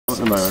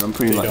the moment. I'm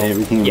putting like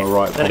everything in my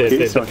right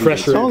pocket. The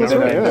pressure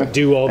to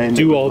do all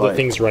the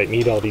things right,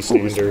 meet all these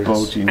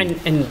standards.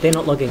 And they're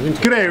not logging into.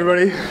 Good day,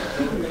 everybody.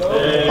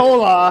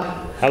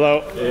 Hola.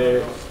 Hello.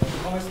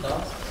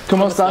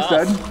 ¿Cómo estás,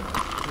 Dad?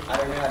 I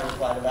don't know how to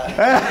reply to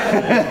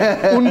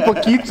that. Un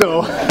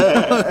poquito.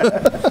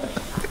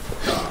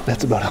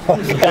 That's about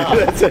all.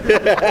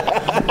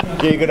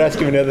 Yeah, you could ask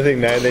him another thing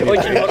now. Then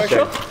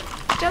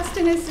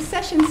Justin, is the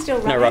session still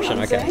running? No Russian,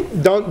 okay.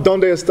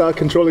 Donde está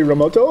control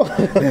remoto?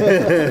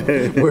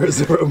 Where's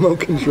the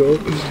remote control?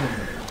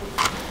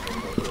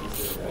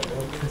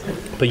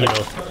 But you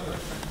know,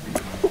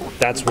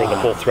 that's where the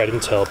whole threat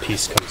intel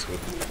piece comes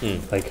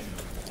in. Like,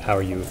 how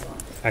are you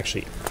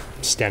actually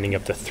standing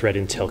up the threat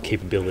intel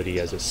capability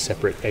as a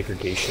separate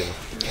aggregation?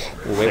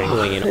 Well, we're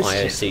pulling in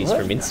IOCs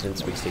from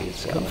incidents we see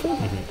stuff,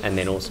 and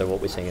then also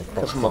what we're seeing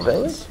across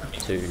clients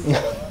to.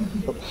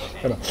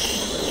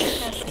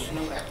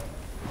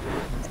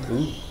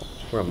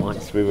 We're on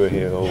mic. We were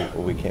here all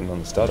weekend on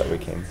the startup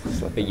weekend.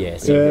 But yeah,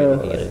 so we're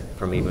looking at it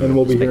from even a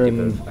perspective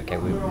of, okay,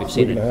 we've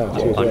seen a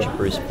bunch of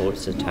brute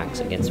force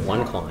attacks against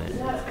one client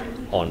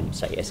on,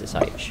 say,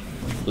 SSH.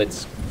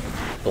 Let's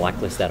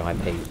blacklist that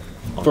IP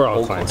on For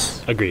all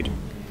clients. Agreed.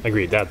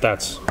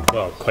 That's,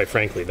 well, quite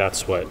frankly,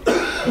 that's what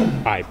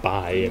I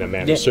buy in a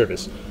managed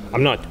service.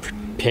 I'm not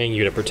paying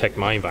you to protect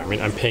my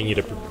environment. I'm paying you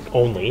to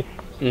only.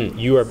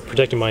 You are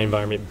protecting my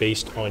environment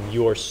based on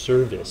your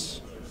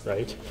service.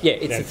 Right? Yeah,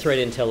 it's the threat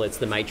intel, it's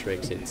the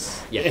matrix,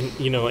 it's, And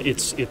you know,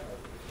 it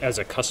as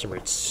a customer,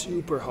 it's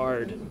super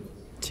hard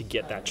to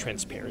get that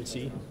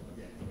transparency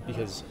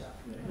because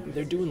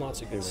they're doing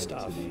lots of good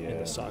stuff in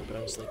the SOC, but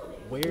I was like,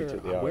 where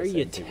are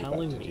you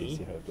telling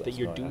me that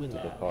you're doing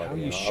that? How are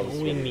you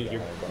showing me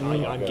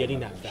I'm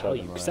getting that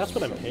value? Because that's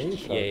what I'm paying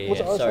for. Yeah.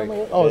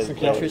 So,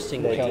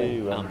 interestingly,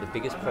 the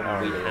biggest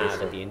problem we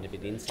have at the end of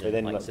an incident, but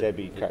then like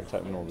Debbie cracked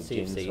open all the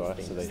gins, CFC right?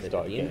 So they thinks that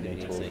started at the end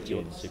getting of an into all incident, the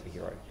you're the gins.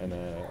 superhero.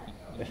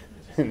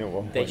 And at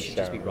one They point should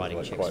just be Sharon writing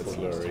was, checks quite for you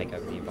to slurry. take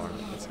over the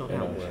environment. That's not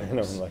how it works. And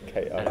I'm like,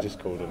 hey, I just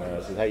called her and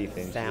I said, how you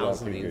feeling?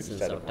 Thousands of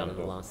incidents I've done in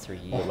the last 3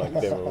 years. Like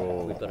they were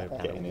all We've got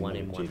about a getting 1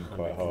 in in the gym 100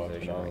 quite hard.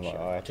 And conversion I'm like,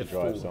 ratio I had to to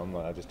drive, full. so I'm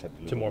like, I just had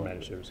to To more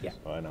managed services. Yeah.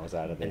 And I was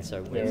out of there. And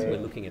so we're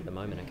looking at the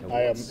moment, okay,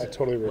 I what's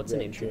totally an regret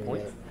entry doing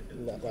point?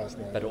 that last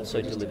night. But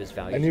also delivers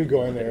value. I knew to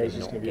going people there that was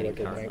just they're going to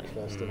be not like a getting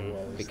rank fest currently.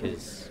 anyway.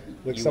 Because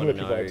Like you some want of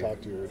to the people I know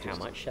talked to were how just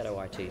much shadow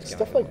IT is going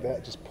stuff like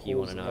that. Just You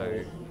want to pulls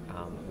know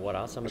what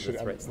are some of the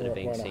threats that are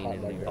being seen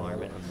in the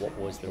environment and what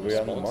was the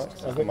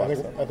response? I think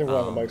we're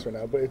on the mics right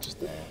now, but it's just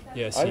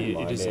Yeah, see,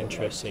 it is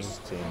interesting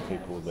seeing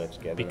people there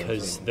together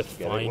because the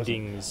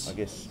findings, I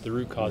guess the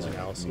root cause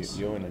analysis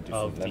you're in a different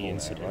of the level now,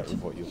 incident right,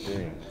 with what you're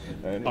doing.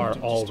 And are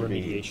just all to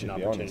be remediation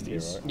honest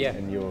opportunities. here, right? Yeah.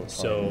 And you're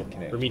So trying to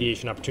connect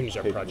remediation opportunities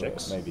are people at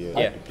projects. maybe a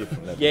Yeah.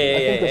 different level.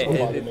 that's what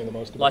bothered me the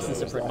most about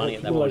License it. to print money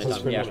at that People point in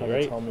license time. to Yeah. print money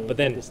Right? tell me But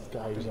then this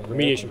guy who's on the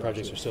remediation record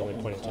projects are still in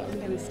point in time. I'm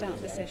going to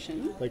start the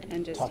session like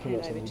and just talking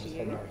hand about over something to just you.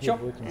 had he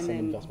worked in And some then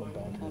investment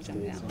bank in I'll the jump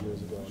States out.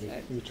 years ago.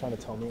 And he was trying to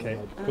tell me. Okay,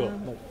 like, cool. I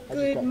just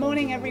Good got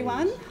morning, done doing all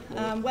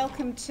everyone.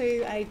 Welcome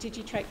to a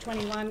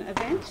DIGITREK21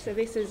 event. So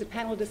this is a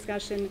panel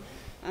discussion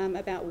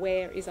about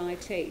where is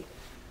IT.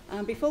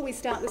 Before we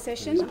start the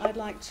session, I'd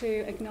like to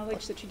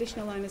acknowledge the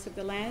traditional owners of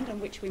the land on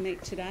which we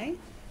meet today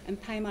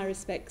and pay my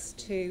respects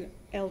to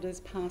elders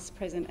past,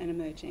 present and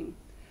emerging.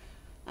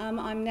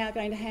 I'm now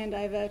going to hand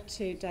over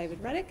to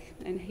David Rudduck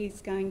and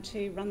he's going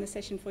to run the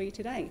session for you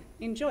today.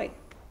 Enjoy.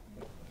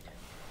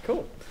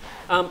 Cool.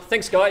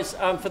 Thanks, guys.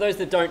 For those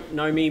that don't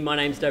know me, my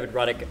name's David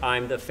Rudduck.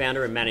 I'm the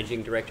founder and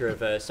managing director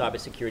of a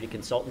cybersecurity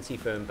consultancy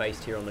firm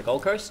based here on the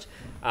Gold Coast.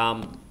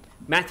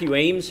 Matthew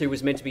Eames, who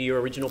was meant to be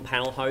your original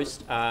panel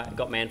host,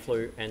 got man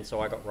flu, and so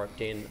I got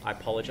roped in. I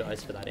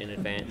apologise for that in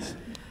advance.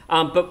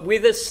 But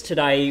with us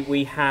today,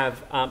 we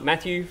have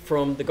Matthew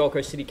from the Gold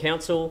Coast City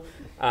Council,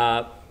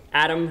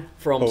 Adam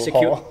from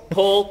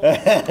Paul.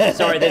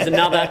 Sorry, there's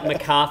another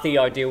McCarthy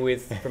I deal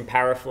with from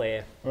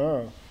Paraflare.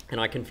 Oh. And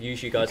I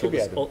confuse you guys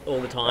all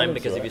the time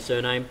because of your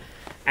surname.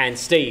 And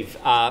Steve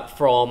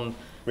from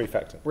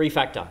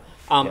Refactor.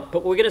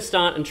 But we're going to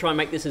start and try and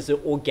make this as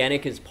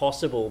organic as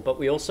possible. But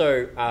we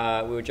also,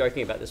 we were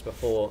joking about this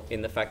before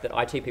in the fact that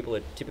IT people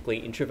are typically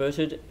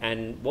introverted.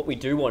 And what we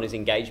do want is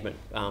engagement.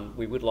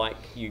 We would like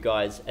you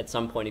guys at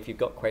some point, if you've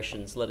got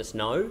questions, let us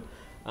know.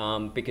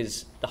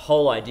 Because the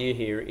whole idea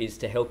here is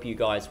to help you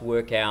guys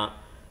work out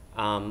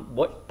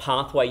what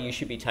pathway you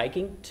should be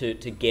taking to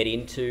get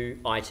into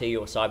IT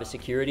or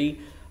cybersecurity.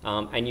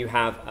 And you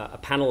have a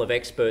panel of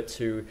experts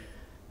who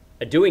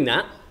are doing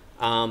that.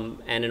 And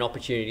an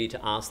opportunity to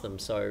ask them,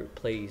 so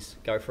please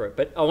go for it.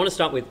 But I want to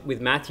start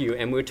with Matthew,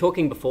 and we were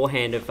talking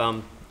beforehand of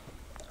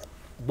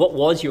what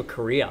was your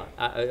career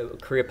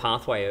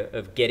pathway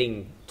of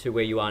getting to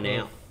where you are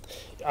now?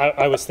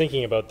 I was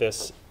thinking about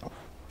this,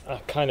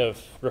 kind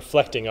of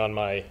reflecting on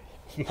my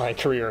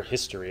career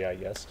history, I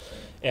guess.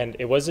 And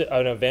it was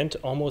an event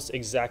almost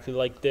exactly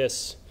like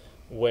this,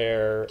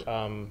 where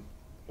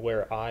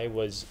I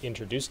was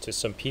introduced to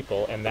some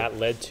people, and that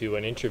led to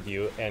an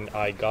interview, and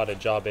I got a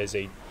job as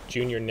a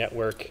junior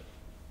network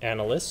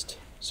analyst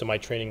So my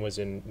training was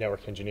in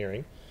network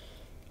engineering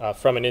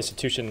from an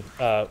institution,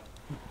 an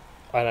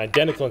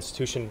identical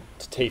institution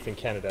to TAFE in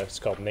Canada. It's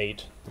called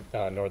NATE,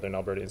 Northern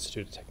Alberta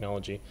Institute of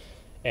Technology.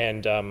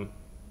 And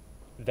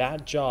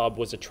that job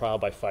was a trial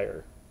by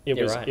fire.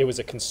 It was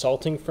a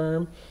consulting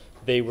firm.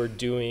 They were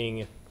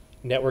doing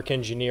network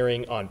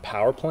engineering on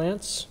power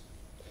plants.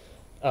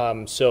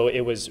 So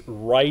it was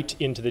right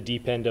into the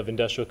deep end of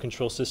industrial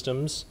control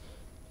systems,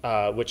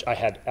 which I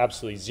had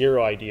absolutely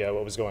zero idea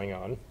what was going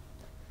on.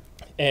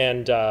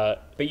 And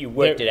but you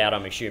worked it out,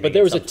 I'm assuming. But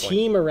there was a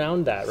team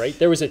around that, right?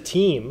 There was a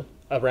team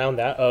around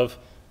that of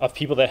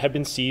people that had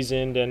been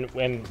seasoned and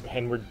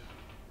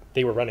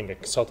they were running a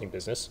consulting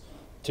business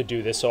to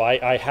do this. So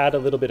I had a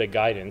little bit of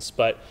guidance,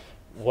 but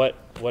what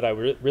I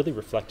really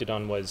reflected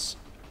on was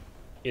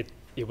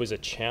it was a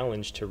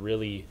challenge to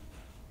really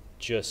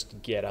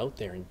just get out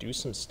there and do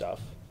some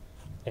stuff,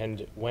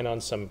 and went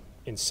on some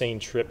insane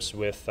trips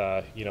with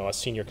a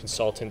senior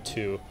consultant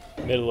to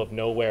middle of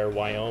nowhere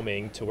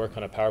Wyoming to work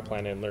on a power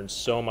plant and learn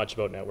so much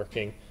about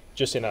networking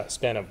just in a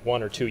span of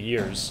 1 or 2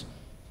 years.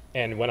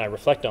 And when I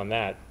reflect on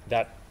that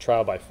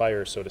trial by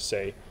fire, so to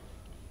say,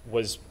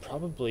 was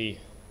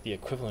probably the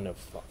equivalent of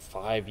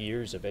 5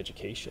 years of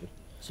education.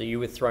 So you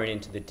were thrown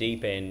into the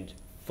deep end,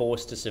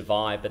 forced to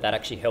survive, but that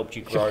actually helped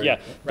you grow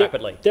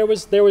rapidly. There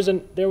was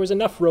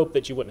enough rope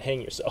that you wouldn't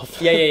hang yourself.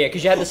 Yeah,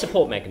 because you had the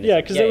support mechanism. Yeah,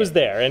 because it was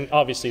there, and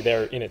obviously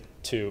they're in it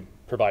to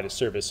provide a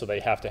service, so they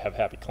have to have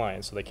happy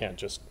clients, so they can't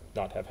just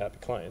not have happy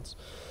clients.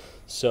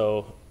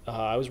 So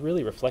I was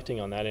really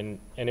reflecting on that, and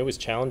it was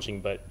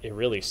challenging, but it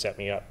really set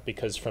me up,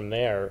 because from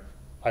there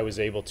I was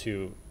able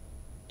to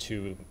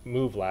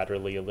move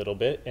laterally a little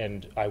bit,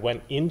 and I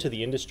went into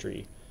the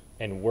industry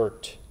and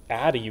worked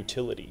at a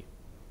utility,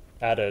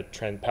 at a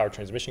power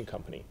transmission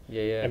company.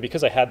 Yeah. And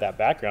because I had that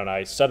background,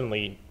 I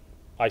suddenly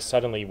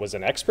was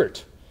an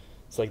expert.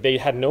 It's like they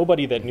had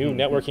nobody that knew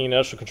networking and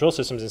industrial control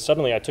systems, and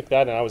suddenly I took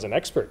that and I was an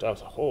expert. I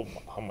was like, oh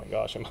my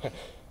gosh,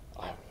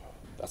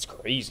 that's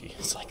crazy.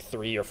 It's like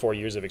 3 or 4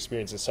 years of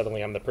experience, and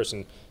suddenly I'm the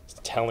person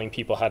telling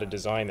people how to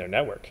design their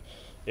network.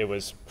 It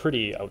was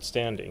pretty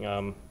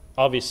outstanding.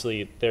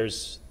 Obviously,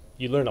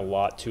 you learn a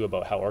lot too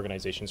about how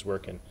organizations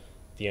work and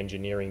the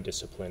engineering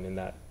discipline in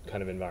that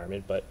kind of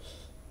environment, but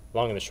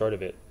long and the short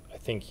of it, I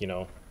think,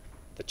 the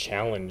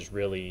challenge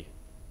really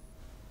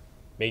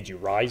made you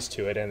rise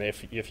to it, and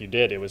if you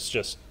did, it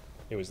was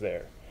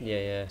there.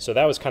 Yeah. So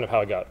that was kind of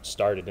how I got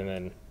started, and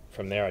then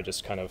from there I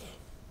just kind of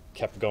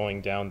kept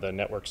going down the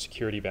network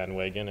security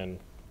bandwagon and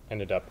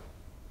ended up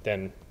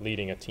then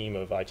leading a team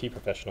of IT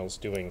professionals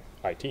doing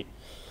IT.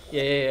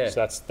 Yeah.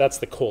 So that's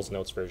the Coles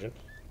Notes version.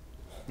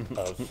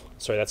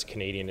 Sorry, that's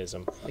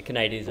Canadianism. The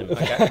Canadianism,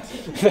 okay.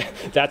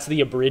 That's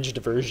the abridged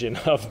version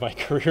of my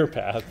career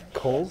path.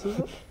 Coles, is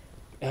it?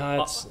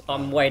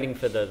 I'm waiting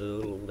for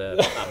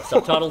the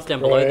subtitles down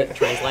below that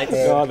translates.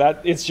 No,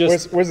 it's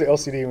just. Where's the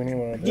LCD when you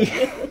want to?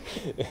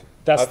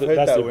 I've heard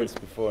that once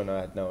before, and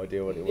I had no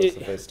idea what it was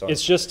the first time.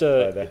 It's just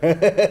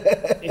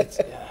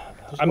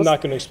I'm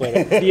not going to explain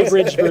it. The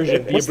abridged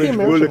version. What's the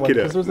American one?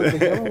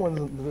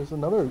 Because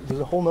there's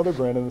a whole other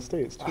brand in the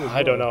States too.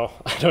 I don't know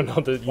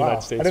the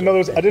United States. I didn't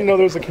know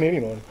there was a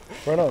Canadian one.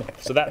 Right on.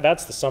 So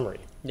that's the summary.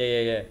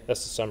 Yeah.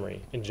 That's the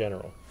summary in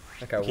general.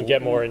 Okay, we can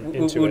get more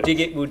into it.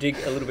 We'll dig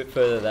a little bit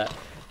further. That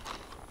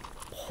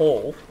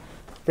Paul.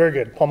 Very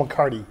good, Paul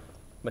McCarty.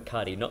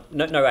 McCarty, no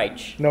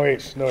H. No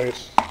H. No.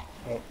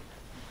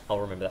 I'll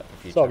remember that for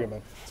future. It's all good,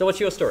 man. So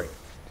what's your story?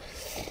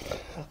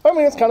 I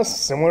mean, it's kind of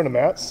similar to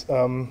Matt's.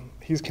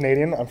 He's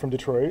Canadian. I'm from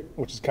Detroit,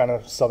 which is kind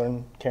of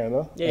southern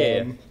Canada.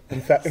 Yeah.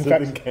 In fact, if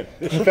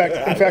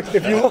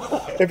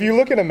you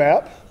look at a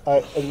map,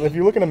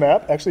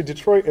 actually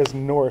Detroit is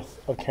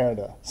north of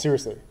Canada.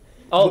 Seriously.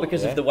 Oh,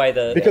 because of the way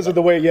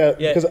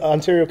because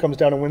Ontario comes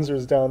down and Windsor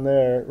is down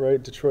there,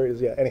 right? Detroit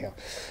is anyhow,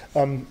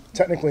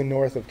 technically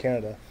north of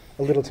Canada.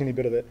 A little teeny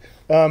bit of it.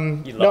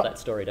 You love that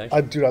story, don't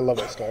you? Dude, I love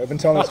that story. I've been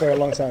telling that story a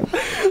long time.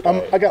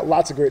 I got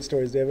lots of great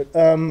stories, David.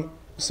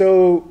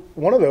 So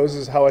one of those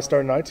is how I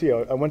started in IT.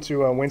 I went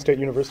to Wayne State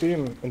University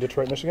in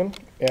Detroit, Michigan,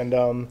 and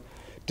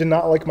did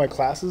not like my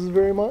classes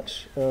very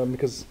much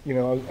because I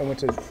went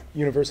to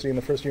university in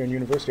the first year in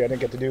university. I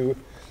didn't get to do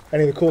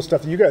any of the cool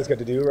stuff that you guys got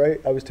to do, right?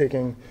 I was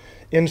taking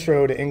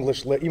intro to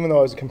English lit, even though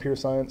I was a computer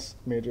science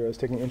major. I was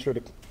taking intro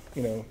to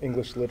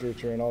English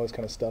literature and all this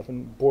kind of stuff,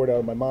 and bored out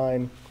of my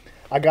mind.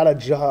 I got a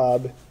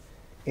job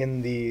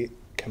in the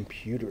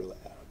computer lab,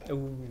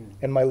 Ooh.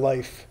 And my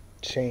life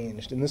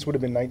changed. And this would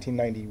have been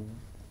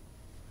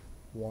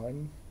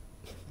 1991. I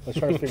was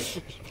trying to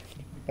figure.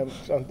 I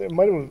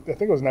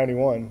think it was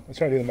 91. I was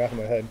trying to do the math in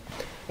my head.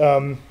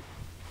 But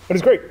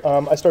it's great.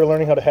 I started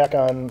learning how to hack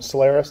on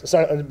Solaris. This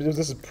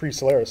is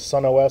pre-Solaris,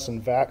 SunOS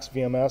and VAX,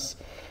 VMS.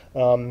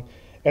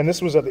 And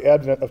this was at the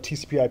advent of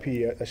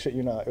TCP/IP. I shit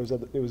you not.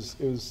 It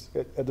was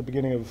at the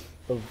beginning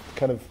of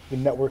kind of the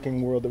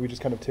networking world that we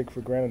just kind of take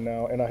for granted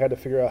now. And I had to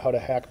figure out how to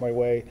hack my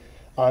way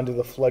onto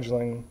the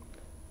fledgling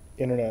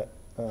internet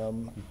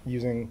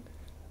using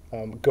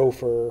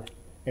Gopher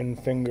and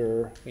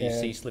finger. Were you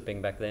sea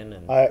slipping back then?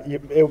 And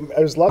it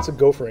was lots of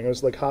gophering. It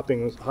was like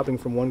hopping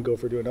from one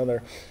gopher to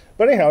another.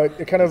 But anyhow,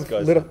 it kind of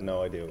lit up.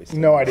 No idea what he's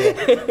saying. No idea.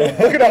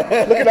 Look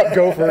it up,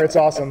 gopher. It's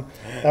awesome.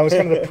 That was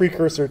kind of the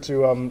precursor to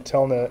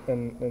Telnet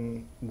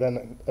and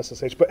then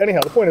SSH. But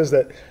anyhow, the point is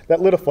that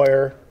lit a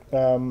fire.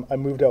 I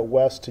moved out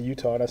west to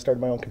Utah and I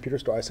started my own computer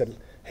store. I said,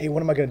 hey,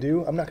 what am I going to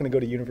do? I'm not going to go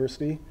to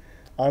university.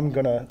 I'm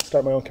going to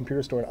start my own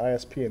computer store in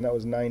ISP, and that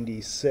was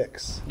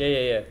 96.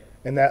 Yeah.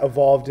 And that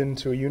evolved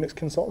into a Unix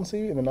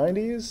consultancy in the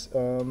 90s.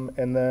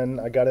 And then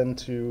I got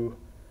into,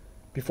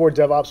 before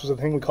DevOps was a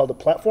thing, we called it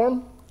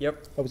platform.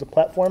 Yep. I was a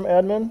platform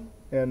admin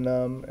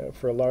and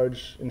for a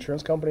large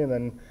insurance company. And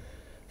then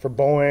for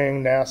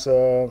Boeing,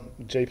 NASA,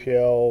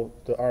 JPL,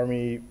 the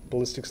Army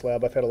Ballistics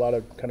Lab, I've had a lot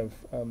of kind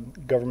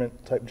of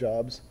government type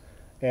jobs.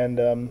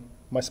 And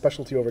my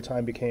specialty over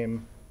time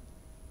became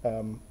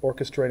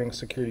orchestrating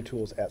security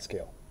tools at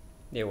scale.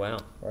 Yeah, wow.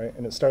 Right,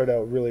 and it started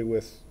out really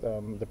with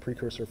the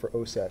precursor for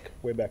OSEC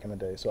way back in the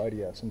day, so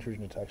IDS,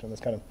 intrusion detection.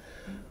 That's kind of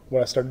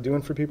what I started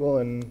doing for people,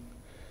 and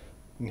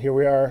here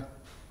we are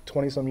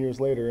 20-some years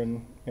later,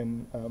 and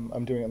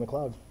I'm doing it in the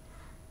cloud.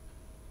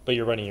 But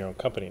you're running your own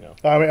company now.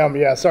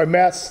 Yeah,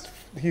 sorry,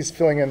 he's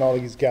filling in all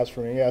these gaps for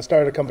me. Yeah, I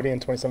started a company in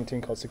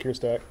 2017 called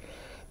SecureStack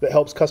that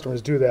helps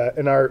customers do that,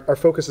 and our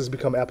focus has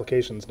become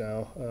applications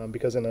now,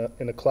 because in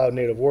a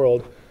cloud-native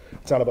world,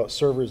 it's not about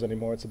servers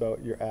anymore, it's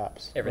about your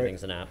apps.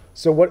 Everything's an app.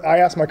 So what I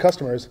ask my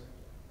customers,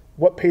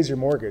 what pays your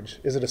mortgage?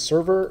 Is it a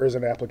server or is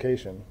it an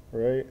application,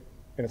 right?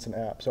 And it's an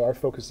app. So our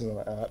focus is on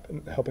the app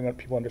and helping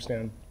people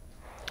understand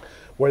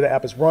where the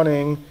app is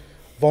running,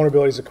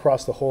 vulnerabilities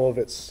across the whole of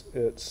its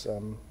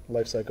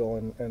life cycle,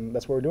 and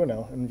that's what we're doing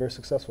now, and very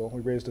successful.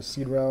 We raised a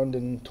seed round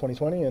in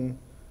 2020, and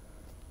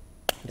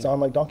it's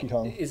on like Donkey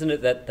Kong. Isn't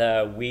it that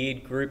the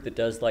weird group that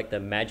does like the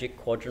Magic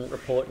Quadrant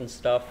report and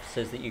stuff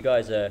says that you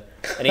guys are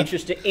an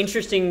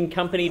interesting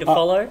company to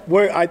follow?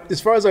 As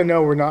far as I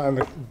know, we're not in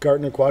the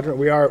Gartner Quadrant.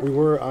 We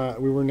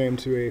were named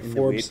to a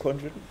Forbes. The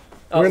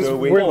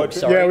weird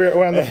quadrant?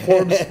 We're on the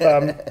Forbes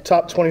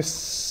top 20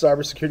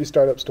 cybersecurity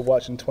startups to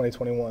watch in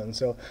 2021.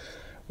 So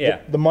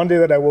the Monday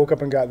that I woke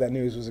up and got that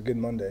news was a good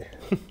Monday.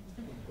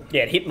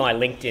 Yeah, it hit my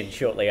LinkedIn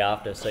shortly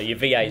after, so your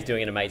VA is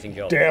doing an amazing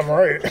job. Damn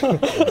right.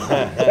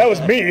 That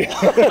was me.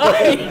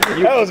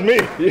 That was me.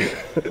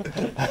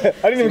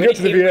 I didn't even get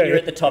to the VA. When you're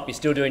at the top, you're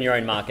still doing your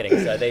own marketing,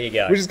 so there you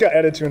go. We just got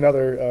added to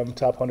another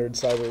top 100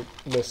 cyber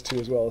list too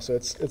as well, so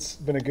it's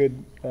been a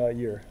good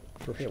year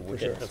for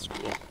sure. That's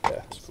cool. Yeah.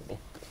 That's cool.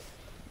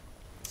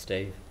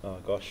 Steve? Oh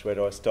gosh, where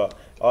do I start?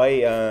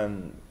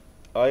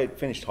 I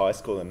finished high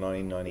school in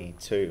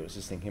 1992. I was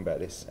just thinking about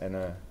this, and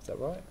is that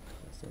right?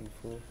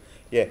 74.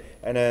 Yeah,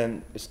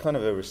 and it's kind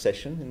of a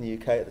recession in the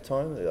UK at the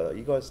time.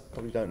 You guys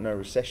probably don't know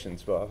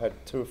recessions, but I've had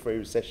 2 or 3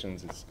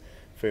 recessions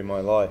through my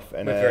life.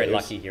 And we're very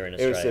lucky here in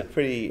Australia. It was a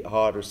pretty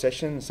hard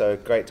recession, so a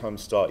great time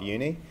to start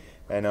uni.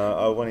 And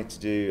I wanted to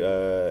do,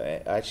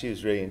 I actually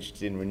was really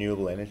interested in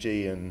renewable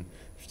energy and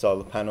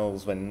solar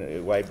panels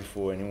way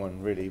before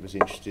anyone really was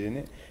interested in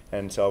it.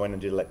 And so I went and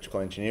did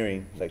electronic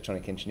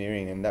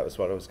engineering, and that was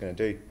what I was going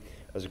to do.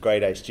 I was a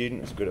grade A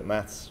student, I was good at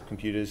maths,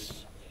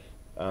 computers,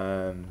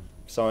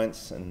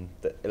 science and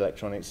the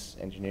electronics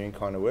engineering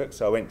kind of work.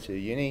 So I went to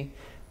uni,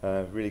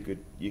 really good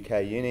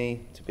UK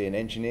uni, to be an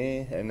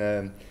engineer,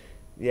 and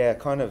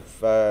kind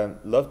of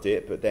loved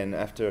it. But then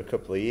after a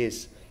couple of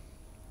years,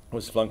 I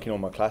was flunking all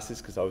my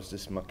classes because I was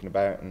just mucking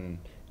about and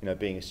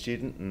being a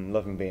student and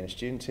loving being a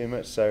student too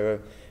much. So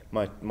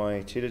my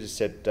tutor just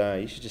said,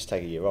 you should just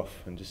take a year off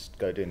and just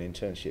go do an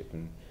internship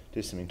and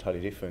do something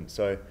totally different.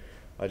 So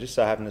I just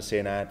so happened to see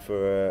an ad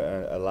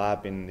for a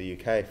lab in the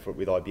UK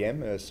with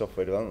IBM, a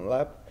software development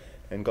lab,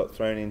 and got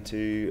thrown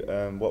into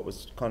what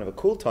was kind of a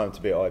cool time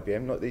to be at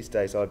IBM. Not these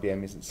days,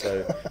 IBM isn't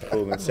so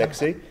cool and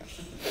sexy.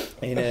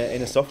 In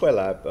a software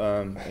lab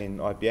in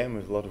IBM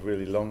with a lot of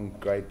really long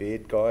grey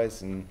beard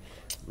guys, and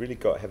really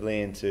got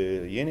heavily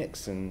into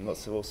Unix and all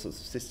sorts of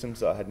systems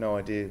that I had no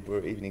idea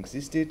were even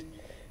existed.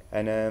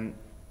 And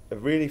a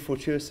really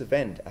fortuitous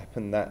event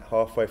happened that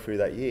halfway through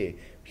that year,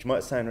 which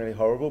might sound really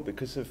horrible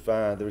because of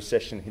the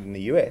recession in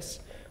the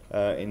US.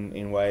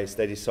 In ways,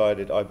 they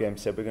decided, IBM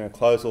said, we're going to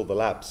close all the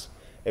labs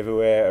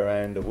everywhere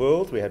around the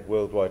world. We had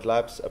worldwide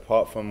labs,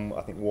 apart from,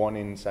 I think, one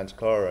in Santa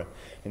Clara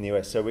in the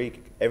US. So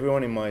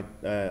everyone in my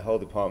whole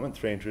department,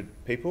 300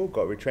 people,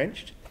 got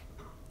retrenched.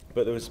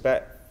 But there was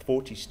about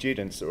 40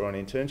 students that were on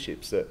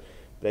internships that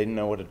they didn't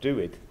know what to do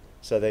with.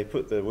 So they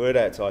put the word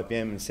out to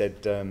IBM and said,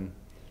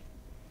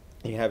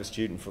 you can have a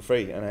student for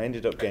free. And I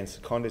ended up getting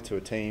seconded to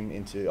a team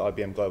into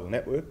IBM Global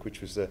Network, which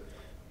was a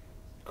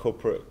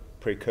corporate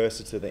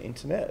precursor to the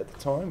internet at the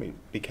time.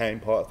 It became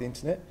part of the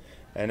internet.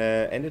 And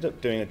ended up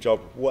doing a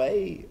job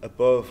way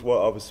above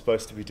what I was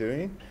supposed to be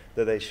doing,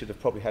 that they should have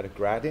probably had a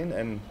grad in,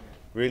 and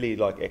really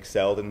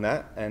excelled in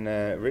that. And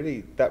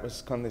really that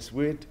was kind of this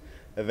weird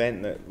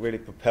event that really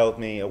propelled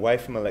me away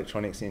from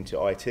electronics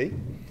into IT.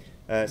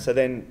 So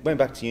then went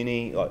back to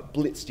uni,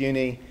 blitzed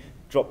uni,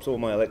 dropped all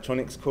my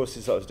electronics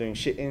courses that I was doing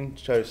shit in,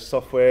 chose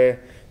software,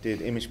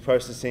 did image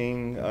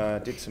processing,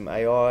 did some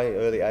AI,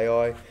 early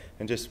AI,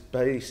 and just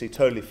basically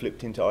totally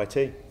flipped into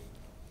IT,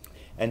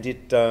 and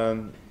did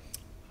and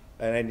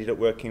ended up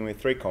working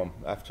with 3Com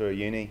after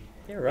uni.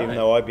 Yeah, right. Even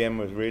though IBM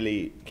was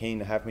really keen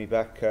to have me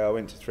back, I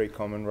went to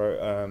 3Com and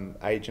wrote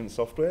agent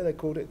software, they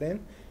called it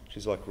then, which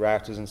is like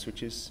routers and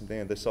switches,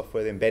 the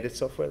software, the embedded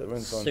software that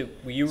runs on. So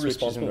were you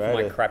responsible for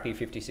my crappy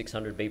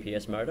 5600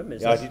 BPS modem?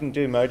 I didn't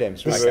do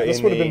modems.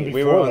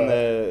 We were on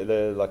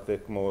the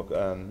more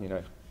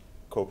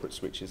corporate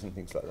switches and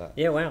things like that.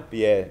 Yeah, wow. But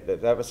yeah,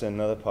 that was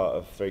another part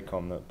of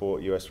 3Com that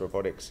bought US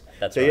Robotics.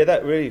 That's so right. yeah,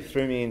 that really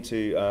threw me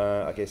into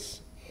I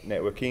guess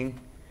networking.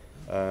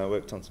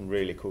 Worked on some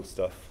really cool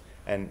stuff.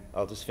 And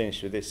I'll just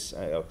finish with this,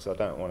 because I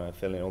don't want to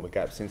fill in all the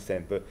gaps since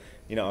then, but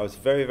I was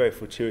very, very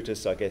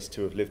fortuitous, I guess,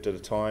 to have lived at a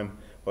time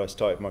where I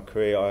started my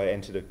career. I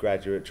entered a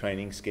graduate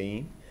training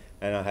scheme,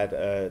 and I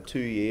had 2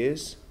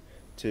 years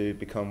to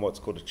become what's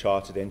called a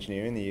chartered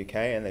engineer in the UK,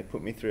 and they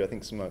put me through, I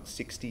think, some like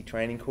 60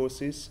 training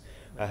courses.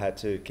 I had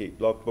to keep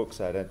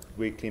logbooks, I had a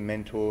weekly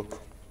mentor.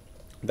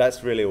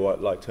 That's really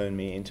what turned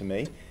me into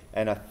me.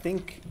 And I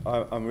think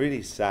I'm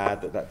really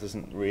sad that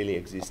doesn't really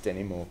exist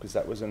anymore, because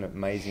that was an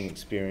amazing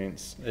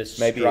experience. The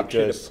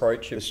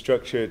the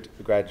structured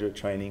graduate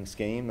training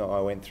scheme that I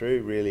went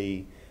through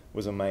really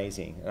was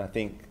amazing. And I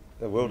think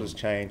the world has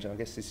changed, and I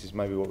guess this is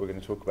maybe what we're going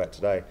to talk about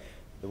today.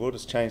 The world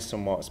has changed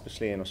somewhat,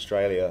 especially in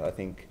Australia. I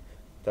think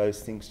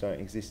those things don't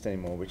exist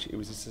anymore, which it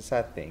was just a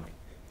sad thing.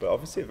 But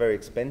obviously a very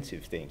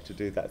expensive thing to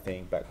do that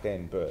thing back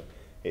then, but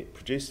it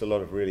produced a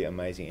lot of really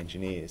amazing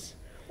engineers.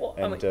 Well,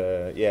 and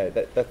yeah,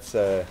 that's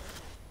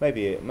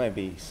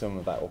maybe some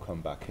of that will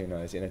come back, who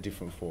knows, in a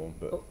different form.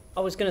 But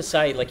I was going to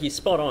say, like, you're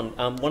spot on.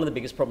 One of the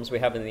biggest problems we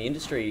have in the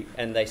industry,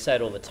 and they say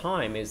it all the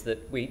time, is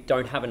that we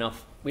don't have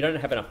enough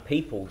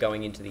people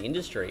going into the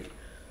industry.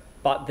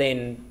 But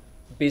then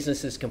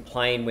businesses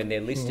complain when they're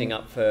listing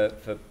up for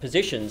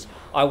positions.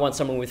 I want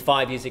someone with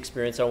 5 years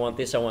experience. I want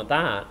this. I want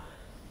that.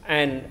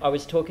 And I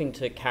was talking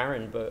to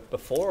Karen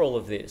before all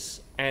of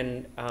this,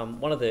 and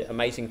one of the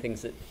amazing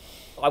things that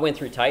I went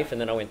through TAFE,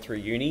 and then I went through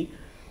uni,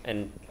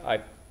 and I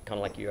kind of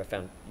like you, I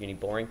found uni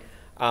boring.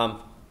 I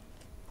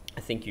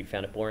think you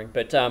found it boring,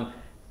 but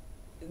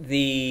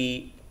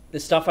the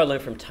stuff I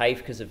learned from TAFE,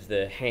 because of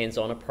the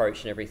hands-on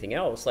approach and everything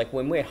else, like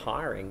when we're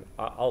hiring,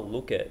 I'll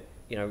look at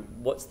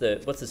what's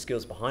the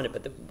skills behind it,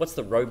 but what's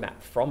the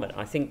roadmap from it.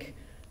 I think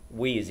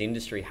we as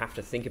industry have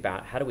to think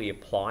about how do we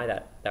apply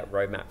that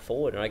roadmap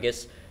forward, and I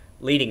guess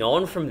leading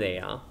on from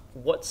there,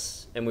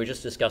 and we're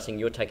just discussing,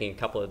 you're taking a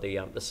couple of the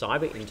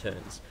cyber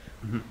interns.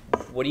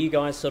 What are you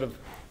guys sort of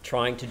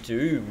trying to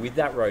do with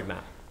that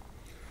roadmap?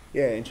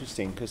 Yeah,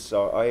 interesting, because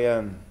I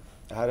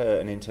had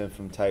an intern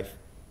from TAFE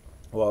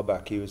a while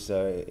back. He was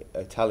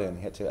Italian.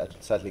 He had to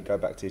sadly go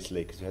back to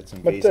Italy because he had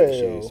some visa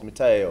issues.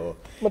 Matteo.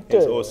 It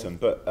was awesome.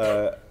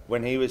 But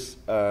when he was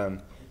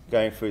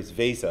going for his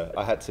visa,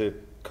 I had to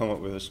come up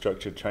with a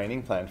structured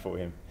training plan for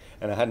him.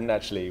 And I hadn't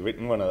actually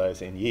written one of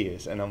those in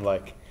years. And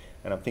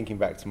I'm thinking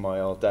back to my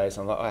old days.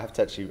 I'm like, I have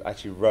to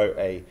actually wrote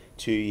a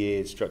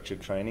 2-year structured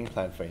training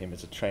plan for him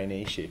as a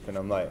traineeship. And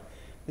I'm like,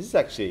 this is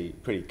actually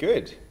pretty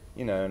good,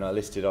 and I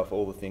listed off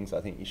all the things I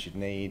think you should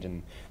need,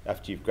 and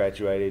after you've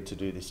graduated, to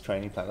do this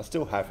training plan. I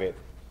still have it.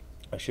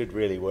 I should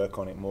really work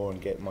on it more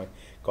and get my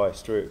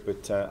guys through it,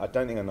 but I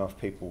don't think enough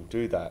people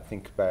do that.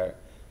 Think about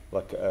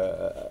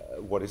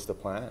what is the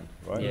plan,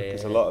 right?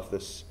 Because a lot of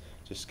this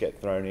just get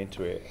thrown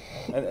into it,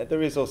 and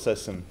there is also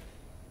some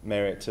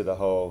merit to the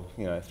whole,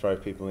 throw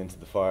people into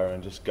the fire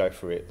and just go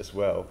for it as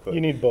well. But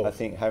you need both. I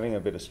think having a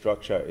bit of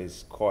structure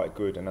is quite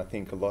good, and I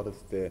think a lot of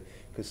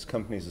because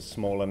companies are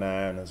smaller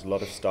now, and there's a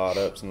lot of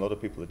startups, and a lot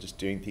of people are just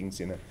doing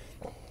things in a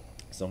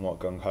somewhat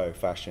gung-ho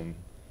fashion.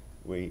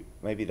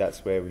 Maybe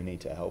that's where we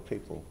need to help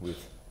people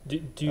with to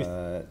do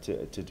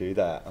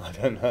that. I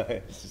don't know.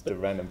 It's just a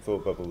random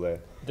thought bubble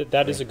there.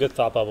 That is a good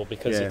thought bubble,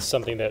 because it's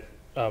something that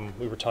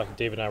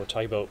David and I were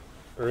talking about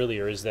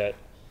earlier, is that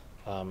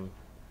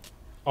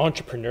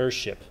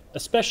entrepreneurship,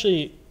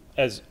 especially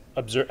as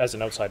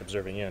an outside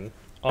observing in,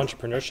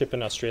 entrepreneurship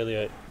in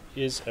Australia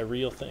is a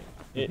real thing.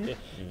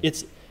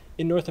 It's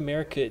in North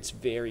America, it's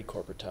very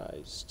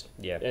corporatized.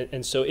 Yeah,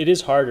 and so it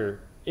is harder.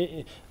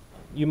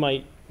 You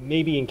might,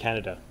 maybe in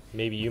Canada,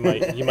 maybe you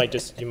might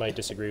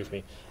disagree with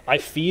me. I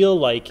feel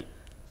like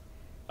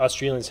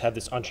Australians have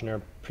this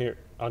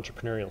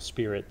entrepreneurial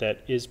spirit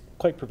that is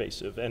quite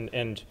pervasive,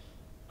 and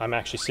I'm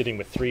actually sitting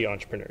with 3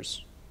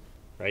 entrepreneurs,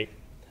 right?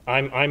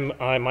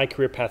 My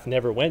career path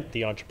never went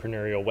the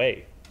entrepreneurial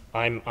way.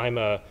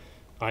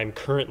 I'm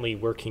currently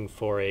working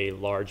for a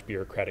large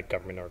bureaucratic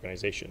government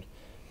organization.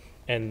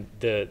 And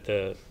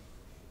the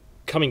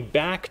coming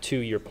back to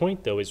your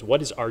point, though, is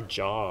what is our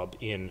job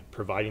in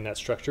providing that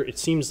structure? It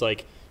seems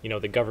like,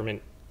 the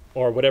government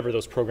or whatever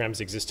those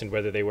programs exist in,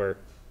 whether they were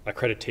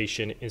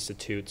accreditation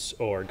institutes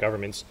or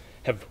governments,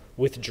 have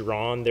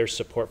withdrawn their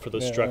support for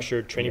those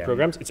structured training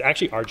programs. It's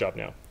actually our job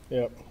now.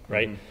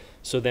 Right?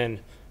 So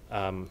then,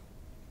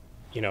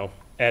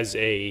 as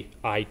a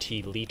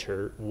IT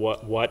leader,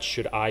 what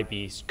should I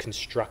be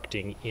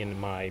constructing in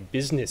my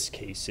business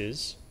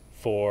cases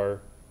for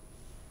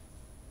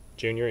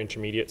junior,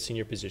 intermediate,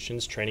 senior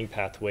positions, training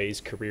pathways,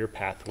 career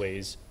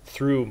pathways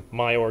through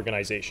my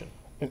organization.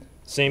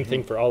 Same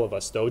thing for all of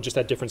us, though, just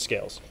at different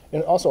scales.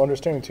 And also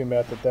understanding too,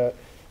 Matt, that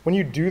when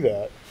you do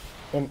that,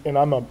 and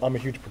I'm a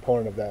huge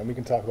proponent of that, and we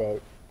can talk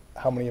about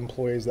how many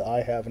employees that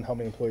I have and how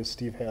many employees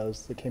Steve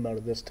has that came out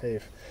of this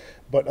TAFE,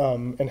 but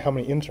and how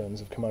many interns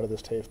have come out of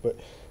this TAFE. But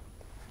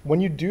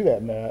when you do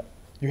that, Matt,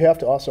 you have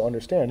to also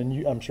understand,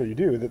 and I'm sure you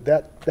do,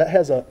 that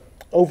has a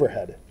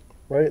overhead,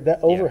 right? That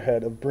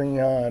overhead of bringing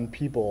on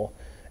people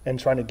and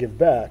trying to give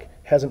back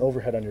has an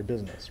overhead on your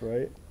business,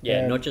 right? Yeah,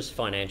 and not just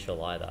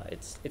financial either.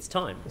 It's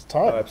time. It's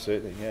time. Oh,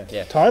 absolutely,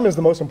 yeah. Time is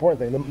the most important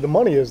thing. The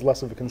money is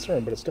less of a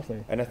concern, but it's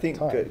definitely And I think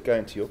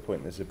going to your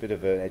point, there's a bit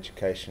of an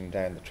education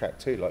down the track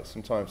too. Like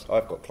sometimes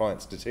I've got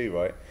clients to do,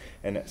 right?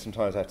 And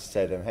sometimes I have to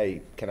say to them,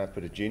 hey, can I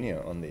put a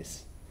junior on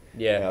this?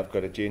 Yeah. I've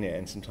got a junior,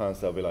 and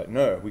sometimes they'll be like,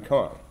 no, we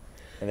can't.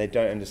 And they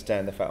don't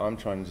understand the fact I'm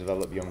trying to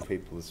develop young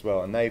people as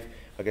well. And I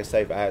guess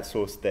they've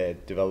outsourced their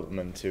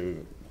development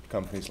to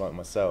companies like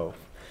myself.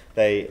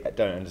 They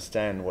don't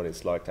understand what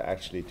it's like to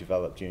actually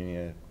develop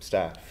junior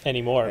staff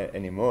Anymore,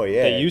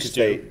 yeah. They used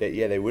to.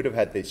 They would have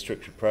had these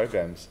structured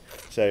programs.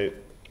 So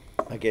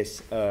I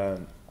guess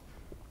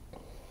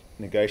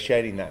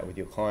negotiating that with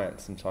your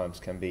clients sometimes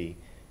can be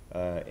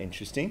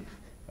interesting.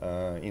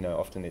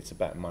 Often it's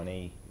about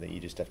money, that you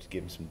just have to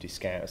give them some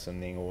discount or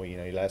something, or you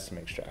allow some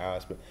extra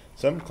hours. But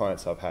some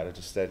clients I've had have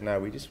just said, no,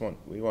 we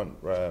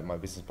want my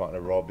business partner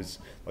Rob is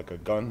like a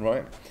gun,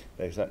 right?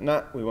 They've said,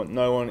 nah, we want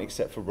no one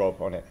except for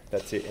Rob on it.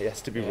 That's it. It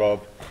has to be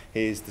Rob.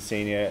 He's the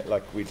senior.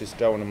 Like, we just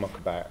don't want to muck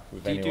about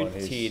with anyone. Do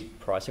you do tiered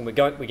pricing? We're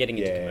getting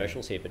into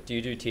commercials here, but do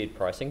you do tiered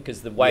pricing?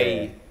 Because the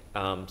way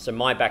so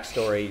my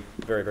backstory,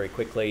 very, very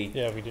quickly.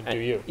 Yeah, we didn't do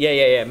you.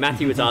 Yeah.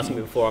 Matthew was asking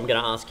me before. I'm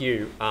going to ask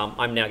you.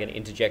 I'm now going to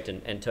interject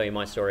and tell you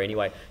my story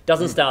anyway.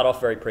 Doesn't start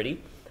off very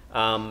pretty.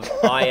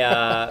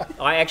 I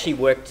actually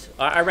worked.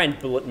 I ran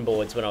bulletin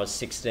boards when I was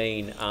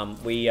 16.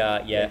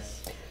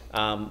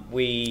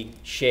 We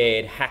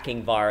shared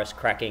hacking, virus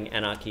cracking,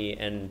 anarchy,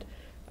 and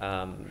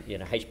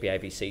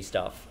HPAVC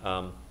stuff.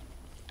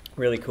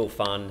 Really cool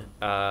fun.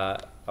 I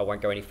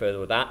won't go any further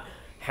with that.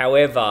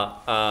 However,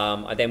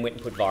 I then went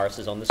and put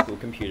viruses on the school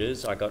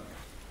computers.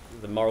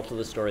 The moral to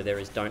the story there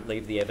is don't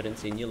leave the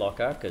evidence in your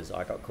locker, because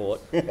I got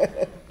caught.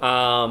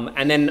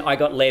 And then I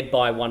got led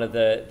by one of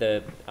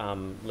the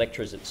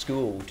lecturers at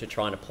school to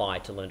try and apply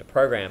to learn to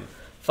program.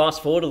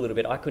 Fast forward a little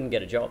bit, I couldn't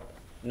get a job.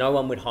 No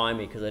one would hire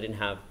me because I didn't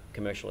have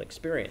commercial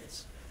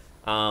experience.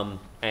 And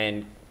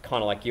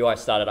kind of like you, I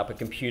started up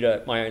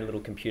my own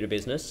little computer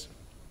business.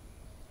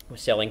 We're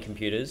selling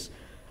computers.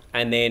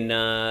 And then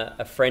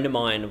a friend of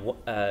mine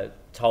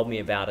told me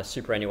about a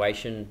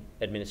superannuation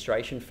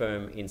administration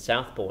firm in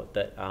Southport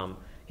that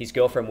his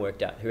girlfriend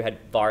worked at, who had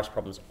virus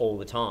problems all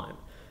the time.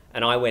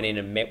 And I went in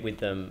and met with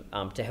them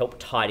to help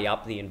tidy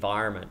up the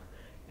environment.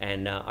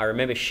 And I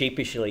remember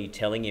sheepishly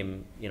telling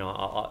him,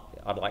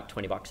 I'd like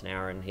 $20 an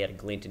hour, and he had a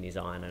glint in his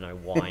eye, and I know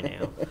why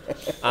now.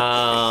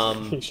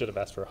 He should have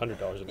asked for $100 an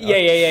hour.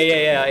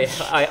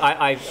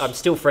 Yeah. I'm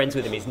still friends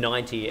with him. He's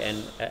 90,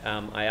 and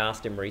I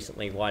asked him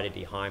recently, why did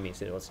he hire me? He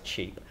said it was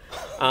cheap.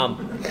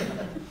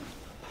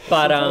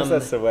 But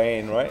that's the way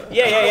in, right?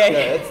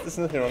 Yeah. There's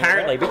nothing wrong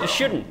Apparently, with that. but you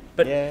shouldn't.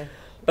 But yeah.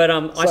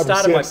 I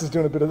started is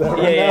doing a bit of that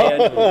right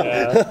now.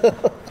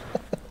 Yeah.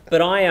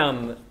 But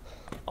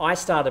I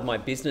started my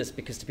business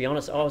because, to be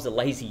honest, I was a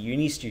lazy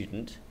uni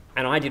student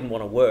and I didn't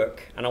want to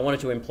work, and I wanted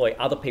to employ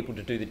other people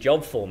to do the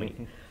job for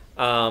me.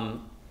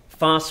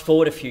 Fast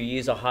forward a few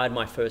years, I hired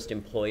my first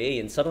employee,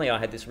 and suddenly I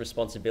had this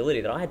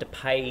responsibility that I had to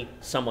pay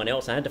someone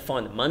else. I had to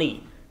find the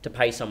money to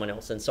pay someone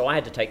else, and so I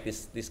had to take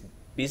this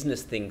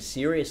business thing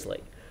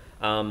seriously.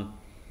 Now,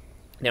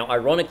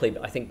 ironically,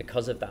 I think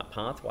because of that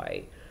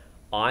pathway,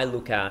 I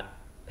look at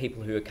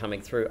people who are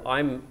coming through.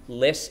 I'm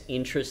less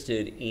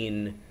interested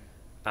in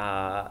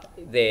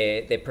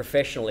their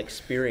professional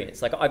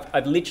experience. Like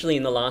I've literally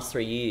in the last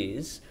 3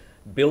 years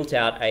built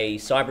out a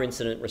cyber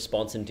incident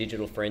response and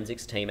digital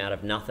forensics team out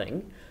of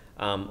nothing.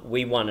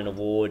 We won an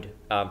award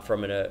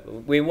from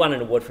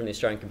the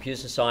Australian Computer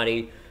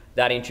Society.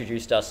 That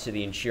introduced us to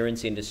the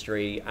insurance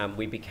industry.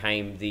 We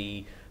became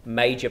the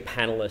major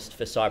panelist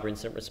for cyber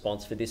incident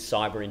response for this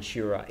cyber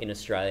insurer in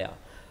Australia.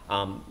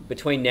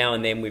 Between now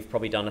and then, we've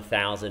probably done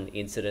 1,000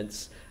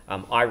 incidents.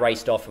 I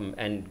raced off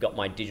and got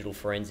my digital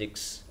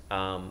forensics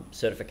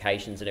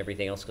certifications and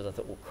everything else, because I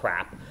thought, well,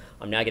 crap,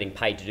 I'm now getting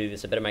paid to do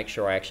this. I better make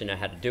sure I actually know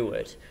how to do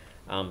it.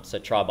 So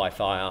trial by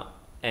fire.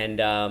 And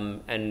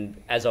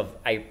as of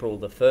April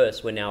the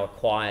 1st, we're now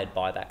acquired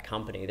by that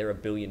company. They're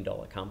 $1 billion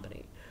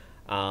company.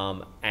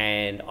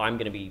 And I'm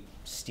going to be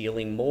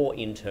stealing more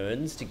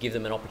interns to give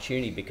them an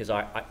opportunity, because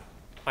I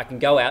can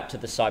go out to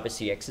the cyber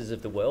CXs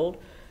of the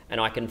world and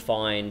I can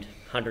find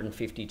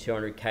 150,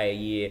 200K a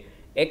year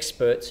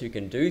experts who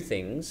can do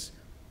things,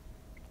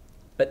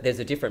 but there's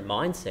a different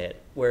mindset.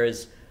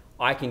 Whereas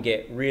I can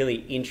get really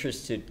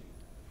interested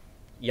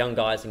young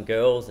guys and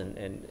girls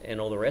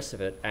and all the rest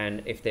of it,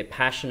 and if they're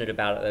passionate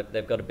about it,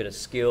 they've got a bit of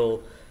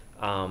skill,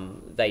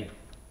 they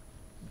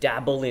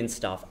dabble in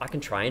stuff, I can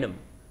train them.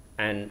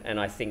 And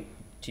I think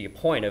to your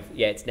point of,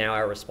 yeah, it's now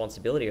our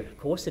responsibility. Of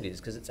course it is,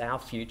 because it's our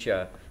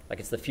future, like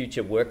it's the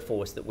future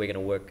workforce that we're going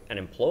to work and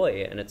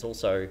employ, and it's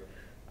also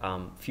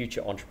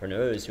future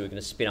entrepreneurs who are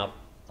going to spin up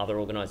other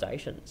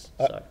organizations.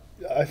 So.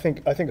 I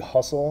think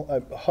hustle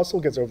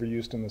gets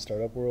overused in the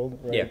startup world,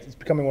 right? Yeah. It's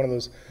becoming one of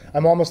those,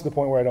 I'm almost to the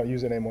point where I don't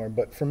use it anymore,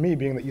 but for me,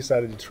 being the east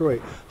side of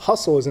Detroit,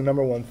 hustle is the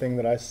number one thing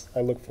that I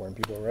look for in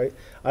people, right?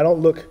 I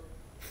don't look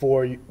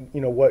for,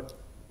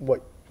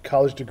 what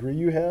college degree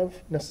you have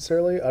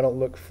necessarily. I don't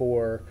look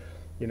for,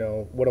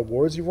 what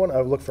awards you've won.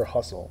 I look for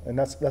hustle, and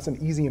that's an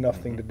easy enough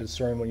thing to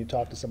discern when you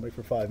talk to somebody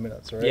for 5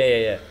 minutes, right?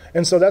 Yeah.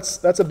 And so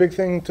that's a big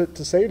thing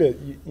to say to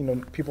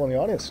people in the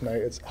audience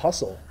tonight. It's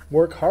hustle,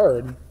 work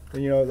hard.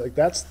 Like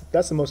that's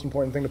the most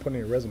important thing to put in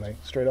your resume,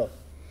 straight up.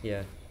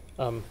 Yeah.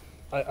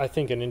 I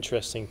think an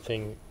interesting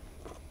thing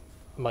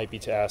might be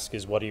to ask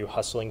is, what are you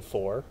hustling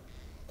for?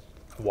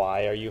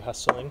 Why are you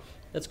hustling?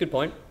 That's a good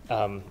point.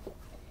 Is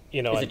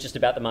it just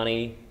about the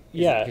money?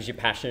 Yeah. Because you're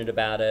passionate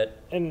about it?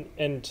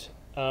 And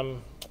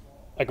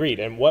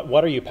agreed. And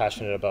what are you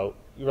passionate about?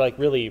 You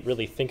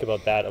really think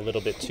about that a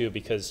little bit too,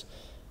 because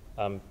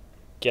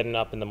getting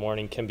up in the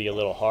morning can be a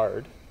little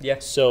hard. Yeah.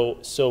 So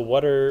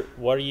what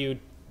are you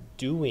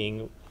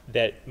doing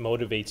that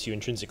motivates you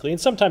intrinsically? And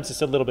sometimes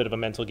it's a little bit of a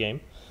mental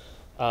game,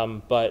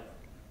 but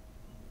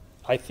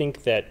I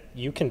think that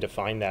you can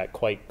define that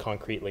quite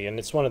concretely, and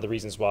it's one of the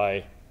reasons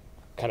why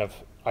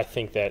I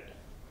think that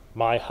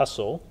my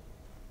hustle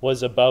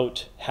was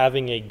about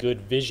having a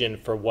good vision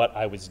for what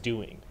I was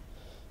doing.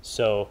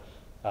 So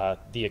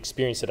the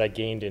experience that I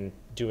gained in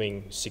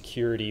doing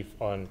security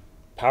on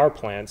power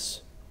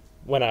plants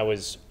when I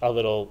was a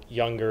little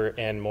younger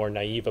and more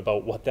naive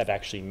about what that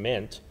actually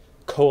meant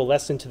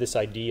coalesce into this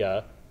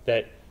idea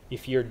that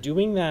if you're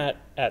doing that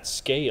at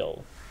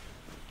scale,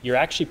 you're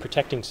actually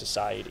protecting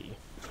society.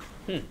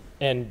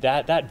 And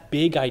that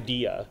big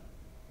idea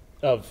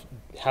of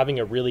having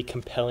a really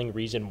compelling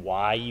reason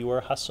why you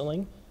are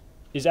hustling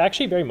is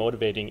actually very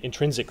motivating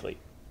intrinsically,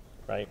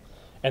 right?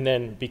 And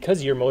then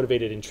because you're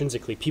motivated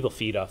intrinsically, people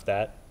feed off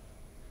that.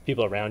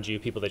 People around you,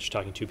 people that you're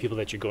talking to, people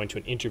that you're going to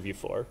an interview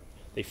for,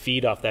 they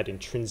feed off that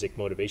intrinsic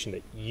motivation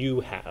that you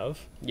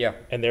have. Yeah.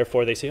 And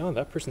therefore they say, oh,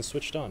 that person's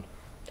switched on.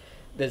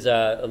 There's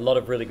a lot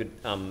of really good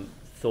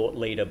thought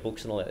leader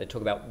books and all that. They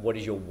talk about what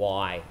is your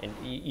why, and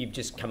you've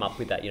just come up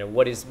with that.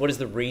 What is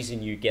the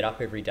reason you get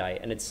up every day?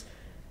 And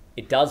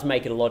it does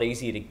make it a lot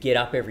easier to get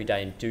up every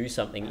day and do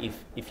something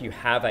if you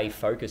have a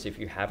focus, if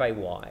you have a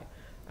why.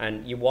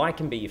 And your why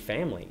can be your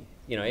family.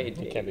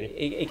 It can be.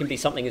 It can be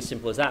something as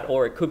simple as that,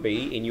 or it could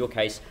be, in your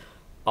case,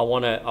 I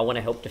want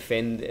to help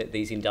defend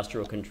these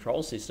industrial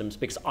control systems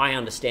because I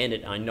understand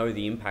it and I know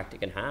the impact it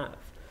can have.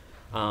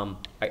 I'm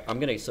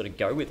going to sort of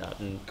go with that.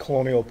 And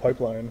Colonial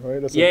Pipeline, right?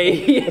 That's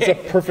That's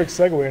a perfect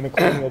segue into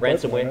Colonial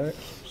Pipeline, right?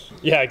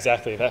 Yeah,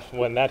 exactly.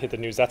 When that hit the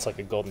news, that's like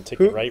a golden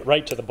ticket,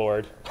 right to the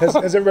board. Has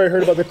everybody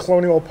heard about the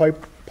Colonial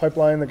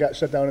Pipeline that got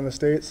shut down in the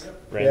States?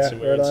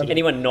 Ransomware. Right on.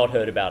 anyone not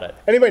heard about it?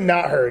 Anybody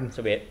not heard?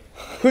 So be it.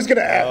 Who's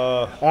gonna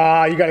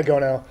ask? You gotta go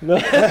now.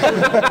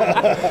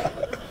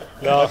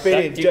 No, I've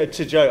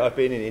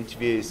been in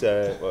interviews.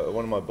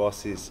 One of my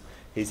bosses,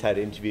 he's had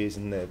interviews,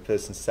 and the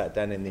person sat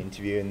down in the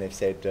interview, and they've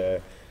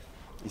said,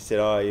 he said,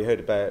 "Oh, you heard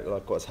about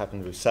like what's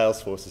happened with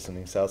Salesforce or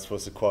something?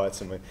 Salesforce acquired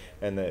someone."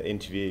 And the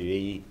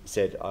interviewee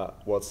said,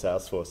 "What's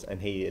Salesforce?"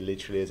 And he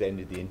literally has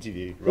ended the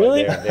interview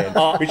right there and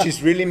then, which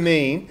is really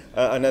mean.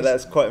 I know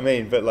that's quite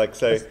mean, but like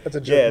so. That's a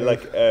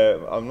joke.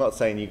 I'm not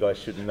saying you guys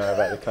shouldn't know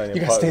about the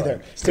Colonial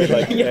Pipeline. Stay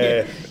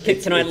there.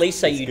 Can I at least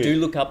say you do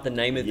look up the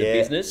name of the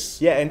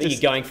business and that you're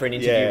going for an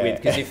interview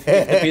with? Because if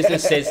the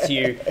business says to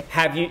you,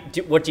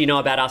 what do you know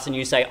about us? And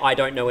you say, I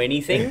don't know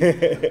anything,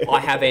 I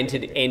have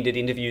ended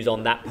interviews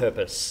on that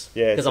purpose.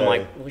 Because I'm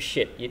like, well,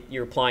 shit,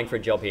 you're applying for a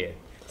job here.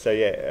 So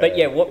I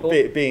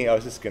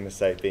was just going to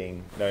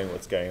say, knowing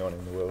what's going on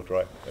in the world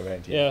right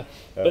around you. Yeah,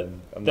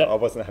 I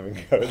wasn't having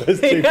a go at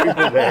those two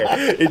people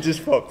there. It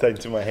just popped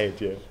into my head.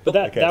 Yeah, but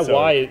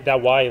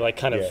that why, like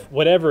kind of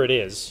whatever it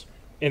is,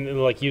 in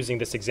like using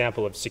this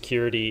example of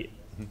security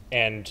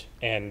and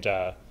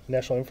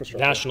national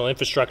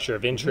infrastructure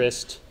of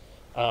interest,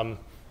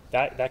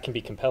 that can be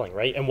compelling,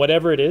 right? And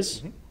whatever it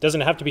is, doesn't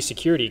have to be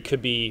security.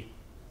 Could be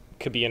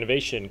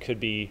innovation, could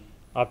be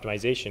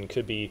optimization,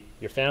 could be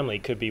your family,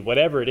 could be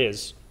whatever it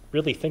is.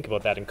 Really think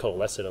about that and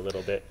coalesce it a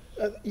little bit.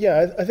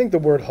 I think the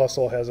word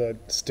hustle has a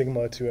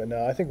stigma to it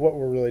now. I think what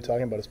we're really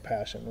talking about is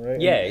passion,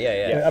 right?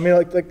 Yeah. I mean,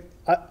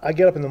 I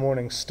get up in the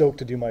morning stoked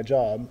to do my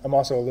job. I'm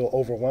also a little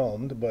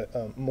overwhelmed,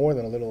 but more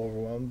than a little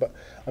overwhelmed. But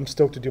I'm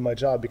stoked to do my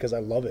job because I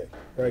love it,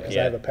 right? Because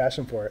I have a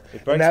passion for it.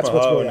 It breaks my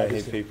heart when I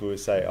hear people who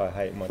say, "I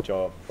hate my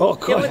job." Oh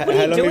God!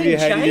 How long have you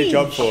hated your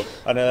job for?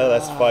 I know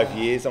that's 5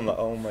 years. I'm like,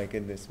 oh my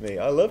goodness me,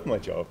 I love my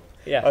job.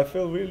 Yeah. I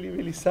feel really,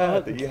 really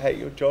sad that you hate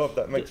your job.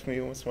 That makes me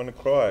almost want to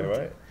cry,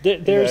 right?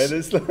 There's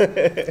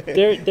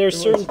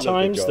certain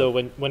times job. though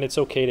when it's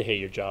okay to hate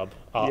your job.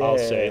 I'll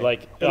say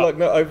But like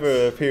not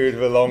over a period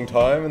of a long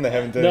time, and they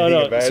haven't done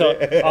anything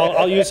about it.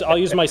 I'll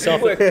use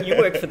myself. You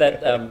work for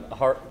that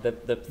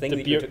the thing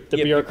that you took,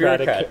 the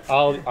bureaucratic.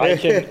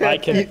 I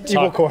can Evil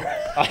talk. core.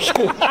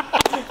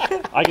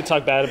 I can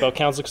talk bad about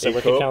council because I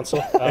work at council.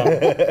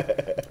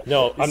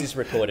 No, This is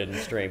recorded and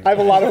streamed. I have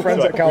a lot of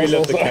friends at We council.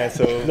 love the so-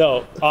 council.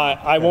 no,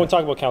 I won't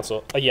talk about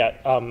council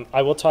yet.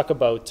 I will talk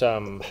about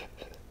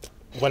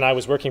when I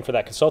was working for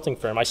that consulting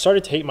firm. I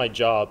started to hate my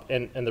job,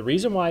 and the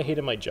reason why I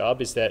hated my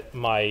job is that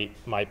my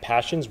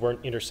passions weren't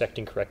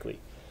intersecting correctly.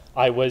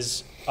 I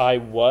was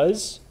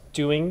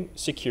doing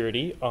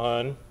security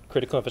on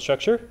critical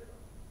infrastructure,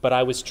 but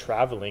I was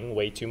traveling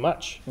way too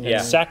much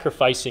and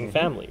sacrificing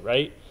family,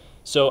 right?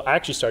 So I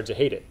actually started to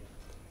hate it.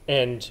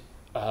 And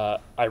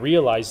I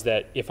realized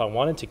that if I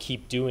wanted to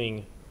keep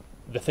doing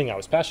the thing I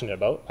was passionate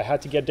about, I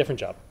had to get a different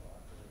job.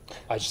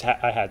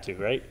 I had to,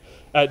 right?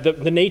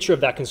 The nature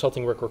of that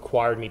consulting work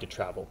required me to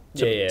travel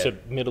to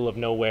middle of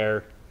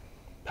nowhere,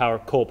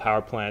 coal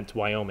power plant,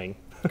 Wyoming.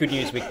 Good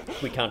news,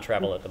 we can't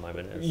travel at the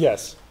moment. It's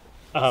Yes.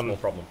 a small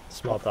problem.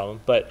 Small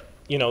problem. But,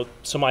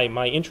 so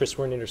my interests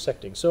weren't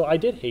intersecting. So I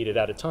did hate it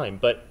at a time,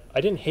 but I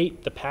didn't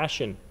hate the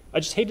passion. I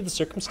just hated the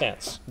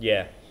circumstance.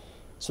 Yeah.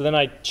 So then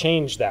I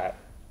changed that,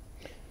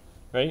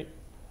 right?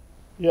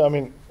 Yeah, I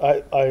mean,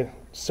 I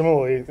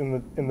similarly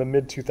in the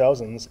mid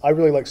 2000s, I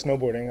really liked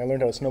snowboarding. I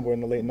learned how to snowboard in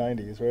the late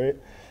 90s, right?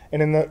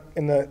 And in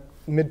the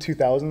mid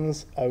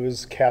 2000s, I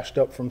was cashed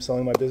up from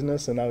selling my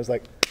business, and I was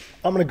like,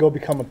 I'm gonna go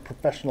become a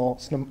professional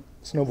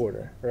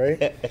snowboarder,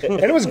 right? And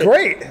it was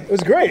great. It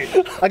was great.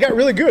 I got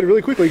really good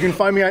really quickly. You can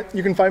find me on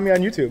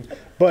YouTube.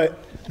 But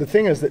the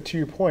thing is that, to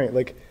your point,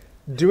 like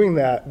doing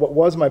that, what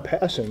was my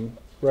passion,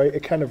 right?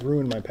 It kind of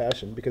ruined my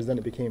passion because then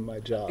it became my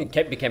job.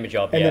 It became a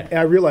job, And, yeah. and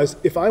I realized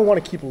if I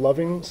want to keep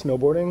loving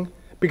snowboarding,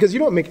 because you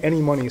don't make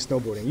any money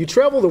snowboarding. You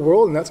travel the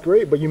world and that's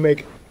great, but you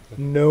make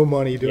no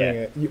money doing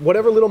it.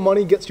 Whatever little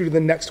money gets you to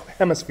the next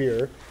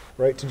hemisphere,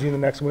 right, to do the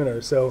next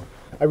winter. So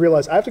I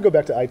realized I have to go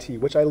back to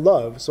IT, which I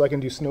love, so I can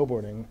do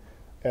snowboarding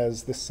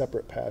as this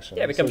separate passion.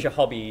 Yeah, it becomes So- your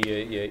hobby,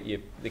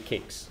 the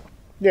kicks.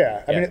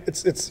 Yeah, I Yeah. mean,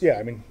 it's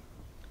I mean,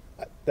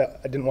 I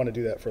didn't want to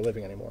do that for a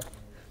living anymore.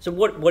 So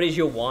what is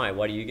your why?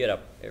 Why do you get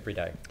up every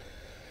day?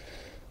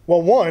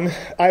 Well, one,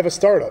 I have a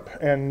startup,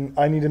 and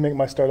I need to make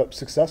my startup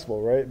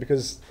successful, right?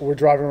 Because we're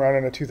driving around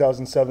in a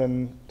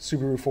 2007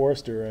 Subaru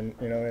Forester, and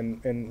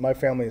and my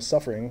family is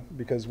suffering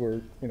because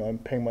I'm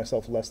paying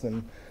myself less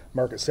than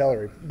market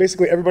salary.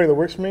 Basically, everybody that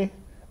works for me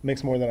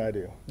makes more than I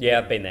do. Yeah,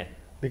 I've been there.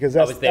 Because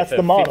I was there that's for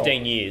the model,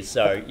 15 years,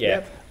 so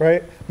yeah.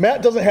 right?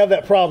 Matt doesn't have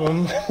that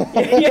problem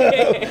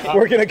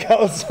working at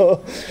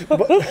council.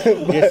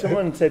 Yeah,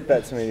 someone said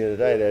that to me the other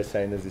day. They were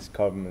saying there's this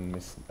common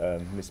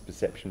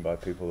misperception by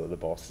people that the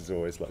boss is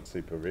always like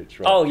super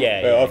rich, right? Oh,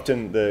 yeah, But yeah.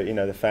 often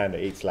the founder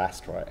eats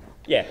last, right?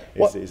 Yeah.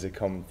 Is a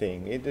common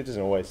thing. It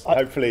doesn't always.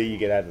 Hopefully, you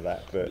get out of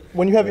that. But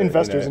When you have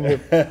investors and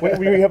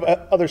when you have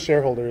other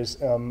shareholders,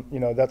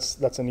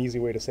 that's an easy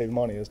way to save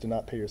money is to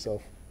not pay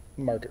yourself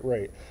market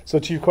rate. So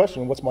to your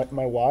question, what's my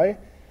why?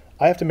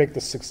 I have to make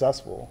this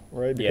successful,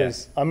 right?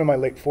 Because I'm in my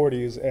late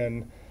 40s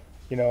and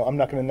I'm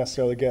not going to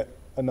necessarily get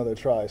another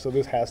try. So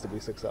this has to be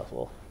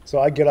successful. So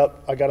I got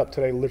up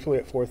today literally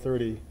at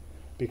 4:30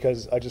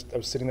 because I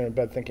was sitting there in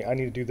bed thinking I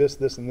need to do this,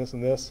 this, and this,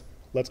 and this.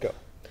 Let's go.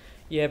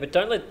 Yeah, but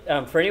don't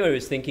let, for anyone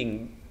who's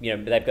thinking,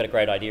 they've got a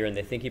great idea and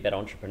they're thinking about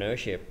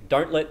entrepreneurship,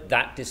 don't let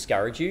that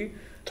discourage you.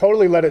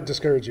 Totally let it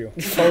discourage you.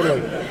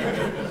 Totally.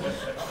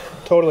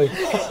 Totally.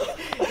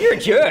 You're a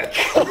jerk.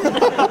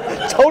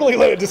 Totally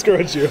let it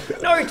discourage you.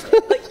 No,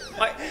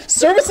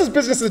 Services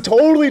business is a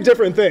totally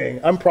different thing.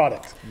 I'm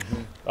product.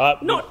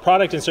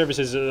 Product and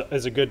services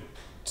is a good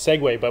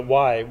segue, but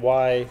why?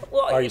 Why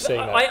are you saying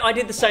that? I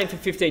did the same for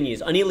 15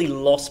 years. I nearly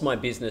lost my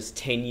business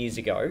 10 years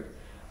ago.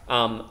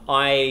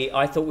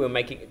 I thought we were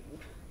making,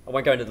 I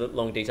won't go into the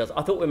long details.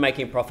 I thought we were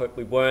making a profit.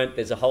 We weren't.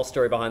 There's a whole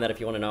story behind that if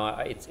you want to know.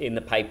 It's in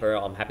the paper.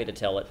 I'm happy to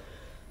tell it.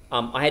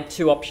 I had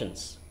two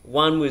options.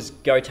 One was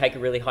go take a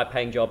really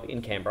high-paying job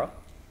in Canberra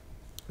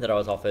that I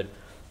was offered,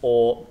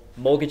 or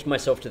mortgage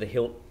myself to the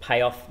hilt,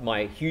 pay off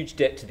my huge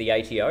debt to the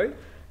ATO,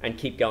 and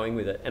keep going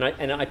with it. And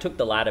I took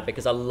the latter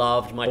because I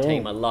loved my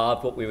team. I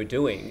loved what we were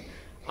doing.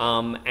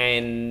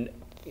 And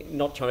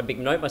not trying to big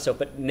note myself,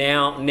 but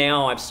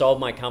now I've sold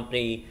my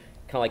company,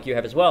 kind of like you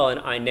have as well, and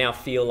I now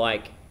feel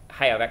like,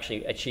 hey, I've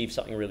actually achieved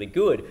something really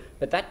good.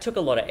 But that took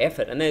a lot of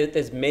effort, and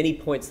there's many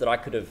points that I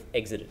could have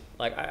exited.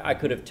 Like I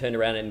could have turned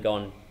around and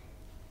gone,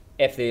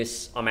 F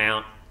this, I'm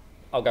out.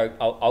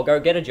 I'll go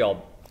get a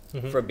job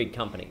for a big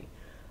company.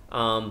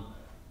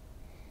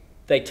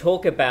 They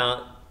talk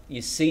about,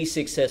 you see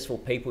successful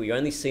people, you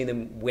only see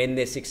them when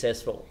they're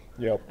successful.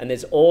 Yep. And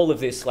there's all of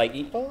this, like,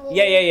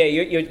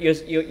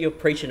 you're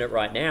preaching it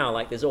right now.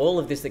 Like, there's all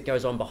of this that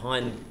goes on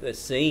behind the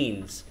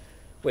scenes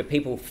where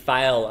people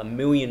fail a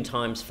million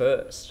times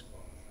first,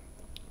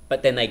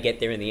 but then they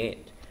get there in the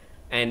end.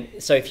 And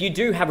so if you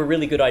do have a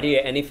really good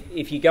idea, and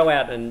if you go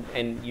out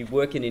and you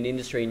work in an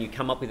industry and you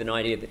come up with an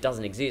idea that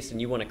doesn't exist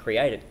and you want to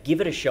create it, give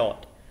it a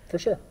shot. For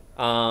sure.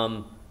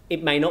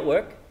 It may not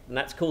work, and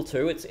that's cool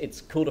too.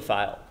 It's cool to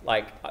fail.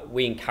 Like,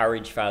 we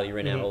encourage failure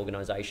in our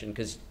organisation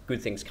because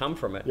good things come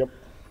from it. Yep.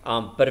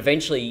 But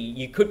eventually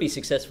you could be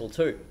successful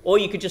too. Or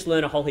you could just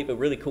learn a whole heap of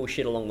really cool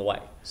shit along the way.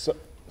 So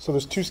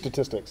there's two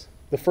statistics.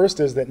 The first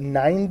is that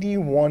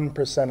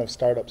 91% of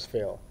startups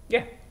fail.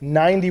 Yeah.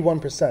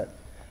 91%.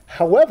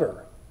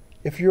 However,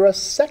 if you're a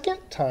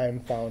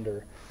second-time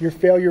founder, your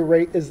failure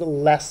rate is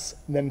less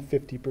than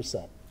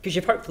 50%. Because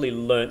you've hopefully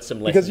learned some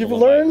lessons. Because you've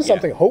learned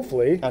something,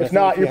 hopefully. And if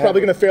not, you're probably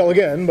going to fail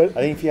again. But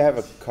I think if you have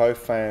a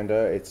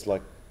co-founder, it's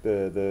like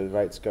the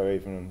rates go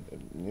even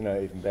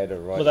better,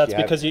 right? Well, that's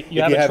because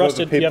you have a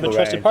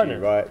trusted partner,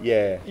 right?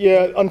 Yeah.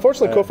 Yeah.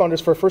 Unfortunately,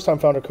 co-founders, for a first-time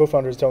founder,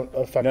 co-founders don't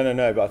affect.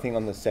 No. But I think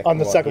on the second. On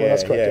the second one,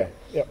 that's correct.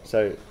 Yeah.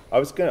 So I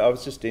was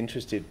just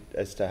interested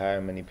as to how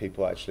many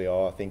people actually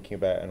are thinking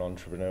about an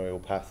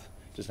entrepreneurial path.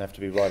 It doesn't have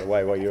to be right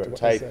away while you're at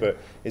TAFE, but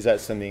is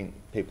that something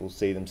people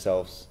see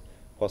themselves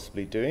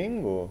possibly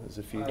doing, or there's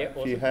a few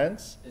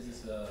hands? Is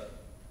this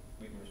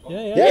we can respond?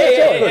 Yeah,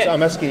 of course.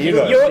 I'm asking you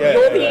guys. You're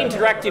the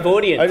interactive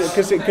audience.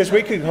 Because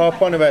we could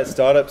harp on about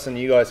startups and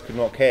you guys could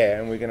not care,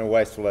 and we're going to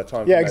waste all our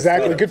time. Yeah,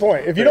 exactly. Good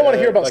point. If you don't want to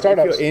hear about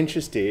startups, if you're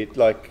interested,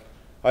 like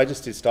I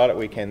just did Startup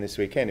Weekend this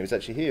weekend. It was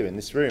actually here in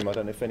this room. I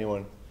don't know if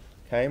anyone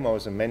came. I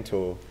was a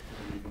mentor.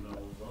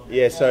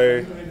 Yeah,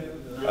 so.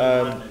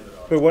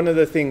 But one of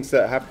the things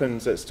that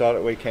happens at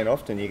Startup Weekend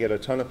often, you get a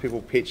ton of people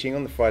pitching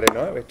on the Friday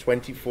night. We had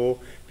 24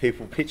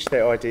 people pitch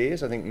their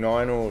ideas. I think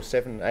 9 or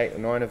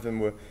 9 of them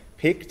were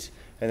picked.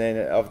 And then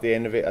at the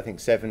end of it, I think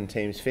 7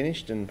 teams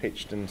finished and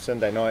pitched. And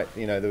Sunday night,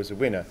 there was a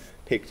winner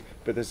picked.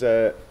 But there's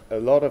a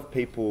lot of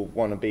people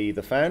want to be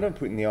the founder,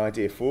 putting the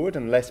idea forward,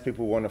 and less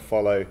people want to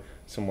follow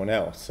someone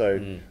else.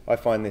 So I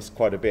find this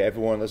quite a bit.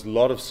 There's a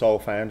lot of sole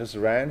founders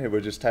around who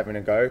are just having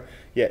a go.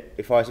 Yet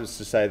if I was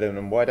to say to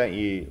them, why don't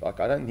you, I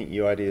don't think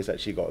your idea's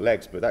actually got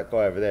legs, but that guy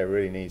over there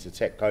really needs a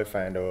tech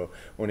co-founder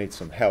or needs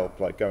some help,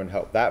 like go and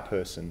help that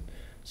person.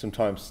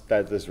 Sometimes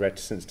there's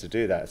reticence to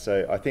do that.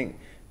 So I think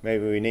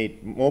maybe we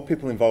need more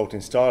people involved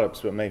in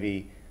startups, but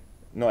maybe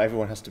not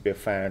everyone has to be a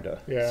founder.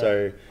 Yeah,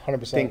 so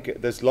 100%. I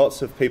think there's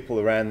lots of people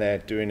around there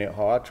doing it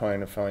hard,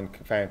 trying to found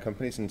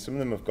companies, and some of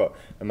them have got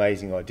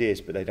amazing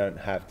ideas, but they don't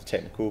have the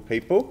technical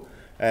people.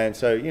 And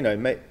so,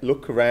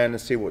 look around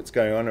and see what's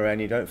going on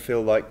around you. Don't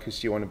feel like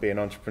because you want to be an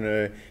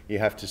entrepreneur, you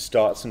have to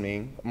start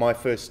something. My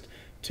first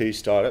 2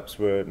 startups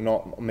were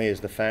not me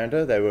as the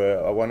founder. They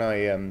were one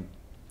I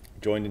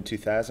joined in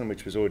 2000,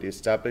 which was already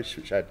established,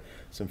 which had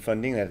some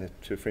funding. They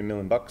had $2 or $3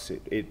 million.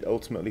 It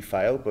ultimately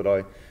failed, but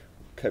I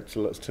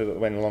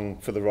went along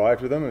for the ride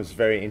with them. It was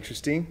very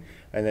interesting.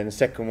 And then the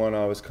second one,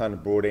 I was kind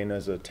of brought in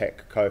as a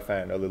tech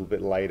co-founder a little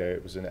bit later.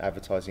 It was an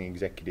advertising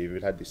executive who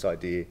had this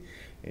idea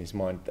in his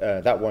mind.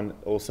 That one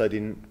also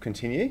didn't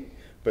continue,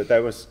 but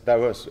that was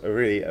a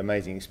really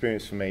amazing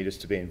experience for me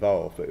just to be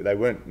involved. But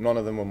none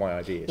of them were my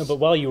ideas. No, but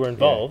while you were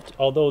involved,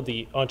 although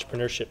the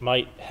entrepreneurship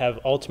might have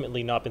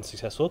ultimately not been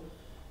successful,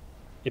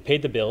 it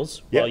paid the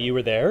bills while you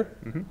were there.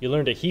 You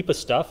learned a heap of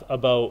stuff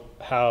about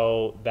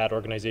how that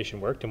organization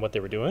worked and what they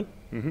were doing,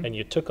 and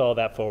you took all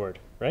that forward,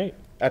 right?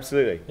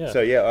 Absolutely. Yeah. So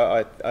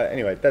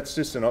anyway, that's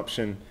just an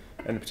option,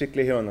 and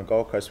particularly here on the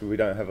Gold Coast, where we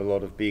don't have a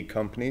lot of big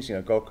companies.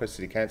 Gold Coast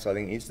City Council, I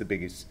think, is the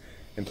biggest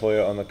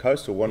employer on the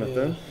coast, or one of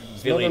them.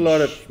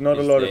 There's not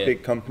a lot of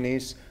big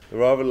companies.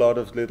 There are a lot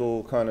of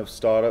little kind of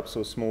startups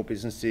or small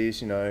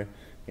businesses,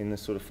 in the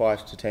sort of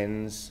 5 to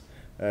 10s.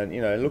 And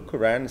look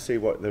around and see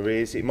what there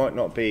is. It might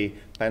not be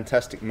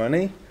fantastic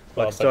money,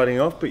 starting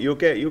off, but you'll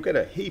get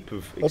a heap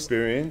of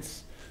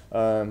experience.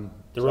 The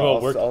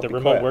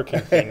remote working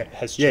thing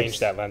has changed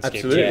that landscape.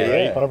 Absolutely,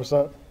 yeah.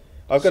 100%.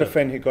 I've got a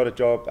friend who got a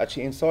job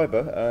actually in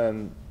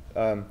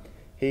cyber.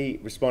 He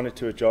responded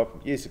to a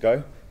job years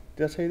ago.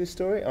 Did I tell you this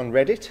story? On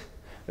Reddit.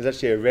 There's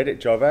actually a Reddit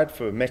job ad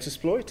for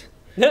Metasploit,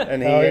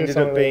 and he ended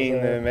up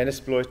being the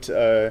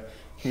Metasploit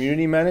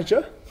community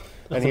manager.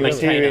 And he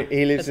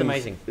lives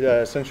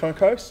in Sunshine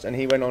Coast, and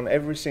he went on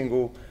every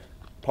single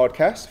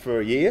podcast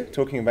for a year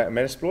talking about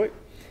Metasploit,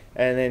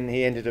 and then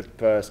he ended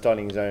up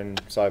starting his own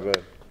cyber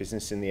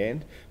business in the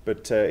end.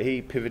 But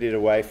he pivoted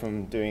away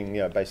from doing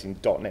basically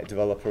 .NET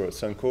developer at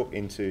Suncorp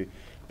into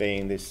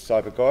being this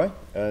cyber guy.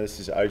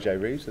 This is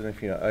OJ Reeves. I don't know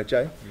if you know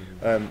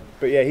OJ.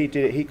 But yeah, he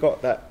did it. He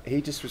got that.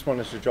 He just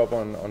responded to a job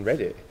on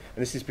Reddit.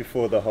 And this is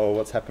before the whole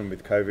what's happened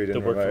with COVID and the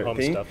work remote from home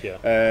thing. Stuff,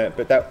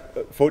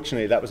 But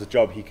fortunately, that was a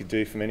job he could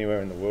do from anywhere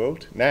in the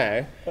world.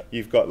 Now,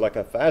 you've got like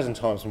 1,000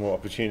 times more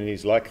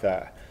opportunities like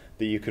that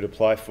you could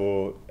apply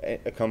for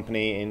a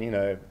company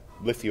in,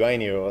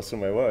 Lithuania or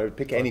somewhere. Well,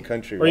 pick any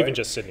country, or even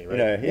just Sydney,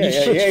 right?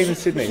 Even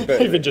Sydney.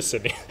 But, even just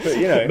Sydney.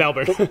 But,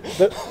 Melbourne.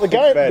 The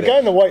guy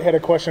in the white had a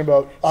question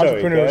about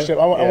entrepreneurship.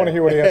 I want to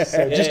hear what he has to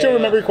say. Just to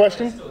remember your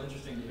question. It's still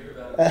interesting to hear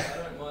about. I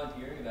don't mind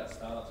hearing about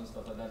startups and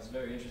stuff like that. It's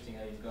very interesting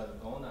how you guys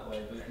have gone that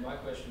way. But my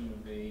question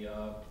would be,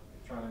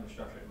 trying to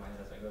structure it in my head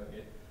as I go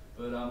here.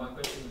 But my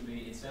question would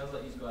be, it sounds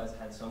like you guys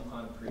had some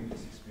kind of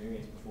previous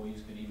experience before you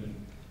could even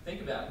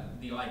think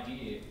about the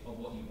idea of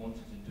what you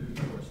wanted to do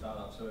for a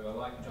startup. So I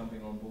like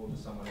jumping on board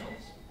with someone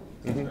else.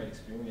 It's a great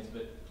experience.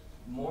 But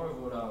more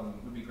of what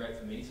would be great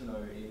for me to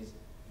know is,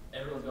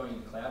 everyone's going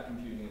into cloud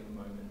computing at the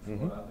moment,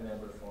 from what I've been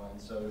able to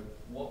find. So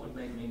what would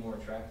make me more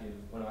attractive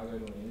when I go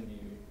to an interview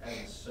as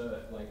a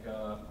cert? Like,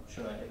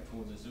 should I head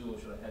towards Azure, or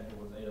should I head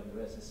towards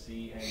AWS, a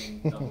C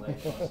and AA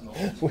plus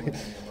knowledge?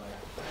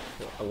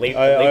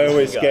 I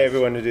always get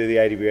everyone to do the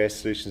AWS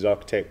Solutions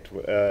Architect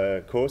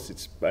course.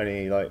 It's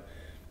only like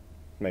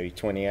maybe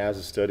 20 hours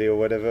of study or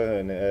whatever,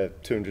 and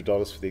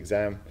 $200 for the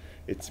exam.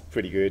 It's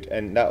pretty good.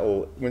 And that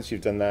all, once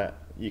you've done that,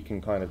 you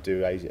can kind of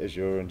do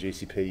Azure and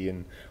GCP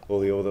and all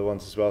the other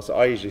ones as well. So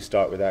I usually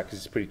start with that because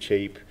it's pretty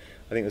cheap.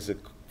 I think there's a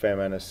fair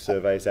amount of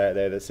surveys out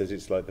there that says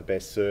it's like the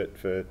best cert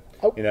for,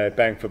 you know,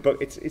 bang for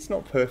buck. It's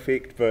not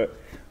perfect, but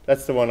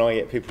that's the one I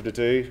get people to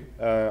do.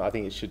 I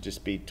think it should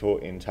just be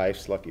taught in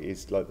TAFEs like it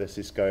is, like the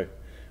Cisco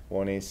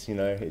one is. You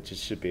know, it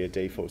just should be a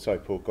default. Sorry,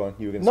 Paul, go on.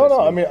 You were going to say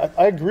something. I mean,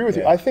 I agree with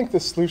you. I think the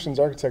solutions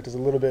architect is a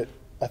little bit.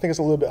 I think it's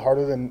a little bit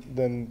harder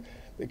than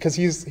because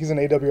he's an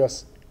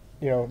AWS,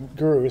 you know,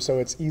 guru, so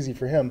it's easy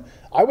for him.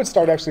 I would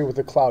start actually with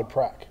the cloud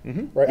prac,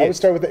 right? I would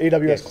start with the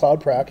AWS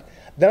cloud prac.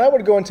 Then I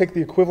would go and take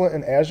the equivalent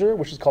in Azure,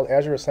 which is called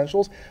Azure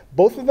Essentials.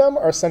 Both of them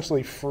are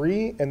essentially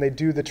free, and they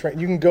do the train.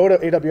 You can go to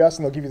AWS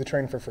and they'll give you the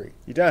training for free.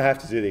 You don't have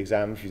to do the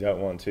exam if you don't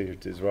want to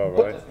as well,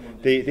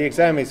 right? The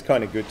exam is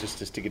kind of good just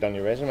to stick it on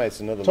your resume.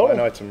 It's another line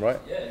item, right?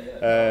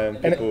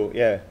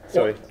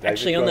 Sorry.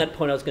 Actually, on that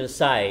point, I was going to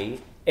say,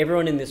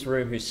 everyone in this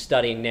room who's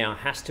studying now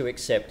has to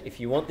accept, if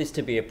you want this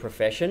to be a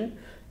profession,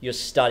 your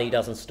study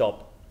doesn't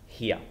stop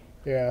here.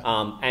 Yeah.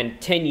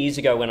 And 10 years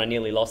ago, when I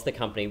nearly lost the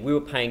company, we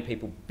were paying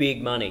people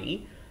big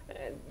money.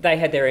 They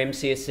had their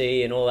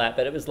MCSE and all that,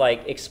 but it was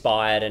like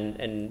expired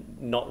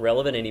and not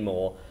relevant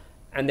anymore.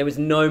 And there was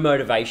no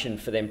motivation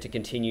for them to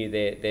continue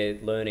their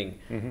learning.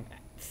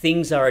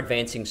 Things are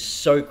advancing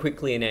so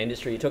quickly in our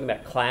industry. You're talking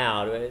about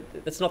cloud.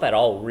 That's not that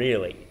old,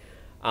 really,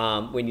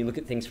 when you look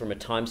at things from a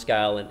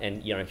timescale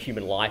and you know,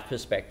 human life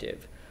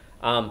perspective.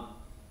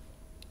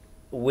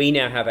 We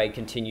now have a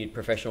continued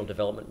professional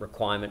development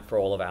requirement for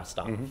all of our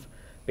staff,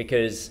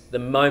 because the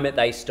moment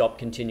they stop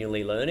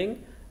continually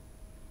learning,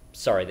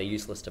 sorry, they're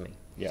useless to me.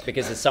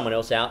 Because there's someone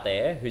else out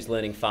there who's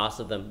learning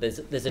faster than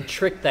them. There's a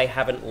trick they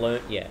haven't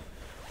learnt yet.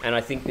 And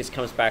I think this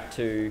comes back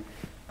to,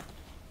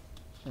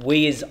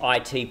 we as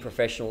IT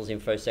professionals,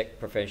 InfoSec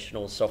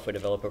professionals, software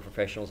developer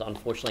professionals,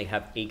 unfortunately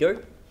have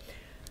ego.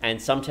 And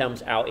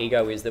sometimes our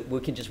ego is that we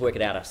can just work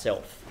it out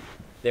ourselves.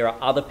 There are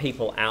other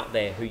people out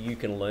there who you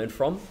can learn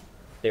from.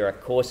 There are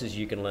courses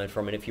you can learn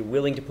from, and if you're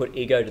willing to put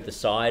ego to the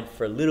side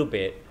for a little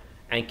bit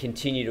and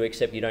continue to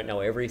accept you don't know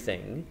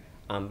everything,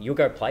 you'll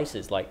go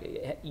places.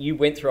 Like, you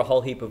went through a whole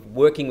heap of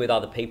working with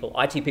other people.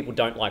 IT people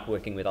don't like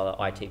working with other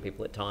IT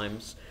people at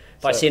times.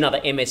 If I see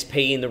another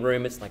MSP in the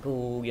room, it's like,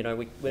 oh, you know,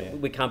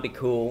 we can't be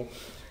cool.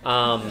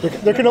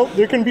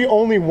 There can be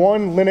only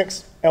one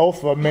Linux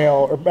alpha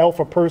male or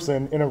alpha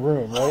person in a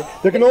room, right?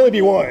 There can only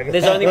be one.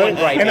 There's only one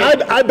great. And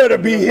I better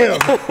be him,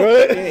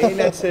 right? And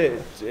that's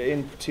it.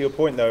 To your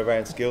point though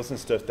around skills and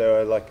stuff, there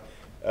are like,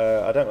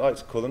 I don't like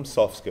to call them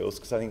soft skills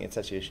because I think it's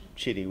actually a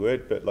shitty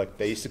word, but like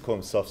they used to call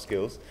them soft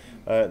skills.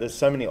 There's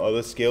so many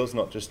other skills,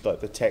 not just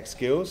like the tech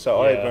skills.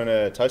 So I run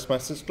a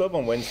Toastmasters club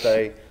on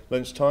Wednesday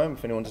lunchtime.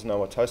 If anyone doesn't know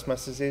what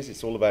Toastmasters is,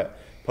 it's all about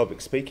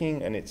public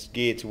speaking and it's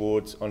geared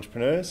towards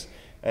entrepreneurs.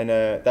 And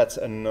that's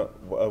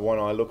one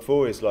I look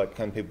for is like,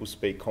 can people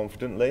speak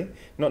confidently?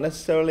 Not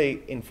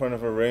necessarily in front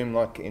of a room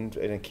like in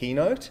a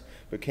keynote,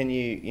 but can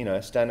you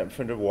know, stand up in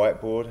front of a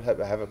whiteboard,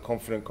 have a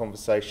confident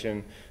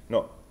conversation,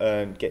 not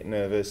get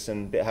nervous,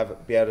 and be able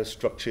to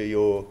structure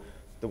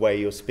the way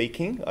you're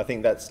speaking. I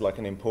think that's like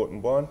an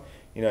important one.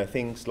 You know,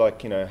 things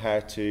like, you know,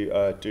 how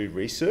to do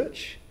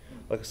research.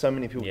 Like so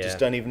many people just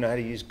don't even know how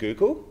to use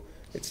Google.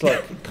 It's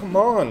like, come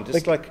on,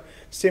 just like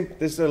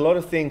there's a lot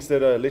of things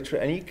that are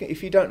literally, and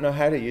if you don't know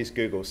how to use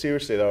Google,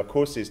 seriously, there are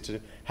courses to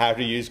how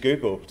to use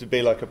Google, to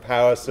be like a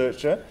power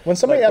searcher. When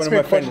somebody asks me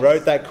one of my friends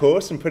wrote that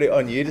course and put it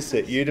on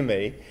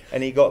Udemy,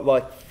 and he got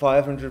like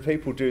 500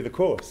 people do the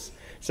course.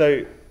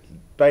 So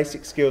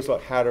basic skills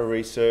like how to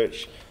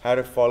research, how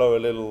to follow a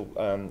little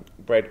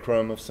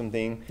breadcrumb of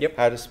something,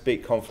 how to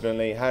speak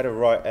confidently, how to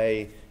write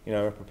a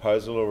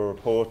proposal or a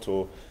report,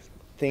 or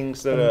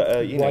things that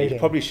are, you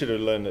probably should have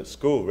learned at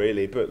school,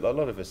 really, but a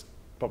lot of us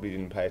probably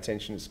didn't pay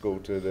attention at school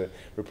to the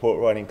report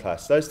writing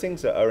class. Those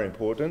things are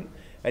important,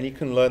 and you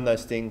can learn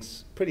those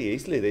things pretty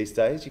easily these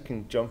days. You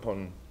can jump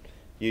on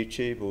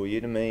YouTube or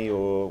Udemy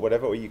or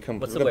whatever, or you can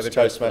What's look the up web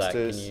address Toastmasters. for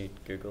that? Can you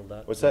Google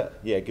that? What's that?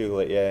 Yeah,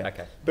 Google it, yeah.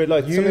 Okay. But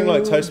like something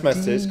like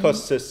Toastmasters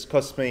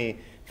costs me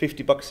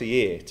 $50 a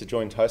year to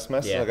join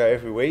Toastmasters. Yeah. I go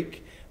every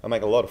week. I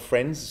make a lot of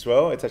friends as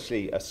well. It's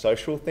actually a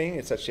social thing.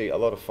 It's actually a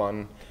lot of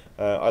fun.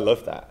 I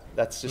love that.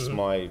 That's just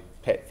my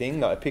pet thing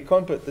that I pick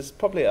on, but there's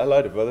probably a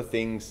load of other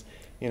things,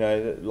 you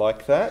know,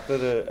 like that are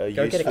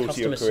Go useful get a to your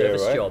customer career,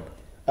 service right? job.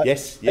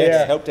 Yes,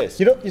 Yeah. help desk.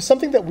 You know,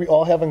 something that we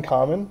all have in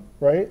common,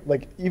 right?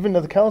 Like even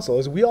to the council,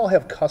 is we all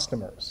have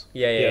customers.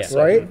 Yes.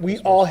 Right? We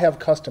all have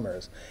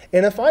customers.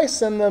 And if I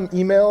send them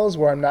emails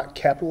where I'm not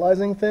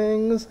capitalizing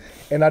things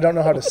and I don't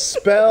know how to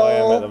spell. I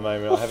am at the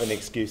moment. I have an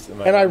excuse at the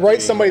moment. And I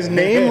write somebody's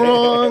name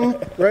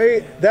wrong,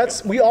 right?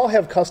 We all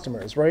have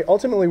customers, right?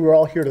 Ultimately, we're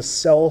all here to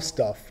sell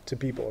stuff to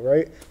people,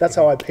 right? That's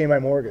how I pay my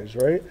mortgage,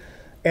 right?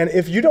 And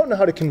if you don't know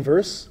how to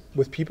converse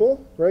with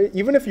people, right?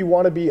 Even if you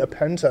want to be a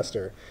pen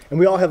tester, and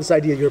we all have this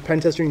idea, you're a pen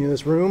tester in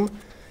this room.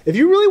 If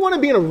you really want to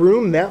be in a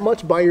room that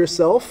much by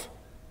yourself,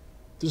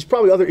 there's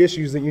probably other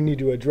issues that you need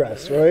to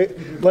address, right?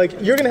 Like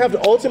you're going to have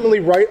to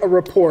ultimately write a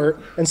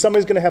report, and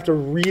somebody's going to have to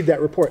read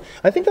that report.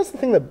 I think that's the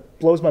thing that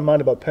blows my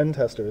mind about pen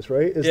testers,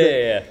 right? Is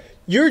that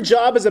your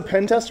job as a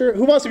pen tester,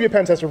 who wants to be a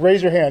pen tester?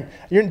 Raise your hand.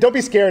 Don't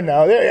be scared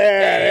now.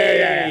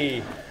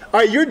 Yeah. All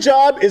right, your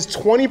job is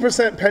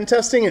 20% pen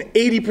testing and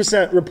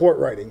 80% report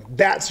writing.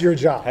 That's your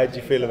job. How do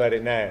you feel about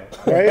it now?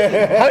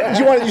 Right?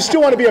 You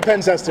still want to be a pen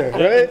tester,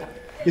 right?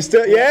 You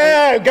still,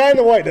 guy in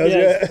the white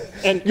does,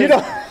 And you know,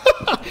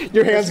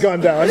 your hand's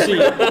gone down.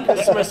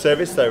 Customer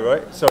service though,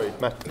 right? Sorry,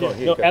 Matt, go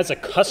on. No, as a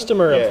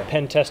customer of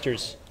pen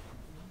testers,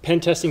 pen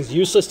testing's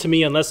useless to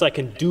me unless I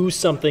can do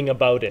something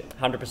about it.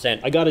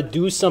 100%. I got to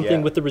do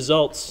something with the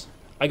results.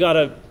 I got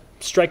to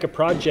strike a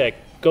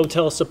project. Go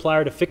tell a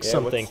supplier to fix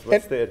something.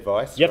 What's the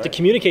advice? You have to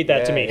communicate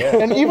that to me.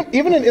 And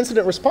even in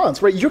incident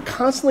response, right? You're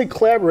constantly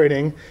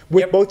collaborating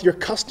with both your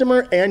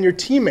customer and your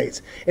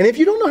teammates. And if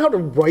you don't know how to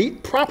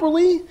write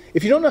properly,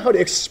 if you don't know how to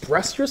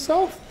express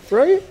yourself,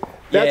 right?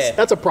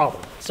 That's a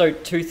problem. So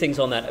 2 things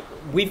on that.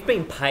 We've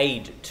been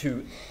paid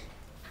to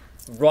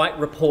write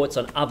reports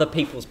on other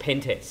people's pen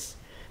tests.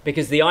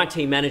 Because the IT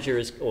manager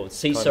or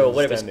CISO or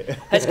whatever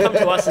has come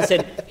to us and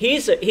said,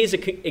 here's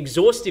a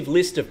exhaustive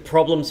list of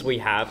problems we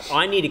have.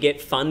 I need to get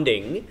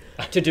funding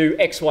to do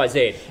X, Y,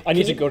 Z. I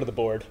need to go to the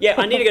board. Yeah,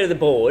 I need to go to the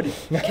board.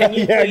 Can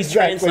you please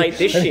translate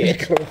this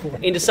shit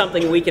into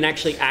something we can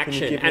actually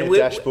action? Can you give me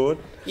a dashboard?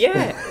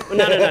 Yeah.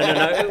 No.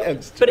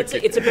 But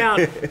it's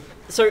about.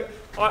 So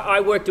I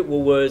worked at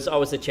Woolworths. I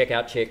was a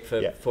checkout chick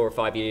for 4 or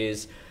 5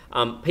 years.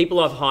 People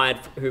I've hired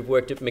who've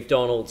worked at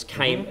McDonald's,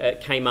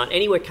 Kmart,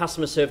 anywhere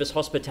customer service,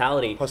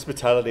 hospitality.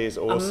 Hospitality is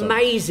awesome.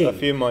 Amazing. A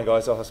few of my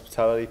guys are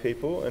hospitality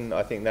people, and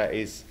I think that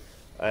is.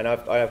 And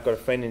I've got a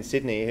friend in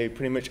Sydney who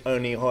pretty much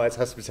only hires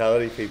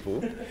hospitality people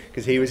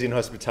because he was in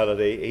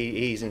hospitality.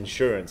 He's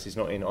insurance. He's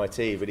not in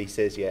IT, but he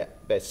says,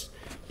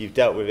 you've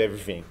dealt with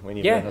everything when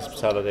you've done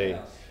hospitality.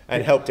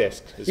 And help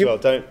desk as well.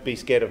 Don't be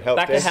scared of help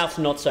desk. Back of house,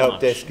 not so help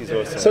much. desk is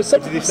awesome. So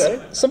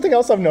something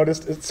else I've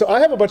noticed. So I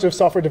have a bunch of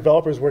software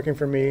developers working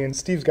for me, and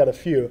Steve's got a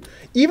few.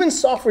 Even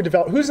software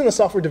develop. Who's in the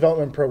software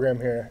development program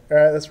here? All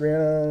right, that's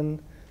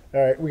Rhiannon.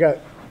 All right, we got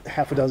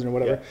half a dozen or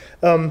whatever.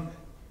 Yeah.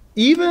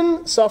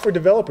 Even software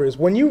developers,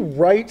 when you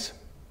write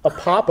a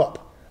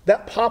pop-up,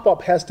 that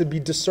pop-up has to be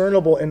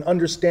discernible and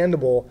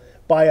understandable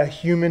by a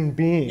human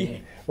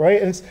being,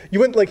 right? And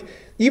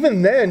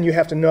even then, you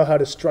have to know how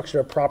to structure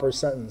a proper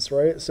sentence,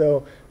 right?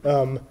 So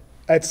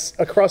it's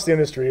across the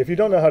industry. If you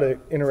don't know how to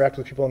interact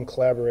with people and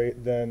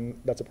collaborate, then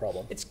that's a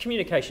problem. It's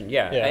communication,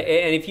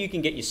 And if you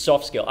can get your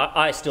soft skill,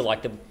 I still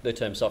like the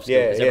term soft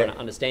skill because everyone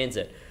understands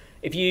it.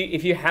 If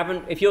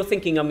you're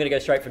thinking I'm going to go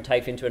straight from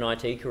TAFE into an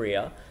IT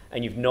career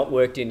and you've not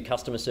worked in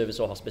customer service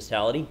or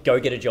hospitality, go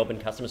get a job in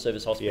customer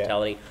service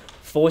hospitality.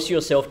 Force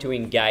yourself to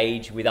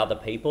engage with other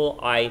people.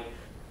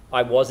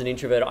 I was an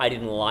introvert. I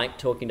didn't like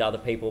talking to other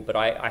people, but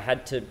I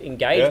had to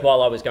engage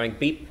while I was going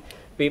beep,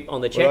 beep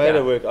on the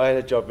checkout. I had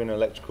a job in an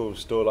electrical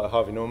store like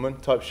Harvey Norman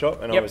type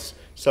shop, and I was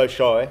so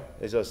shy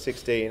as I was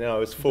 16, and I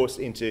was forced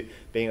into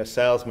being a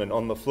salesman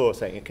on the floor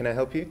saying, can I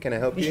help you? Can I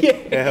help you?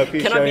 Can I help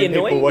you? Can I be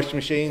annoying? People washing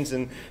machines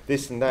and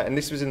this and that. And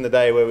this was in the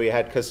day where we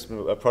had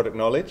customer product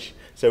knowledge,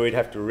 so we'd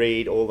have to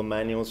read all the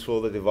manuals for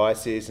all the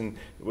devices, and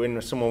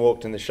when someone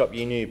walked in the shop,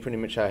 you knew pretty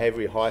much how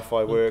heavy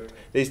hi-fi worked.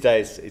 These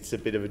days, it's a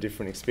bit of a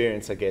different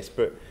experience, I guess,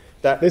 but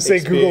that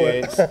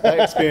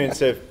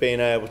experience of being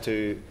able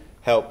to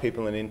help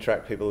people and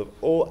interact people of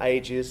all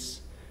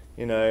ages,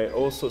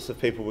 all sorts of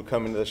people would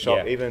come into the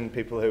shop, even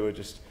people who were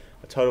just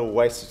a total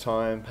waste of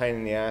time, pain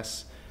in the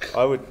ass.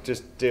 I would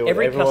just deal with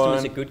everyone. Every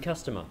customer's a good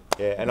customer.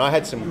 Yeah, and I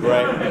had some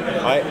great.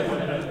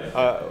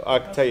 I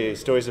can tell you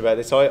stories about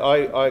this.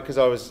 Because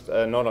I was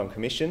not on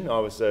commission, I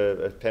was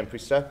a temporary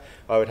staff.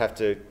 I would have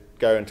to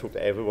go and talk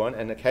to everyone,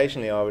 and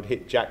occasionally I would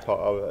hit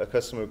jackpot. A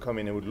customer would come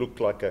in and would look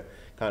like a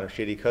kind of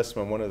shitty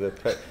customer, and one of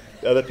the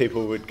other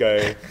people would go,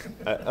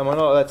 am I not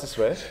allowed to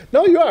swear?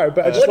 No, you are,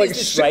 but I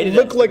just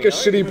look like a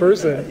shitty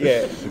person.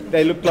 Yeah,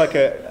 they looked like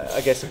a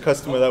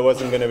customer that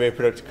wasn't going to be a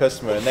productive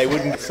customer, and they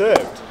wouldn't be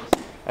served.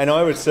 And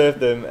I would serve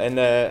them,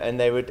 and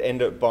they would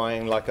end up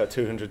buying like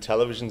 200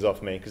 televisions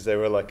off me because they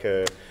were like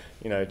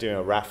doing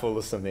a raffle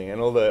or something, and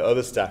all the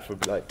other staff would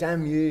be like,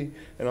 damn you,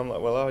 and I'm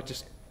like, well,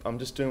 I'm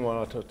just doing what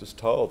I was just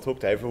told. Talk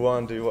to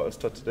everyone, do what I was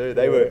taught to do.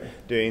 They were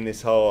doing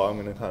this whole,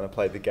 I'm going to kind of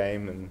play the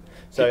game. And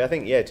so I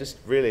think, just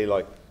really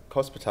like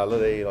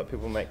hospitality, like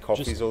people make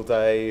coffees all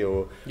day,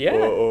 or you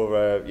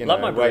Love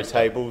my know, wait barista.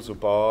 tables or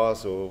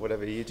bars or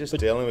whatever. You're just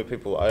dealing with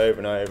people over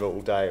and over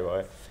all day,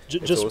 right?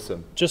 It's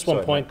awesome. Just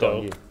one point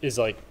though you. is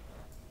like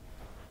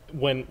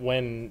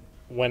when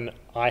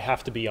I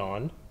have to be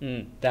on,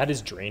 that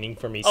is draining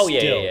for me. Oh,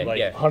 still. yeah.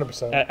 Like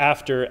 100%.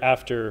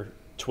 After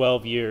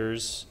 12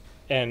 years,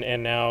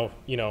 and now,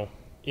 you know,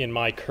 in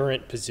my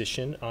current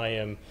position, I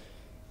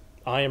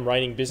am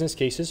writing business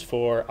cases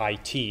for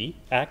IT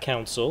at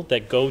council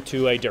that go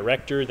to a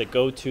director, that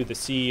go to the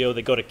CEO,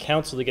 that go to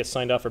council to get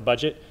signed off for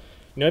budget.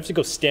 You know, I have to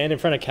go stand in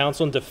front of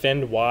council and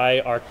defend why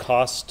our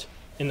cost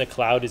in the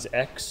cloud is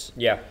X.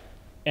 Yeah.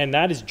 And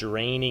that is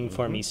draining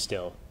for me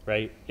still,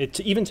 right?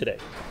 Even today.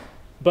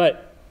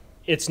 But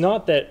it's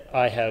not that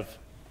I have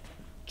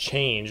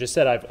changed, it's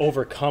that I've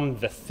overcome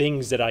the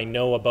things that I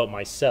know about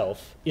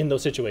myself in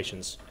those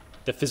situations.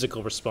 The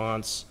physical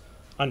response,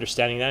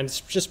 understanding that, and it's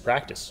just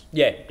practice.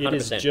 Yeah, 100%. It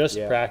is just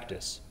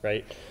practice,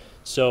 right?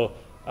 So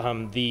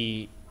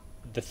the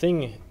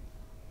thing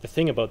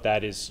about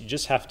that is you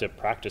just have to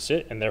practice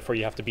it, and therefore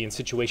you have to be in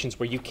situations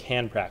where you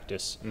can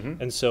practice.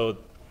 And so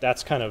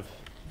that's kind of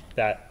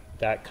that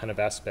kind of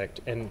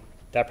aspect, and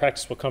that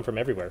practice will come from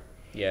everywhere.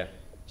 Yeah.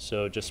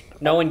 So just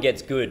No one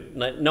gets good.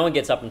 No one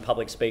gets up in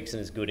public speaks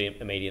and is good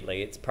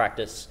immediately. It's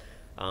practice.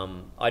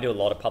 I do a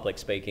lot of public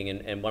speaking,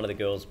 and one of the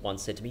girls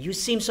once said to me, "You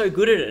seem so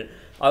good at it."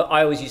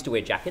 I always used to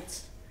wear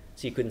jackets,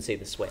 so you couldn't see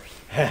the sweat.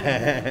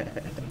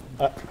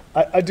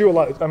 I do a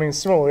lot. I mean,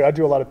 similarly, I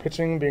do a lot of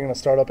pitching, being in a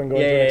startup and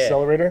going through an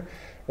accelerator,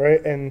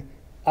 right? And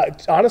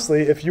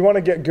honestly, if you want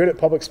to get good at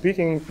public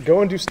speaking, go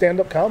and do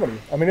stand-up comedy.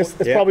 I mean, it's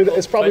probably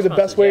the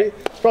best way.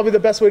 It's probably the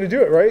best way to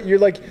do it, right? You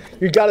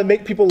got to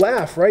make people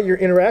laugh, right? You're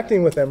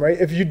interacting with them, right?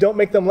 If you don't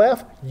make them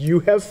laugh,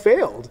 you have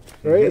failed,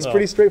 right? It's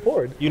pretty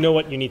straightforward. you know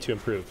what you need to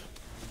improve.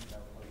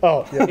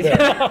 Oh,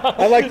 yeah.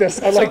 I like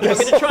this. I'm going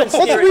to try and Let's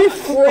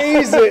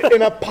rephrase it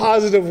in a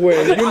positive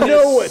way. You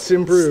know what's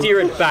improved.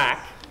 Steer it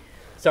back.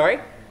 Sorry?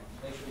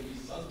 Make sure you use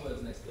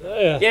buzzwords next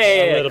time.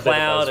 Yeah,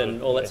 cloud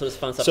and all that sort of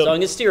fun stuff. So I'm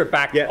going to steer it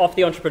back off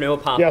the entrepreneur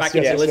path, back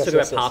into let's talk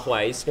about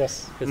pathways.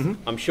 Yes. Because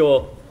I'm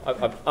sure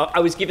I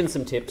was given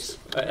some tips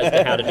as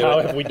to how to do it.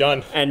 How have we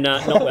done? And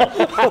not well.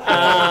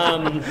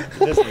 It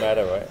doesn't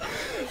matter, right?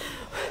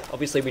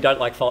 Obviously, we don't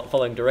like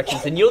following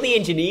directions, and you're the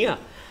engineer.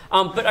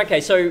 But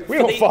okay, so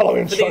for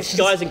these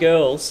guys and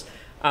girls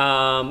who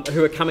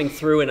are coming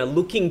through and are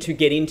looking to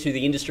get into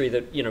the industry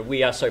that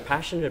we are so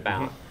passionate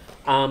about,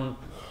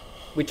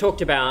 we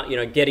talked about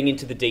getting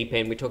into the deep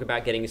end. We talked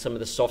about getting some of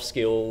the soft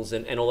skills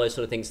and all those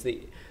sort of things. That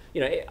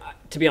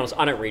to be honest,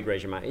 I don't read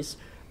resumes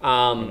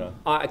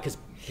because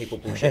people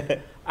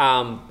bullshit.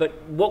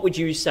 But what would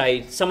you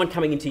say, someone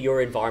coming into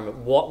your environment,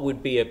 what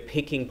would be a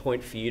picking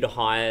point for you to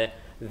hire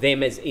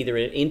them as either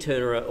an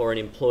intern or an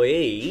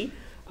employee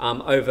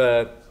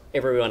over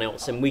everyone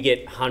else? And we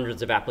get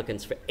hundreds of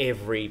applicants for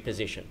every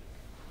position.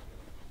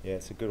 Yeah,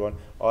 it's a good one.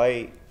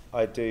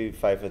 I do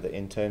favour the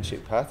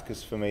internship path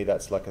because for me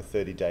that's like a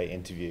 30-day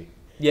interview.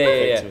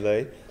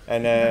 Effectively.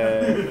 And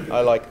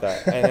I like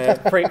that. And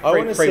I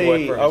want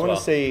to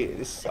see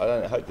this.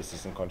 I hope this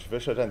isn't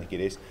controversial. I don't think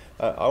it is.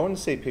 I want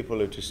to see people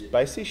who just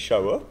basically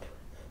show up.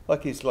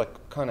 Like it's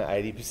like kind of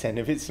 80%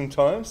 of it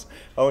sometimes.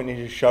 I want you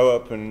to show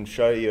up and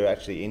show you're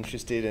actually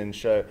interested and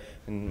show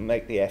and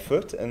make the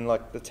effort. And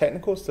like the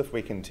technical stuff,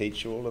 we can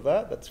teach you all of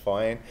that. That's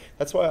fine.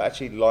 That's why I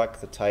actually like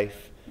the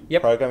TAFE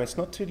program. It's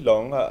not too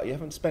long. You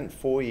haven't spent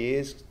 4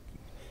 years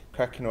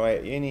cracking away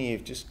at uni.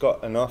 You've just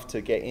got enough to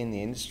get in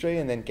the industry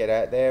and then get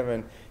out there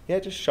and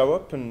just show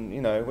up. And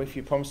if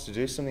you promise to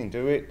do something,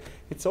 do it.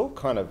 It's all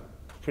kind of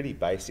pretty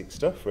basic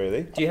stuff,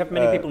 really. Do you have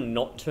many people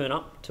not turn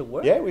up to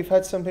work? Yeah, we've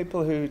had some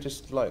people who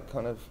just like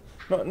kind of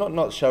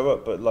not show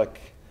up, but like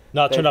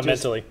not turn up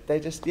mentally. They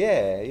just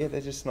they're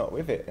just not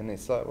with it, and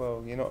it's like,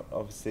 well, you're not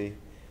obviously.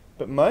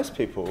 But most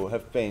people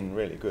have been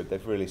really good.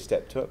 They've really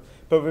stepped up.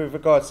 But with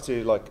regards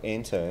to like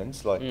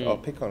interns, like I'll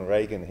pick on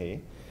Reagan here.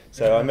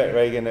 So I met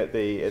Reagan at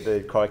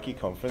the Crikey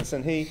conference,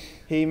 and he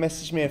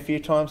messaged me a few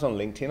times on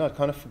LinkedIn. I'd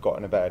kind of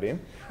forgotten about him,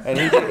 and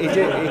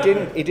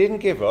he didn't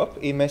give up.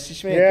 He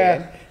messaged me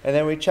again, and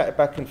then we chatted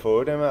back and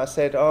forward. And I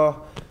said, I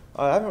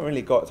haven't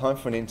really got time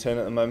for an intern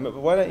at the moment,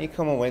 but why don't you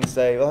come on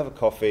Wednesday? We'll have a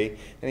coffee.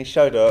 And he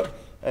showed up.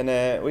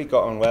 And we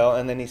got on well,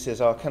 and then he says,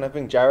 can I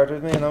bring Jared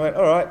with me? And I went,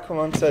 all right, come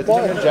on. So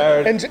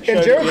Jared showed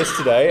up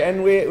yesterday,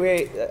 and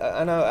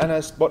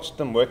I watched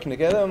them working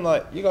together. I'm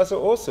like, you guys are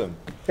awesome.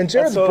 And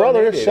Jared's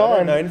brother, Sean, I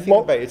don't know anything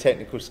about your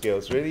technical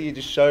skills, really. You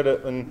just showed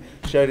up and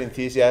showed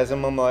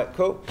enthusiasm. I'm like,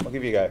 cool, I'll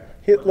give you a go.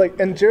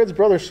 And Jared's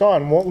brother,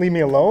 Sean, won't leave me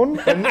alone.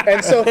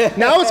 And so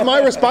now it's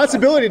my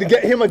responsibility to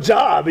get him a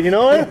job,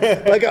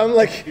 I'm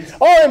like,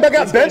 and I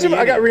got Benjamin,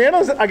 I got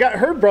Rihanna's, I got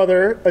her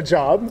brother a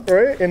job,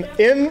 right?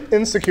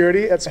 In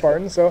security at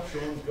Spartan, so.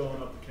 Sean's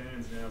going up the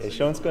cans now. Yeah,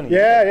 Sean's going to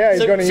uni.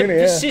 He's going to uni,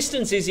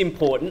 persistence is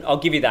important, I'll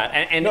give you that.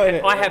 And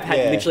I have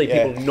had literally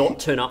people not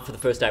turn up for the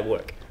first day of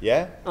work.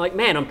 Yeah? I'm like,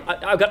 man,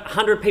 I've got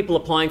 100 people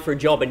applying for a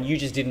job and you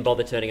just didn't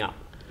bother turning up.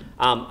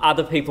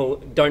 Other people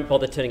don't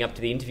bother turning up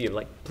to the interview.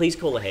 Like, please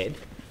call ahead.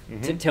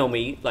 to tell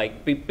me,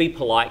 like, be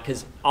polite,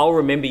 because I'll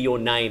remember your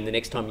name the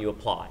next time you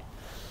apply.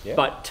 Yeah.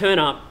 But turn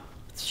up,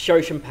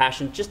 show some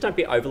passion. Just don't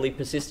be overly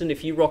persistent.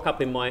 If you rock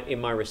up in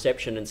my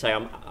reception and say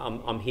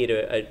I'm here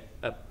to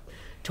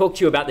talk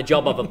to you about the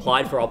job I've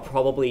applied for, I'll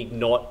probably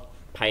not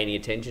pay any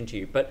attention to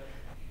you. But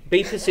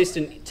be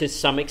persistent to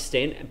some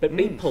extent, but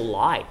be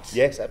polite.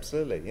 Yes,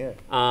 absolutely. Yeah.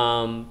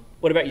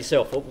 What about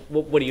yourself?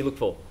 What do you look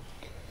for?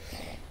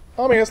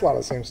 I mean, it's a lot of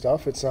the same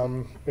stuff. It's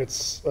you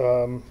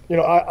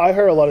know, I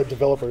hire a lot of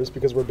developers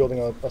because we're building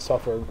a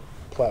software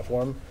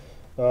platform,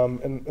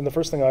 and the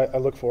first thing I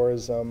look for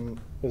is a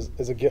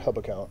GitHub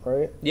account,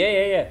 right?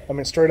 Yeah. I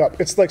mean, straight up,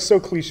 it's like so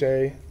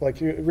cliche. Like,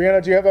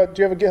 Rihanna, do you have a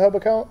GitHub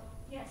account?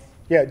 Yes.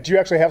 Yeah. Do you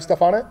actually have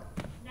stuff on it?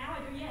 Now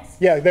I do. Yes.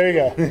 Yeah. There you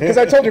go. Because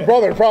I told your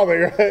brother probably,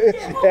 right?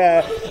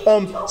 Yeah.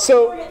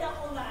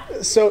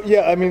 So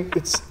yeah, I mean,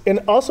 and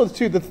also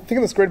too, the thing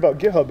that's great about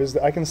GitHub is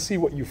that I can see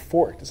what you've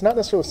forked. It's not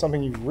necessarily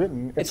something you've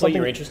written. It's what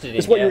you're interested in.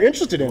 It's what you're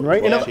interested in,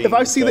 right? And if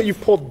I see that you've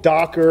pulled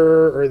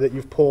Docker, or that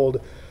you've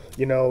pulled,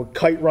 you know,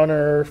 Kite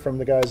Runner from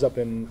the guys up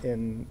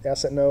in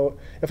Asset Note,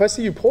 if I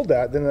see you pulled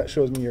that, then that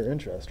shows me your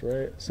interest,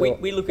 right? So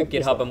we look at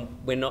GitHub, and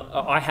we're not.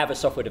 I have a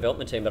software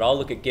development team, but I'll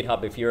look at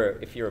GitHub if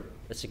you're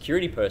a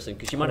security person,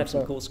 because you might have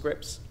some cool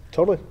scripts.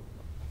 Totally.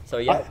 So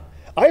yeah.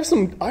 I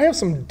have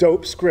some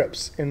dope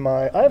scripts in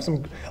my.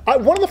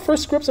 One of the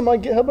first scripts in my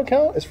GitHub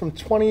account is from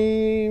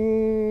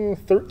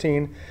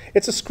 2013.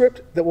 It's a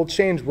script that will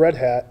change Red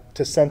Hat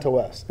to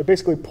CentOS. It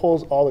basically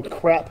pulls all the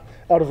crap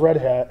out of Red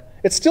Hat.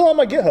 It's still on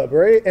my GitHub,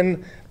 right?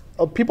 And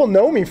people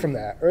know me from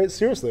that, right?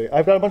 Seriously,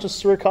 I've got a bunch of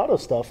Suricata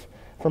stuff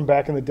from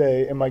back in the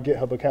day in my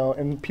GitHub account,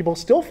 and people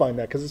still find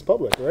that because it's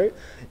public, right?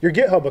 Your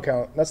GitHub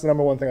account, that's the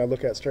number one thing I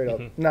look at straight up.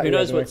 Not Who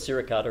knows what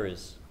Suricata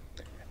is?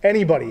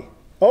 Anybody.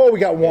 Oh, we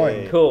got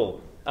one. Yeah. Cool.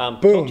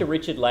 Talk to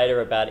Richard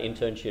later about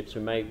internships.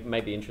 We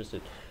may be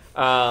interested.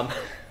 I've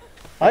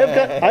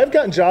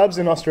gotten jobs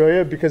in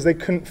Australia because they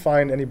couldn't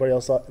find anybody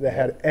else that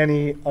had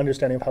any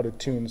understanding of how to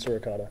tune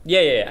Suricata.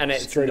 Yeah, and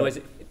it's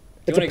noisy.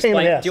 Do you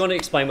want to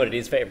explain what it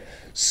is for everyone?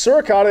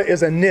 Suricata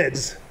is a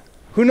NIDS.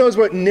 Who knows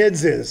what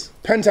NIDS is?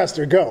 Pen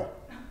tester, go.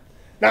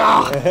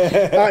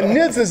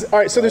 NIDS is, all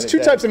right, so there's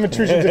two types of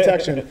intrusion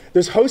detection.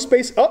 There's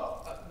host-based,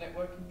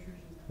 network intrusion.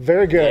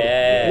 Very good.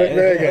 Yeah.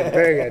 Very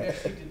good.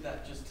 We did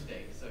that just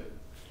today, so.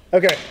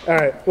 Okay, all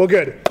right, well,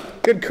 good.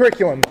 Good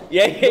curriculum.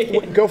 Yeah.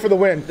 Go for the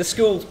win. The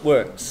school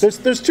works.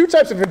 There's two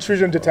types of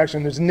intrusion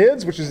detection. There's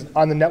NIDS, which is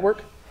on the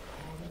network,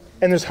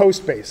 and there's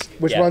host-based,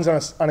 which runs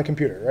on a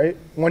computer, right?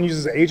 One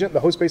uses an agent.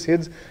 The host-based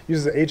HIDS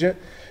uses an agent.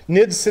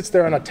 NIDS sits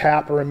there on a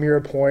tap or a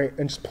mirror point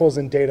and just pulls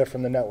in data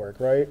from the network,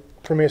 right?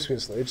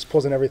 Promiscuously, it just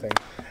pulls in everything.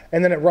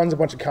 And then it runs a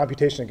bunch of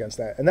computation against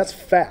that. And that's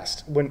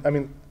fast.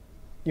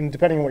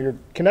 Depending on what you're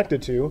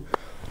connected to,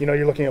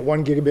 you're looking at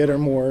 1 gigabit or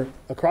more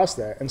across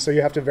that. And so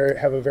you have to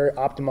have a very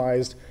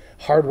optimized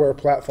hardware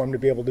platform to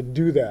be able to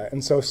do that.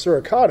 And so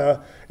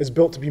Suricata is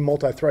built to be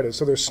multi-threaded.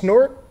 So there's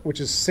Snort,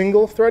 which is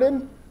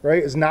single-threaded,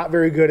 right? Is not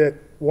very good at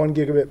 1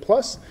 gigabit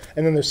plus.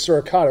 And then there's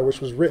Suricata, which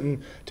was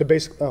written to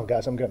basically, oh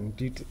guys, I'm getting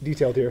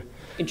detailed here.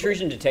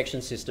 Intrusion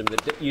detection system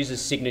that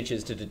uses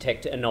signatures to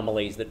detect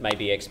anomalies that may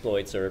be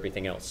exploits or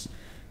everything else.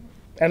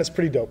 And it's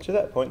pretty dope. To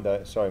that point,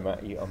 though, sorry,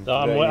 Matt,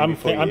 I'm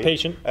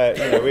patient.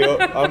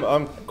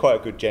 I'm quite a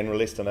good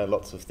generalist. I know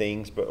lots of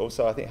things, but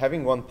also I think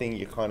having one thing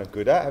you're kind of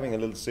good at, having a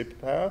little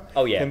superpower,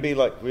 can be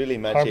like really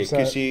magic,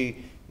 because you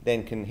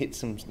then can hit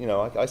some.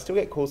 I still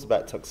get calls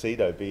about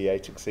Tuxedo, BEA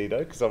Tuxedo,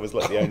 because I was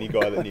like the only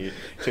guy that knew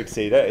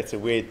Tuxedo. It's a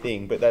weird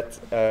thing, but that's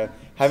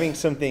having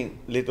something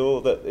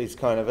little that is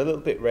kind of a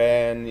little bit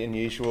rare and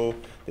unusual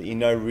that you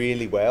know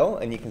really well,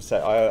 and you can say,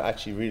 I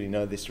actually really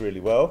know this really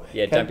well.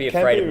 Yeah, don't be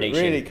afraid of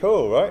niching. Really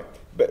cool, right?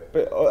 But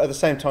at the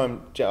same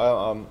time,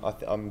 I'm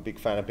a big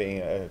fan of being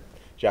a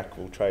jack of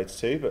all trades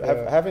too. But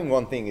having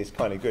one thing is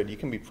kind of good. You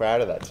can be proud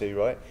of that too,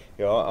 right?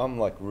 I'm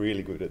like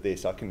really good at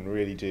this. I can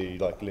really do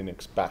like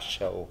Linux Bash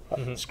shell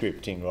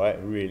scripting,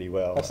 right? Really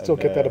well. I still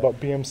get that about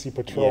BMC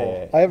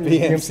Patrol. Yeah, I haven't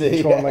used BMC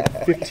Patrol in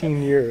like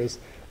 15 years.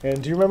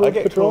 And do you remember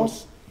Patrol?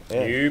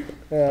 Yeah.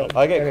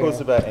 I get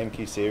calls about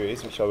MQ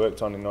series, which I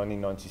worked on in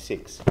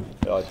 1996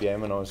 at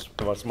IBM, and it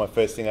was my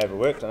first thing I ever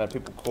worked. And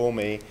people call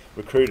me,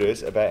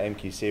 recruiters, about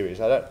MQ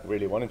series. I don't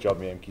really want a job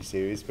in MQ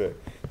series, but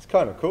it's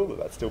kind of cool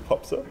that still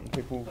pops up and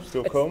people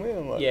still call me.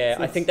 I'm like,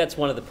 I think that's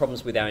one of the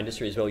problems with our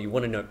industry as well. You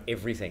want to know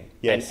everything,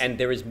 yes. and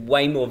there is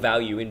way more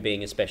value in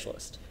being a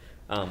specialist.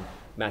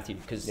 Matthew,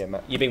 because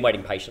you've been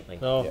waiting patiently.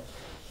 Oh. Yeah.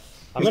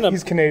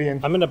 He's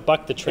Canadian. I'm going to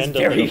buck the trend a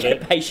little bit. Very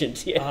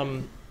patient,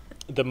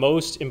 The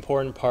most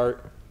important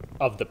part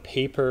of the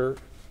paper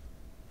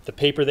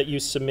that you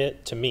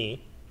submit to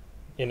me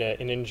in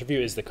an interview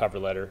is the cover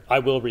letter. I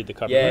will read the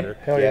cover letter.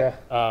 Hell yeah.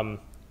 And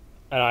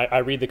I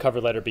read the cover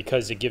letter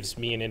because it gives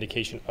me an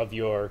indication of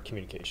your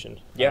communication.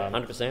 Yeah,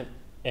 100%.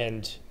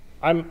 And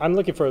I'm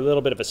looking for a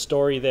little bit of a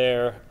story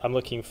there. I'm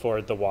looking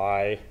for the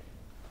why,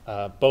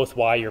 both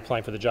why you're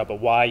applying for the job, but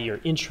why you're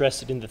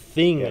interested in the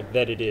thing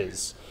that it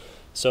is.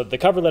 So the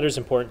cover letter is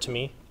important to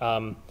me.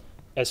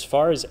 As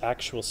far as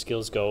actual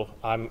skills go,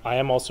 I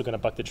am also going to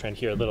buck the trend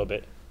here a little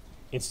bit.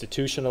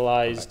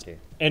 institutionalized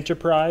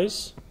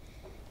enterprise.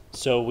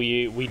 So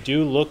we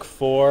do look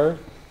for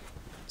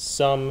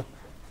some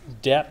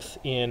depth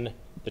in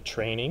the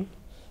training,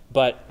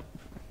 but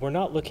we're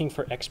not looking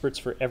for experts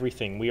for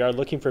everything. We are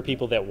looking for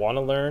people that want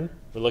to learn.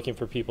 We're looking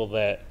for people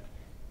that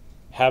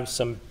have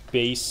some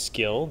base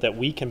skill that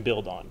we can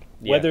build on.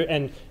 Yeah.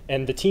 Whether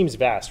and the team's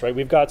vast, right?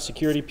 We've got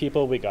security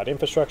people, we got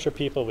infrastructure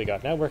people, we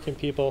got networking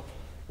people,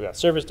 we got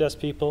service desk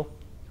people.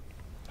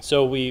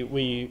 So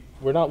we're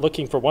not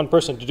looking for one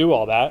person to do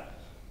all that.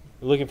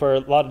 We're looking for a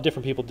lot of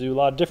different people to do a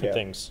lot of different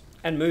things.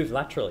 And move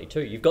laterally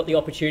too. You've got the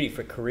opportunity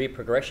for career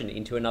progression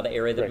into another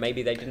area that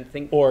maybe they didn't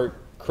think. Or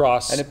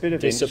cross and a bit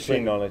of industry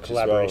knowledge as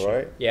well,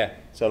 right? Yeah.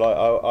 So like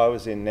I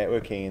was in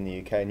networking in the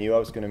UK, knew I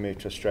was going to move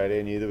to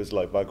Australia, knew there was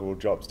like bugger all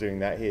jobs doing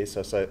that here.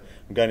 So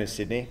I'm going to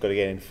Sydney, got to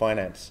get into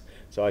finance.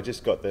 So I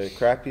just got the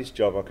crappiest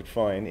job I could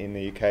find in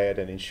the UK at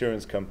an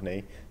insurance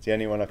company. It's the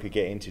only one I could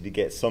get into to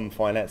get some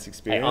finance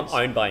experience. Hey,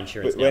 I'm owned by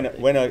insurance but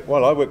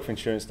now. I work for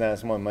insurance now,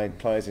 so my main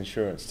client is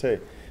insurance too.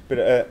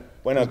 But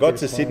when I got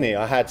to Sydney,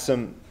 I had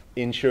some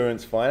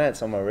insurance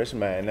finance on my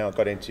resume, and now I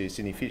got into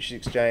Sydney Futures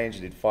Exchange. I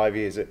did 5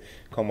 years at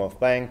Commonwealth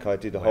Bank. I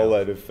did a whole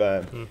load of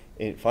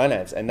in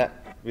finance, and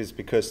that was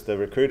because the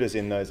recruiters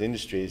in those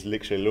industries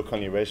literally look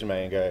on your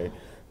resume and go,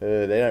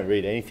 they don't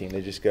read anything.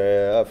 They just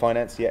go,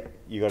 finance, yeah,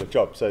 you got a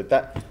job. So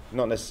that,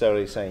 not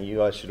necessarily saying you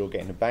guys should all get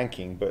into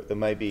banking, but there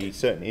may be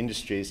certain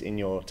industries in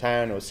your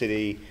town or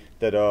city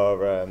that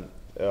are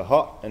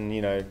hot, and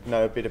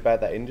know a bit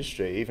about that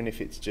industry, even if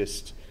it's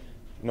just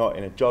not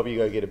in a job. You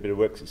go get a bit of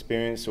work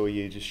experience, or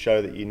you just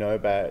show that you know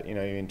about,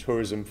 you're in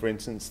tourism, for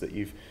instance, that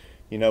you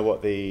know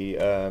what the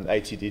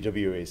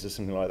ATDW is or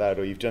something like that,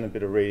 or you've done a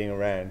bit of reading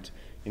around,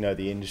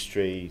 the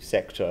industry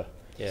sector,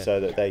 so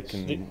that they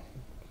can,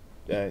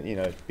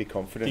 be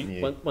confident in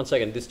you. One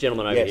second, this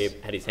gentleman over here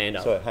had his hand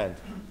up. Sorry, hand.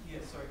 Yeah,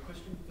 sorry,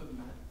 question for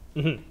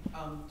Matt.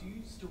 Do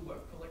you still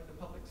work for the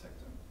public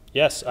sector?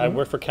 Yes, I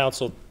work for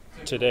council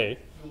today.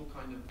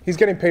 He's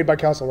getting paid by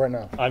council right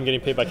now. I'm getting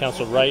paid by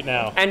council right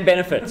now. And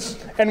benefits.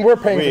 And we're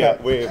paying for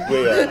that. We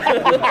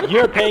are.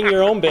 You're paying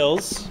your own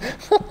bills.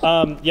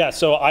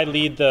 So I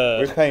lead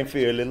the... We're paying for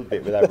you a little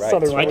bit without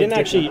rates. I didn't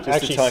actually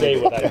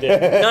say what I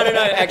did. No,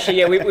 actually,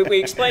 yeah,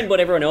 we explained what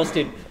everyone else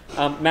did.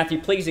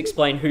 Matthew, please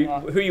explain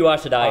who you are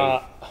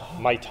today.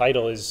 My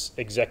title is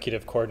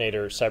Executive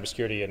Coordinator,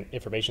 Cybersecurity and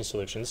Information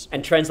Solutions.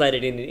 And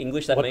translated in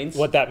English, that means?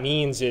 What that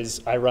means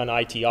is I run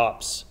IT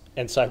Ops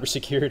and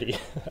Cybersecurity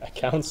at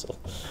council.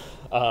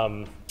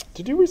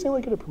 Did you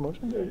recently get a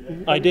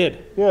promotion? I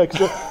did. Yeah,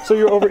 so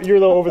you're over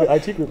the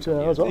IT group too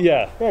now as well.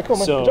 Yeah. Yeah, cool,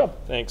 man. Good job.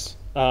 Thanks.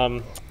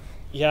 So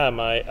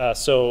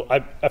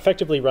I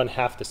effectively run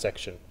half the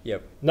section.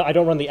 Yep. No, I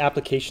don't run the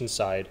application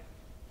side.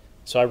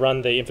 So I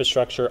run the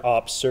infrastructure,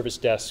 ops, service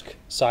desk,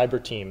 cyber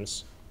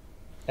teams,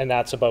 and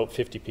that's about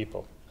 50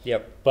 people.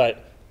 Yep.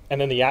 And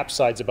then the app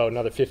side's about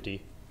another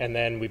 50, and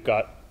then we've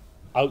got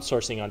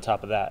outsourcing on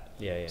top of that.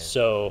 Yeah.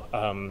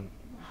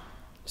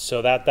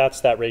 So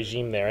that's that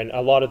regime there, and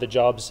a lot of the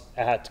jobs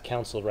at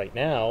council right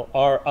now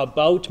are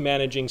about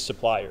managing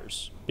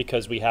suppliers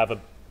because we have a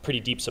pretty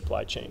deep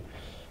supply chain.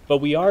 But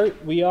we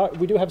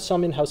do have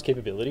some in-house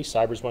capability.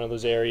 Cyber's one of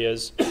those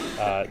areas.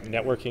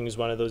 Networking is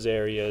one of those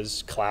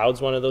areas. Cloud's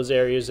one of those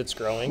areas that's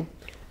growing.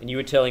 And you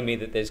were telling me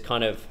that there's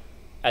kind of,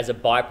 as a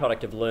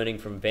byproduct of learning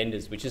from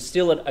vendors, which is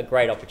still a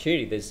great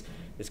opportunity, there's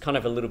kind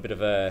of a little bit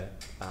of a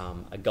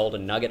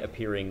golden nugget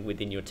appearing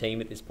within your team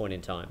at this point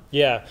in time.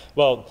 Yeah,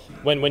 well,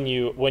 when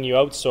you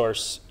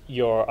outsource,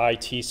 your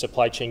IT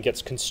supply chain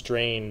gets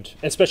constrained,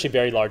 especially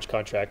very large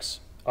contracts.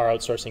 Our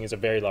outsourcing is a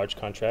very large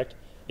contract.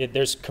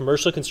 There's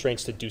commercial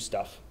constraints to do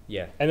stuff.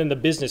 Yeah. And then the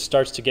business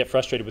starts to get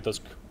frustrated with those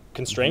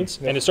constraints,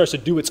 and it starts to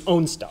do its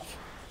own stuff.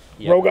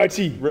 Yeah. Rogue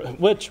IT.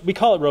 Which we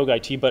call it rogue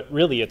IT, but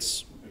really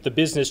it's the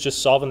business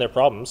just solving their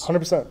problems.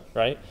 100%.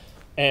 Right?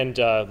 And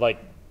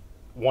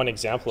one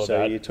example of that.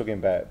 So you're talking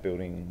about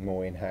building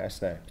more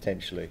in-house now,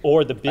 potentially?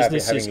 Or the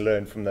business having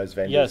learned from those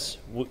vendors? Yes,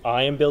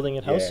 I am building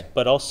in-house,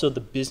 but also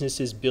the business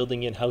is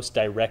building in-house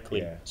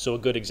directly. Yeah. So a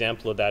good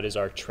example of that is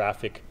the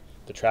traffic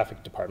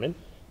department.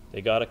 They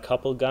got a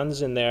couple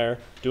guns in there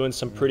doing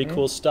some pretty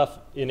cool stuff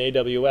in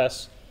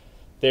AWS.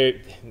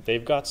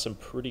 They've got some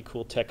pretty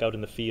cool tech out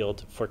in the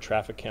field for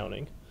traffic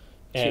counting.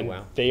 And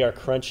they are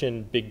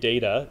crunching big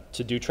data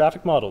to do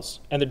traffic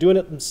models. And they're doing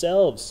it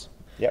themselves.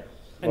 Yep.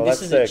 And well,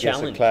 this that's is a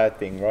challenge. The cloud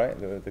thing, right?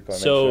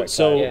 So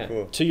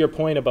cool. To your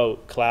point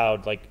about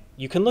cloud,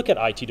 you can look at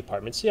IT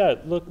departments. Yeah,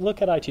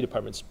 look at IT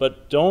departments,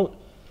 but don't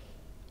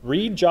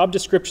read job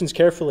descriptions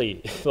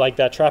carefully. Like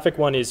that traffic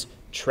one is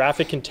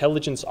traffic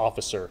intelligence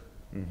officer.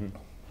 Mm-hmm.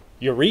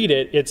 You read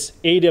it, it's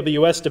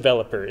AWS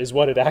developer is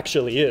what it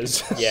actually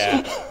is.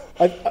 Yeah.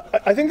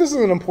 I think this is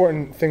an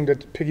important thing to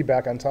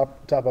piggyback on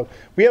top of.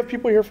 We have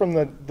people here from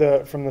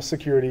the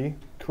security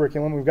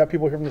curriculum. We've got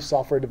people here from the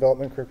software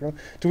development curriculum.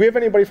 Do we have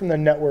anybody from the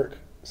network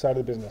side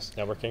of the business?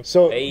 Networking.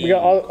 So we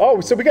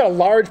got we got a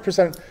large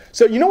percent.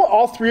 So you know what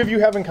all three of you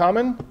have in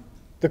common?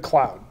 The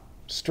cloud.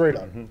 straight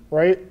up,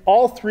 right?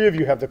 All three of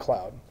you have the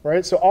cloud,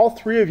 right? So all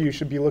three of you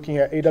should be looking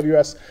at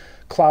AWS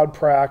Cloud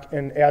Prac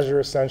and Azure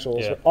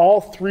Essentials. Yeah.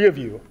 All three of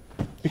you,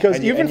 because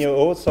And, even you're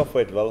all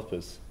software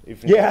developers,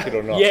 if you like it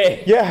or not.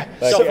 Yeah.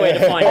 Like,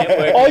 Software-defined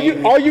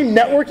networking. all you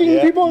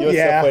networking people, You're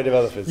software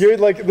developers. You're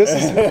like, this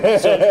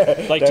is So,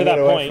 like to Don't that get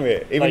away point, from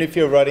it. Even like, if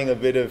you're writing a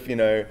bit of,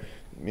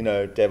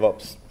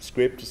 DevOps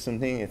script or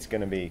something, it's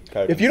going to be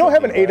code. if you don't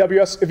have an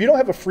AWS, if you don't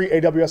have a free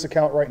AWS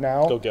account right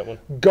now, go get one.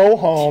 Go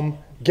home,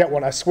 get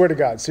one. I swear to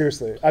God,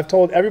 seriously. I've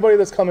told everybody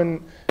that's come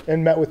in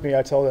and met with me,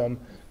 I tell them,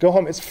 go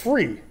home. It's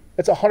free.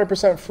 It's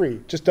 100%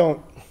 free. Just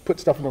don't put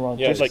stuff in the wrong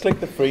place. Just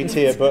click the free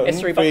tier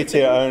button, free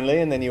tier only,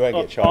 and then you won't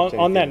get charged.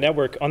 On that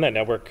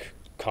network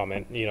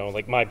comment,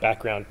 like my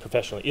background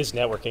professionally is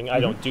networking. I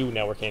don't do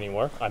networking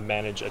anymore. I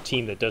manage a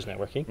team that does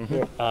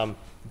networking.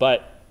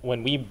 But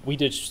when we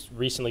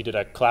recently did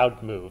a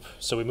cloud move,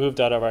 so we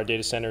moved out of our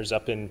data centers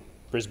up in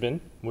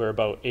Brisbane. We're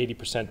about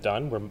 80%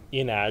 done. We're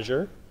in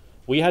Azure.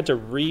 We had to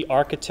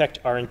re-architect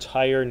our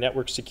entire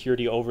network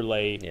security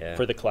overlay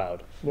for the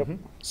cloud.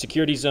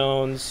 Security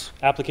zones,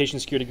 application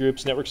security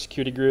groups, network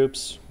security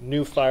groups,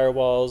 new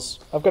firewalls.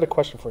 I've got a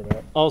question for you,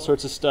 Matt. All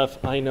sorts of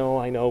stuff. I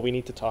know. We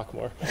need to talk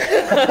more.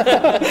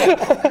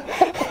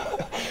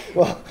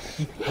 Well,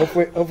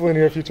 hopefully in the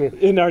near future.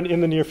 In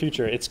the near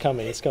future, it's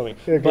coming.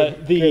 Yeah,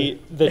 but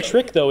the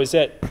trick though is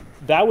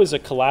that was a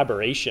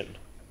collaboration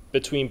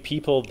between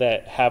people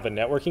that have a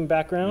networking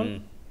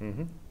background,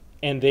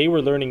 and they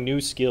were learning new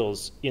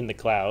skills in the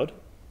cloud,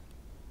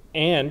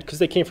 and because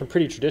they came from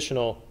pretty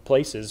traditional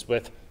places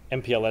with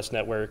MPLS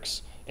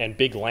networks and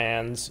big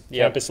LANs,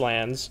 campus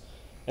LANs,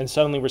 and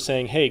suddenly we're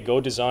saying, hey,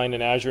 go design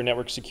an Azure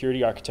network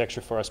security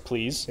architecture for us,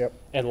 please,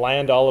 and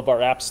land all of our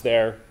apps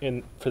there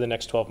for the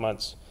next 12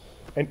 months.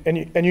 And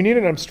you need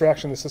an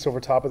abstraction that sits over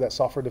top of that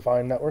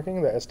software-defined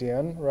networking, the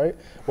SDN, right?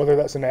 Whether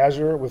that's in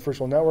Azure with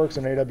virtual networks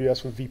and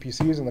AWS with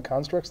VPCs and the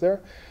constructs there.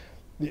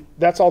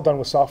 That's all done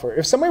with software.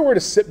 If somebody were to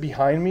sit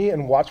behind me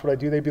and watch what I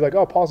do, they'd be like,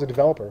 oh, Paul's a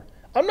developer.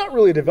 I'm not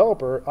really a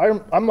developer.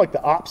 I'm like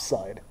the ops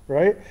side,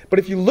 right? But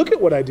if you look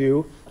at what I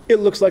do, it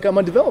looks like I'm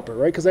a developer,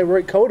 right? Because I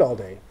write code all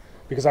day.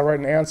 Because I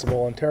write in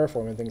Ansible and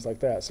Terraform and things like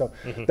that. So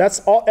that's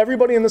all.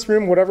 Everybody in this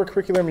room, whatever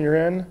curriculum you're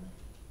in,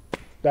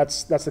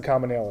 that's the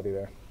commonality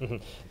there.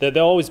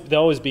 There'll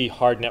always be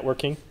hard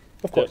networking.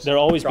 Of course.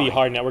 There'll always be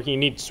hard networking. You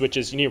need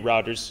switches, you need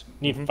routers,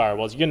 you need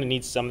firewalls. You're going to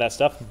need some of that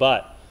stuff,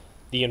 but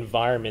the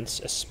environments,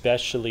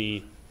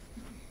 especially,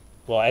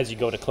 well, as you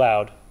go to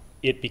cloud,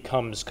 it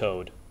becomes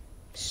code.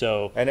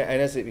 So and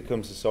as it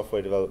becomes a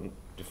software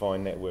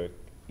defined network,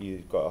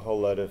 you've got a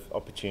whole lot of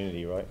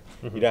opportunity, right?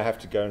 You don't have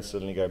to go and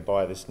suddenly go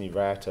buy this new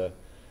router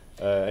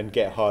and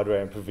get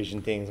hardware and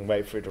provision things and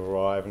wait for it to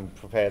arrive and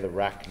prepare the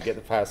rack and get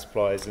the power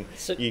supplies, and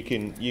so you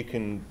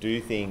can do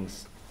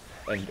things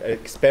and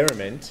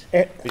experiment,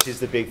 which is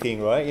the big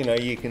thing, right?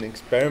 You can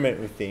experiment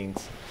with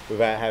things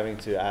without having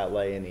to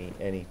outlay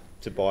any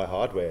to buy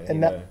hardware. And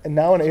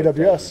now in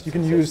AWS, you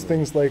can use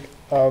things like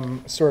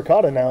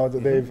Suricata now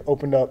that they've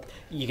opened up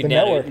the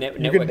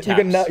network. You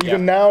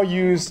can now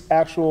use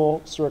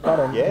actual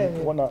Suricata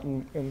and whatnot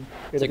in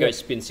AWS. So go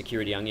spin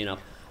security onion up.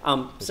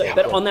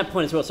 But on that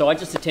point as well, so I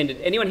just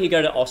attended, anyone here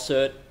go to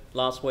OSCERT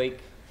last week?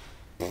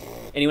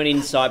 Anyone in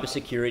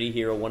cybersecurity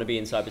here or want to be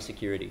in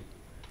cybersecurity?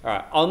 All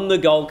right, on the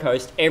Gold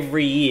Coast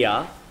every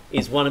year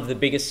is one of the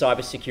biggest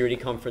cybersecurity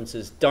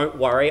conferences. Don't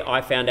worry,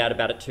 I found out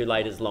about it too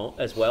late as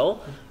well.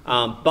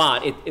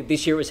 But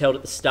this year it was held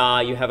at the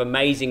Star. You have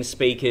amazing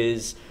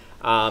speakers.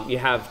 You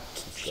have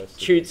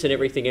toots and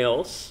everything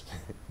else.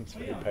 He's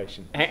very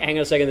patient. Hang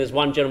on a second, there's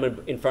one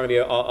gentleman in front of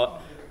you.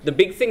 The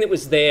big thing that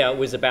was there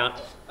was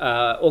about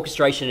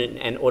orchestration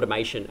and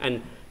automation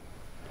and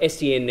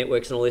SDN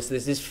networks and all this.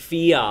 There's this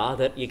fear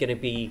that you're going to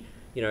be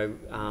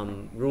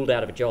ruled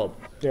out of a job.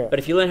 Yeah. But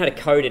if you learn how to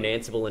code in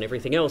Ansible and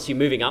everything else, you're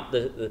moving up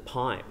the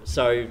pipe.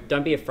 So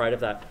don't be afraid of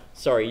that.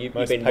 Sorry, you've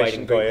been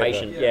waiting, very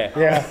patient.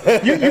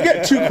 Yeah. You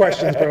get 2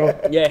 questions, bro.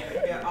 Yeah.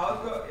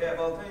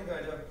 Well, I think I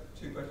have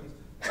 2 questions.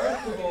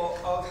 First of all,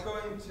 I was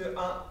going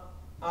to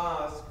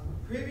ask,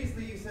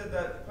 previously you said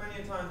that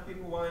plenty of times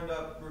people wind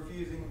up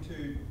refusing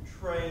to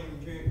train,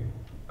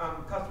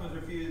 customers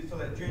refuse to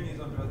let juniors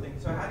onto a thing.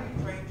 So how do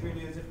you train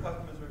juniors if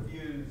customers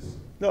refuse?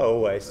 Not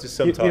always, just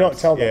sometimes. You don't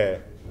tell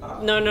them.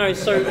 No,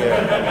 so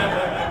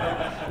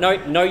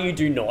no, you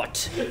do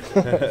not,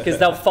 because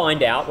they'll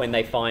find out when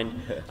they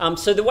find.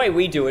 So the way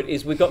we do it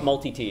is we've got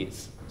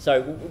multi-tiers.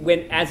 So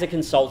as a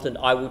consultant,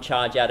 I will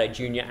charge out a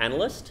junior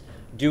analyst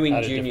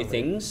doing junior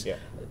things. Yeah.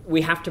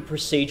 We have to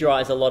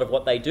procedurize a lot of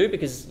what they do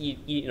because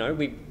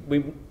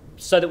we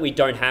so that we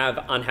don't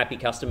have unhappy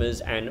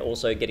customers and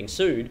also getting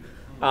sued.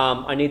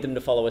 I need them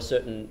to follow a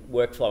certain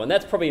workflow, and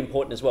that's probably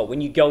important as well.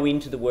 When you go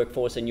into the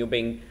workforce and you're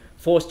being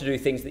forced to do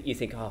things that you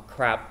think, oh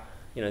crap,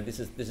 this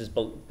is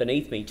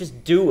beneath me.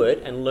 Just do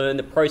it and learn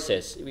the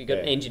process. We've got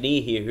an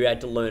engineer here who had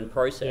to learn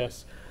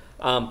process.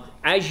 Yeah.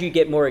 As you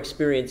get more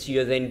experience,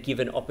 you're then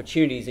given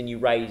opportunities, and you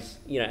raise,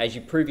 as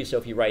you prove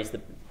yourself, you raise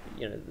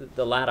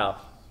the ladder.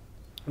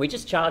 We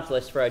just charge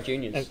less for our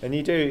juniors. And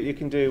you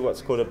can do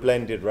what's called a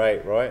blended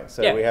rate, right?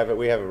 So we have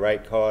a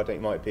rate card. It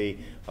might be,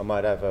 I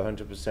might have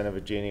 100% of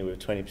a junior with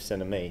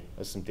 20% of me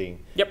or something.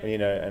 Yep.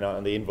 And,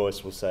 and the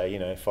invoice will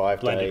say,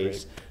 5 Blended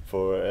days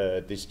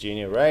for this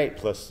junior rate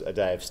plus a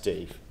day of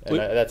Steve. And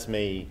that's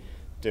me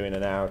doing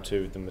an hour or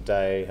two with them a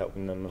day,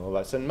 helping them and all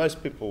that. So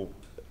most people,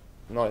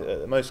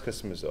 most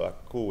customers are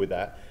cool with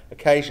that.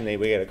 Occasionally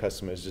we get a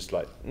customer who's just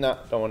like, no,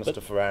 don't want to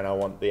stuff around, I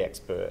want the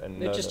expert.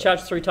 And they just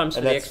charge 3 times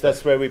for the expert.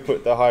 That's where we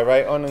put the high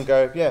rate on and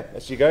go, yeah,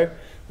 as you go.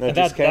 No and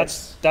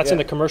discounts. That's in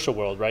the commercial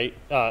world, right?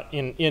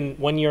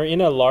 When you're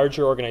in a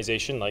larger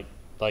organization like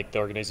the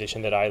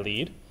organization that I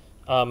lead,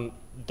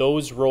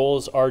 those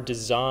roles are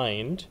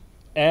designed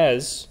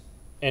as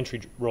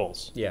entry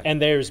roles. Yeah.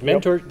 And there's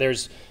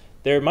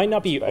there might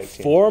not be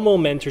formal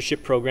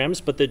mentorship programs,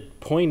 but the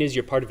point is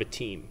you're part of a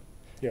team.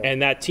 Yeah.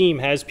 And that team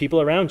has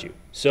people around you.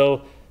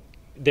 So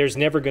there's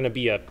never going to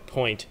be a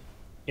point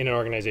in an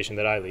organization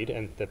that I lead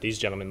and that these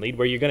gentlemen lead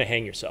where you're going to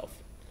hang yourself.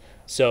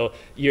 So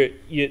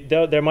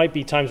there might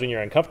be times when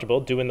you're uncomfortable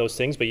doing those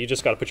things, but you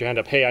just got to put your hand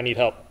up. Hey, I need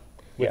help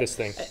with this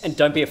thing. And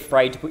don't be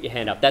afraid to put your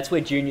hand up. That's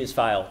where juniors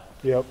fail.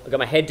 Yep. I've got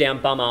my head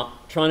down, bum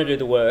up, trying to do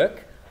the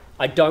work.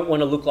 I don't want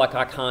to look like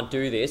I can't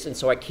do this, and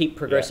so I keep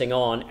progressing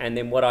on, and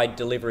then what I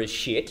deliver is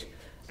shit.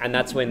 And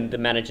that's when the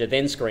manager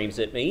then screams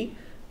at me,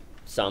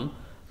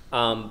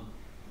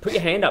 put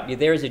your hand up. You're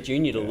there as a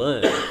junior to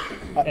learn.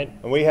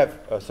 And we have.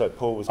 So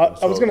Paul was.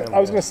 I was going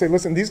to say,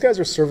 listen, these guys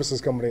are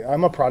services company.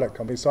 I'm a product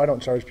company, so I don't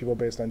charge people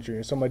based on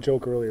junior. So my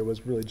joke earlier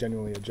was really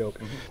genuinely a joke.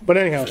 Mm-hmm. But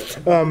anyhow,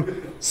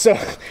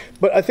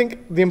 but I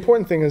think the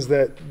important thing is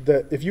that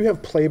if you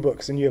have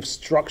playbooks and you have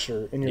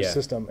structure in your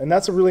system, and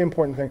that's a really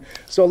important thing.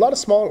 So a lot of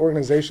smaller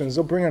organizations,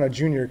 they'll bring on a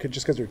junior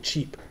just because they're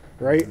cheap,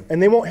 right?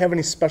 And they won't have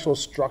any special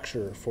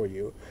structure for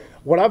you.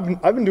 What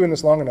I've been doing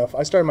this long enough.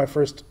 I started my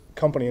first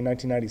company in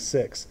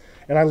 1996,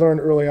 and I learned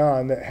early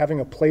on that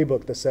having a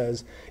playbook that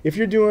says, if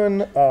you're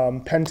doing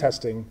pen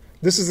testing,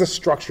 this is the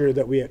structure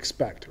that we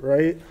expect,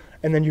 right?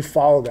 And then you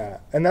follow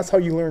that, and that's how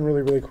you learn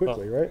really, really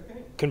quickly, right?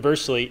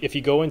 Conversely, if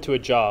you go into a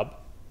job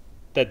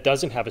that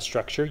doesn't have a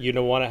structure, you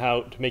don't want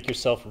to make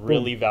yourself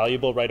really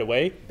valuable right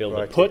away.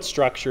 Put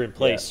structure in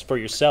place for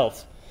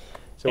yourself.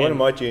 So one of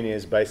my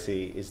juniors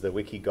basically is the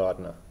wiki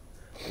gardener.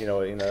 You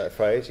know that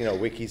phrase,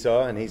 wikis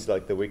are, and he's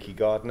like the wiki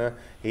gardener.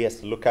 He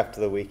has to look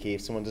after the wiki.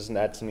 If someone doesn't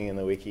add something in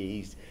the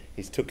wiki,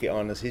 he's took it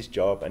on as his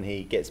job, and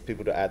he gets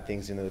people to add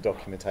things into the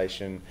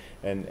documentation,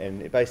 and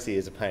it basically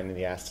is a pain in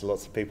the ass to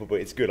lots of people, but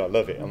it's good. I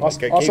love it. I'm like,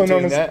 keep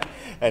doing that.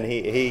 And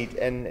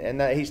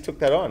he's took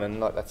that on, and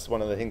like that's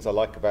one of the things I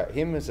like about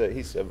him is that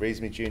he's a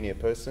reasonably junior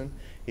person.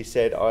 He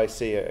said, I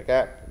see a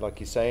gap, like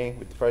you're saying,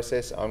 with the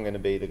process. I'm going to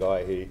be the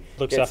guy who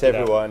gets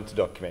everyone to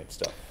document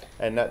stuff.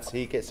 And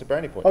he gets the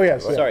brownie point. Oh,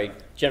 yes. Right? Sorry,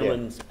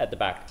 gentleman's at the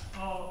back.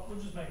 We'll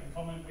just make a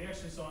comment. We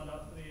actually signed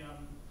up for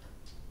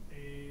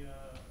the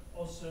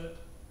OzCert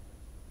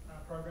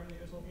program that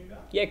you're talking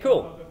about. Yeah,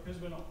 cool. But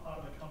because we're not part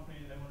of a company,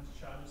 they wanted to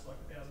charge us like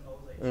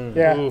 $1,000 each.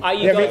 Yeah. Are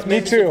you guys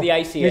members of the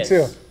ACS? Me too.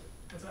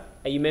 What's that?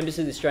 Are you members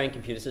of the Australian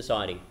Computer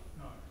Society?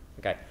 No.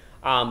 Okay.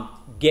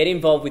 Get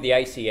involved with the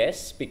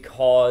ACS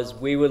because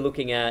we were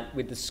looking at,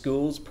 with the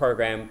schools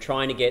program,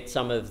 trying to get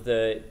some of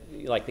the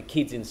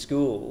kids in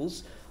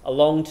schools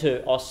along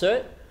to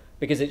OzCert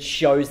because it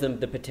shows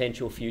them the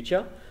potential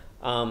future.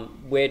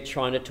 We're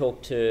trying to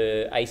talk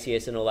to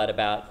ACS and all that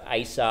about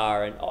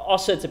ASAR, and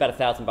OzCert's about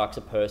 $1,000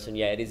 a person.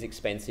 Yeah, it is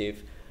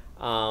expensive,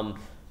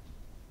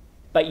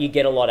 but you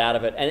get a lot out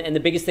of it. And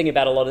the biggest thing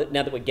about a lot of it,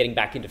 now that we're getting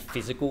back into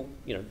physical,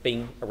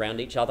 being around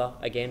each other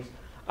again,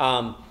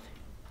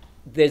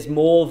 there's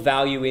more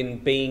value in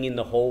being in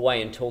the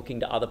hallway and talking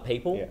to other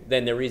people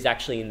than there is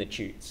actually in the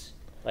tutes.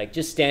 Like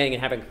just standing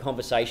and having a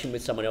conversation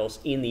with someone else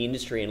in the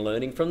industry and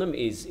learning from them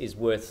is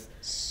worth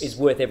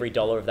every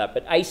dollar of that.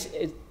 But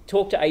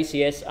talk to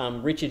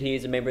ACS. Richard here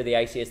is a member of the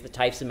ACS. The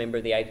TAFE's a member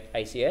of the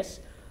ACS.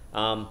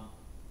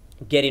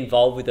 Get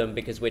involved with them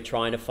because we're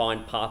trying to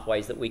find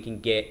pathways that we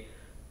can get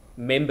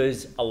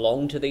members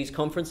along to these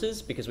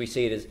conferences because we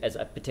see it as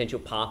a potential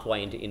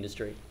pathway into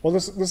industry. Well,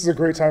 this is a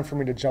great time for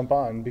me to jump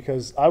on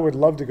because I would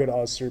love to go to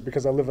OzCert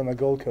because I live on the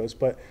Gold Coast,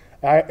 but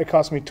it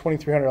cost me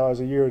 $2,300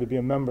 a year to be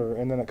a member,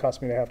 and then it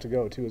cost me to have to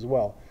go too as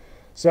well.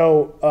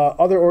 So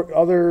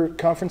other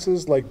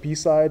conferences like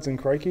B-Sides and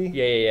Crikey?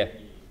 Yeah.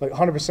 Like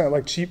 100%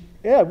 like cheap.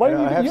 Yeah, why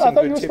didn't you? I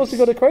thought you were supposed to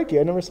go to Crikey.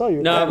 I never saw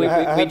you. No, we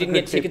didn't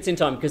get tickets in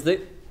time because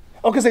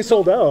because they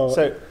sold out.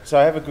 So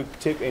I have a good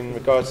tip in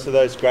regards to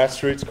those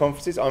grassroots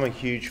conferences. I'm a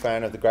huge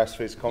fan of the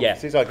grassroots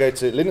conferences. I go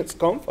to Linux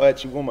Conf. I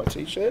actually wore my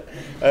t-shirt.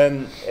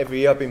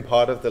 Every year I've been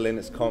part of the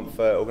Linux Conf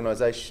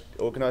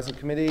organising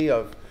committee.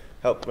 I've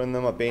helped run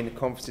them. I've been to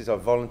conferences.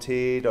 I've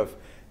volunteered.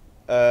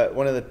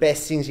 One of the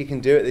best things you can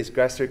do at these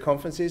grassroots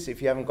conferences,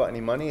 if you haven't got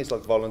any money, is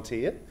like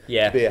volunteer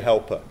to be a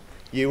helper.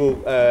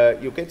 You'll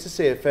get to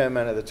see a fair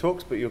amount of the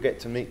talks, but you'll get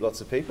to meet lots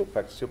of people,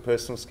 practice your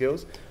personal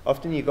skills.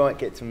 Often you might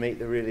get to meet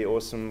the really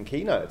awesome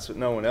keynotes that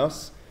no one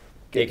else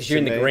gets because you're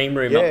in the meet. green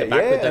room up the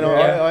back with them.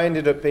 And I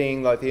ended up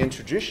being like the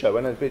introducer.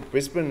 When I did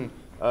Brisbane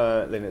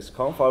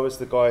LinuxConf. I was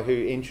the guy who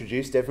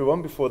introduced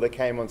everyone before they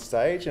came on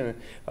stage, and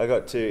I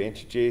got to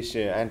introduce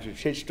Andrew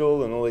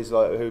Chitchell and all these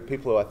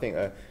people who I think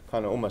are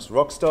kind of almost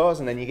rock stars,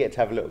 and then you get to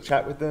have a little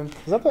chat with them.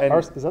 Is that the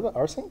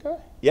Arsync guy?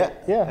 Yeah.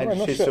 Yeah.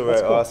 Andrew Chitchell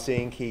wrote wrote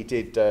Arsync. He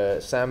did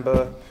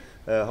Samba,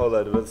 a whole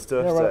load of other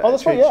stuff. Yeah, right. Oh,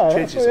 that's right. Yeah.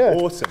 Chitch is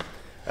awesome.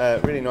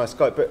 Really nice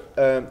guy, but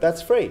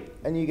that's free,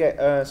 and you get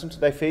sometimes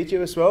they feed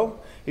you as well.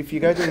 If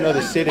you go to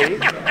another city,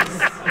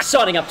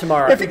 signing up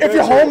tomorrow. If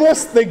you're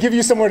homeless, they give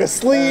you somewhere to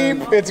sleep.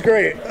 It's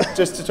great.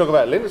 Just to talk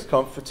about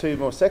LinuxConf for 2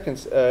 more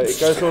seconds, it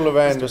goes all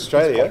around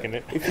Australia.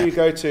 If you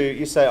go to,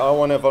 you say, I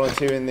want to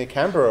volunteer in the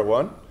Canberra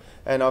one,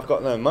 and I've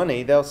got no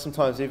money, they'll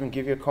sometimes even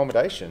give you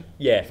accommodation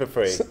for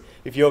free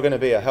if you're going to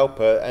be a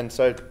helper. And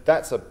so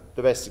that's the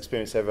best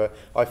experience ever.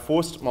 I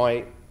forced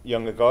my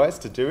younger guys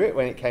to do it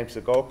when it came to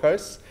the Gold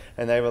Coast,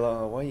 and they were like,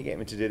 oh, why are you getting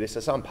me to do this? I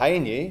said, I'm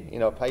paying you,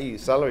 I'll pay you your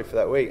salary for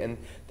that week, and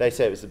they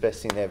said it was the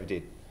best thing they ever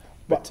did.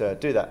 But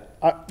do that.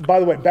 By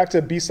the way, back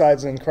to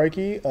B-Sides and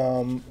Crikey,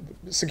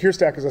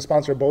 SecureStack is a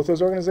sponsor of both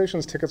those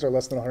organizations. Tickets are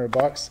less than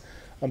 $100.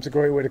 It's a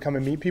great way to come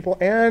and meet people,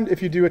 and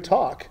if you do a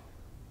talk,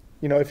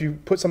 if you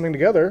put something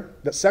together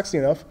that's sexy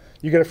enough,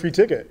 you get a free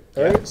ticket,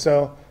 right? Yeah.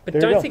 So, but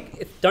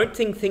don't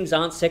think things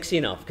aren't sexy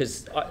enough,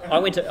 because I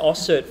went to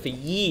OSCERT for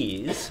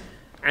years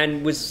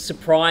and was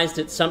surprised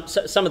at some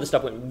of the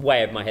stuff went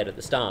way over my head at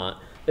the start.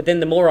 But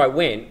then the more I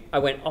went,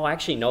 oh,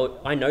 actually, no,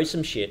 I know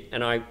some shit,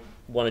 and I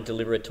want to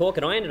deliver a talk,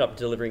 and I ended up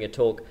delivering a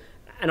talk.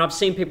 And I've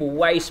seen people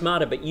way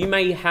smarter, but you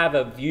may have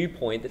a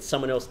viewpoint that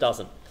someone else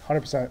doesn't.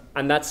 100%.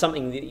 And that's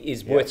something that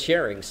is worth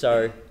sharing.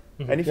 So.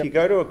 And if you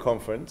go to a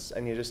conference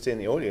and you're just in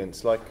the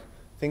audience,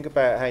 think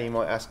about how you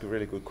might ask a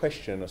really good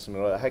question or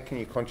something like that. How can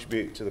you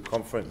contribute to the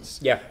conference?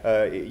 Yeah.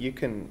 You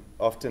can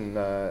often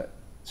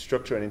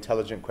structure an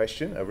intelligent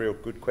question, a real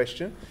good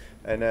question,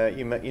 and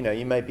you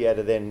may be able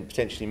to then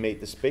potentially meet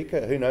the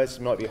speaker. Who knows?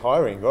 You might be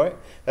hiring, right?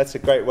 That's a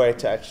great way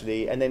to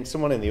actually, and then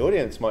someone in the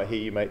audience might hear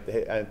you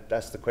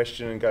ask the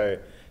question and go,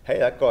 hey,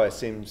 that guy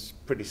seems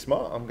pretty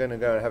smart. I'm going to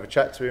go and have a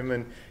chat to him.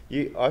 And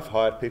I've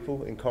hired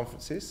people in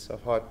conferences.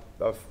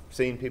 I've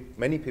seen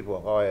many people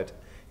I've hired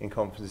in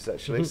conferences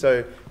actually.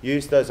 So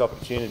use those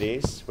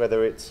opportunities,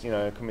 whether it's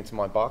coming to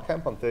my bar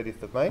camp on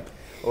 30th of May,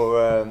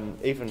 or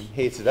even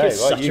here today.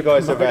 Right? You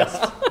guys have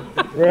asked.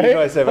 Right? You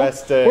guys have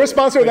asked. We're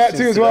sponsored that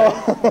too as well.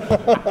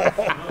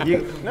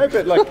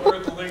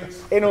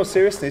 But in all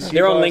seriousness,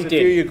 they're on LinkedIn. A few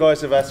of you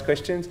guys have asked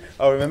questions.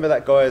 I'll remember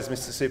that guy as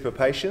Mr. Super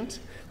Patient.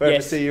 We'll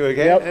have to see you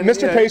again. Yep. And,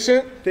 Mr.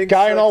 Patient,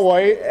 guy in all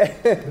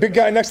white, big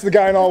guy next to the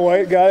guy in all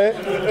white, got it.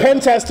 Pen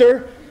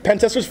tester. Pen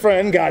tester's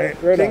friend, got it.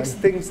 Right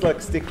things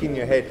like stick in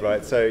your head,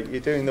 right? So you're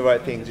doing the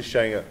right thing, just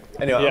showing it.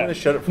 Anyway, I'm going to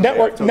shut it.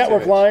 Network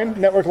line.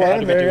 There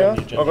you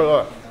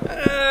go.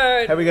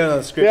 How are we going on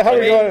the script? Yeah, how are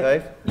we going,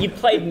 Dave? You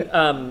played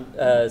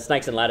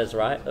Snakes and Ladders,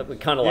 right?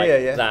 Kind of like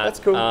that. That's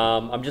cool.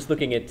 I'm just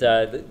looking at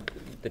the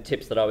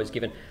tips that I was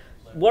given.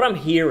 What I'm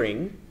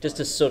hearing, just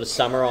to sort of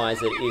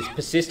summarize it, is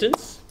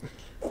persistence,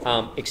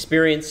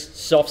 experience,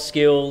 soft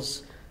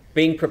skills,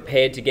 being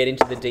prepared to get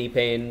into the deep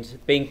end,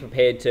 being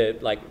prepared to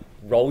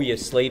roll your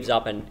sleeves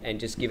up and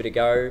just give it a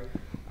go,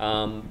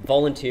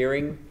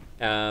 volunteering,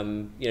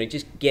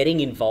 just getting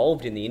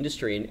involved in the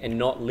industry and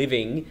not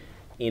living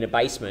in a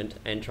basement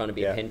and trying to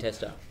be a pen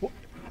tester.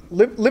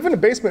 Live in a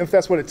basement if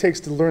that's what it takes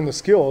to learn the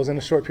skills in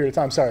a short period of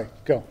time. Sorry,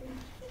 go.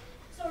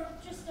 So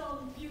just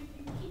you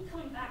keep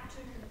coming back to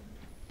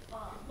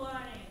learning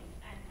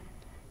and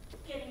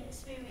getting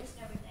experience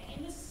and everything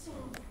in this sort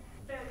of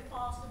very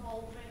fast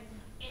evolving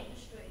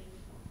industry.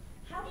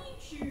 How do you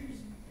choose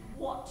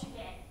what to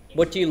get?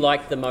 What do you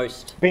like the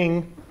most?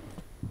 Bing.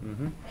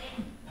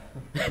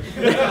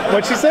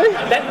 What'd she say?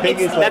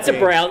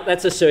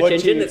 That's a search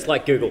engine. That's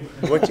like Google.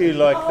 What do you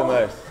like the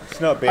most?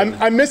 It's not Bing.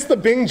 I missed the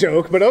Bing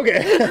joke, but okay.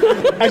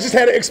 I just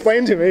had it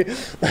explained to me.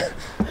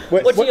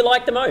 What do you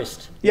like the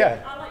most?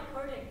 Yeah. I like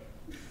coding.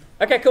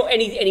 Okay, cool.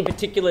 Any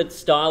particular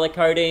style of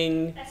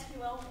coding?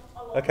 SQL.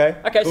 A lot. Okay.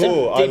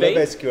 So I DB.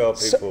 love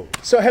SQL people.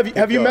 So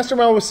have you messed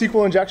around with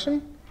SQL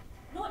injection?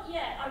 Not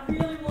yet. I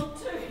really want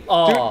to.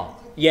 Oh.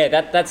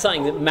 Yeah, that's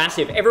something that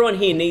massive. Everyone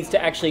here needs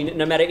to actually,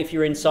 no matter if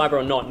you're in cyber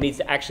or not, needs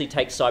to actually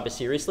take cyber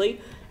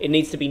seriously. It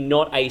needs to be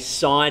not a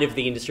side of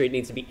the industry. It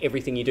needs to be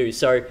everything you do.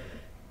 So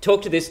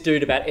talk to this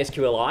dude about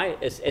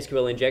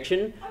SQL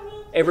injection.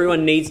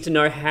 Everyone needs to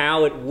know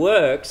how it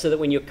works so that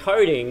when you're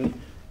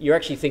coding, you're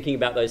actually thinking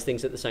about those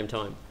things at the same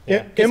time.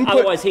 Yeah.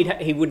 Otherwise,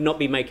 he would not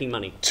be making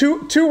money.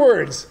 Two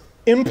words,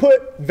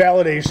 input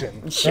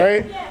validation,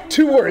 right? Yeah.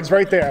 2 words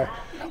right there.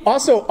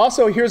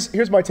 Also,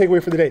 here's my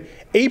takeaway for the day.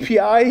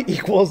 API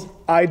equals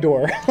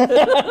IDOR.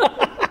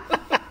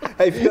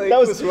 That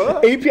was what?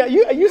 API.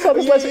 You saw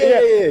this lesson.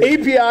 Yeah.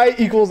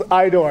 API equals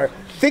IDOR.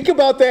 Think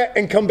about that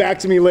and come back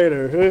to me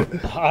later.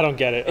 I don't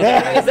get it.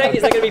 Is that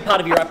going to be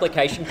part of your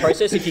application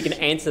process if you can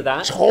answer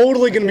that?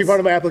 Totally going to be part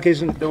of my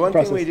application The one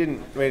process. thing we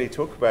didn't really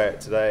talk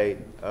about today,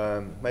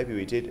 maybe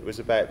we did, it was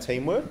about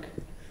teamwork.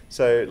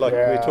 So like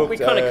we talked, we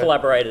kind of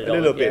collaborated a on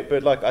little it, bit, yeah.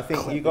 but like I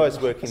think you guys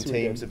work in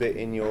teams a bit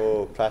in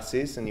your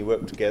classes, and you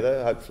work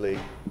together, hopefully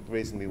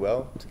reasonably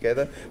well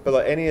together. But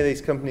like any of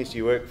these companies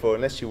you work for,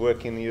 unless you're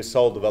working, you're a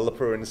sole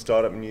developer in a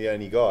startup and you're the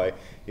only guy,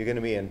 you're going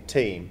to be in a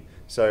team.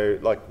 So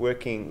like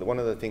working, one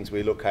of the things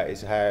we look at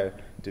is how are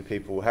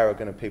people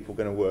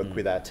going to work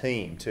with our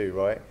team too,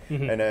 right?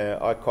 And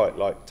I quite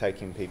like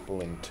taking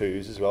people in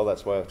twos as well.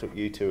 That's why I took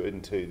you two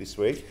and two this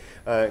week,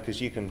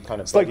 because you can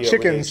kind of. It's like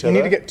chickens. You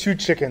need to get two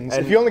chickens.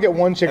 If you only get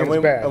one chicken,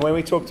 it's bad. And when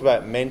we talked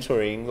about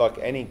mentoring, like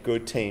any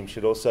good team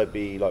should also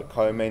be like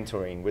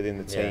co-mentoring within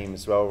the team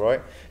as well,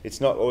 right?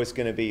 It's not always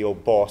going to be your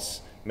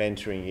boss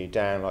mentoring you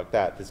down like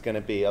that. There's going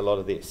to be a lot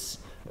of this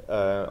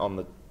on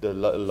the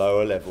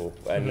lower level,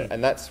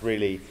 and that's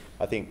really,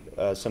 I think,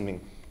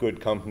 something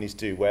good companies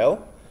do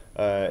well.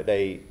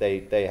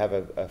 They have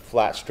a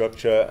flat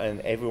structure,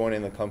 and everyone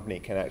in the company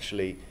can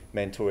actually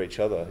mentor each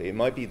other. It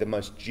might be the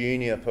most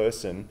junior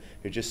person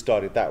who just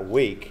started that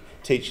week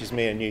teaches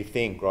me a new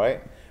thing,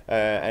 right?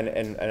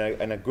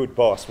 And a good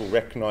boss will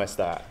recognise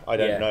that. I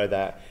don't know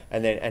that,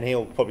 and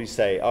he'll probably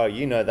say, "Oh,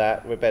 you know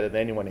that. We're better than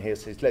anyone here.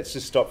 So let's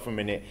just stop for a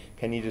minute.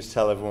 Can you just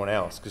tell everyone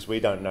else, because we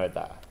don't know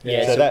that."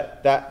 Yeah. So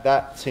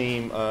that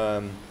team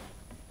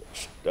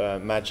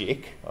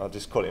magic. I'll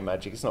just call it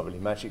magic. It's not really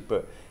magic,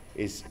 but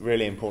is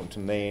really important to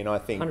me, and I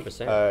think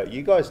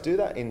you guys do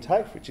that in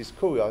TAFE, which is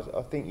cool.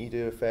 I think you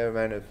do a fair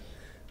amount of.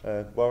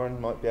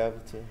 Warren might be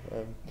able to.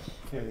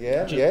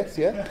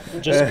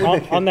 Just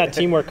on that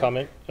teamwork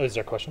comment. Oh, is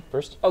there a question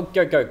first? Oh,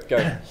 go.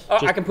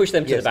 I can push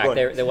them to the back.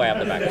 They're way up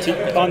the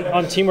back.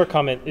 On teamwork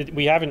comment,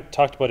 we haven't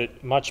talked about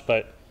it much,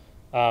 but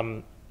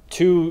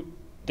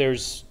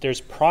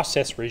there's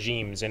process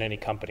regimes in any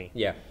company.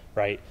 Yeah.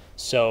 Right.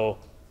 So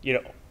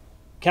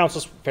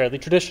council's fairly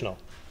traditional.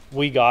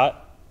 We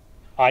got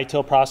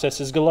ITIL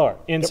processes galore,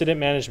 incident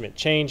management,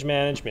 change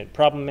management,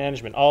 problem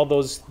management, all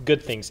those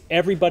good things.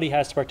 Everybody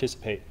has to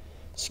participate.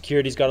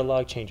 Security's got to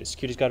log changes.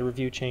 Security's got to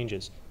review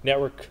changes.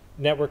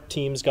 Network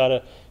teams got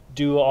to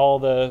do all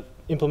the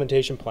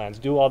implementation plans,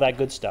 do all that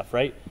good stuff,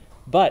 right?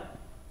 But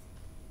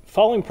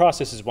following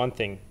process is one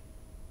thing.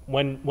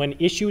 When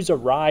issues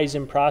arise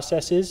in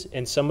processes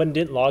and someone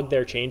didn't log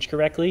their change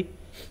correctly,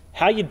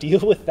 how you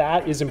deal with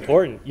that is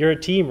important. You're a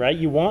team, right?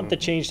 You want the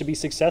change to be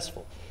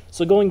successful.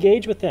 So go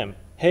engage with them.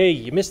 Hey,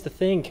 you missed the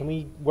thing. Can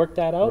we work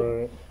that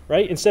out?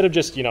 Right? Instead of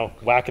just,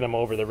 whacking them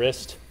over the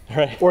wrist.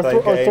 Right? Or you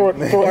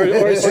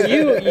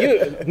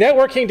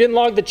networking didn't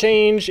log the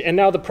change and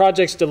now the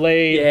project's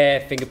delayed. Yeah,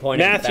 finger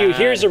pointing. Matthew,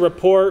 here's a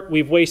report.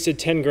 We've wasted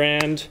 10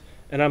 grand.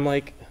 And I'm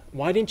like,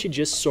 why didn't you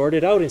just sort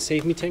it out and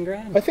save me 10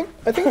 grand? I think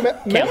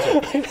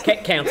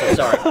Council,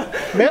 sorry.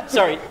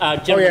 Sorry,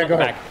 gentlemen go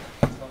back. ahead.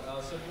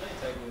 So the main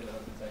takeaway that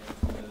I can take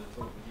from the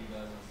talk with you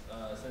guys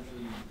is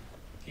essentially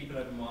keep an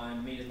open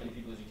mind, meet as many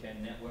people as you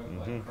can, network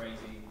like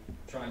crazy,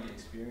 try and get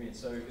experience.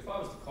 So if I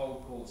was to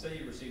cold call, say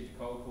you received a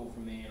cold call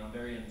from me and I'm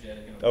very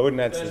energetic. And I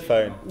wouldn't answer the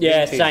phone.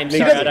 Yeah, same. He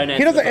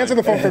doesn't answer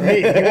the phone for me.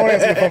 He won't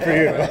answer the phone for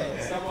you.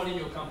 Right. Someone in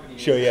your company.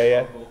 Sure,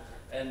 yeah.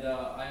 And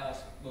I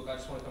asked, look, I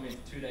just want to come in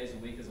for 2 days a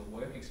week as a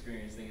work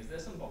experience thing. Is there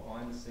some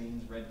behind the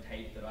scenes red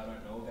tape that I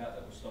don't know about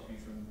that will stop you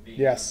from being?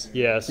 Yes,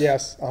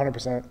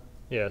 100%.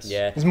 Yes.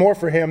 Yeah. There's more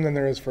for him than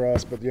there is for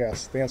us, but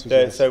yes, the answer is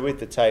yes. So with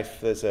the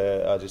TAFE,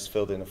 I just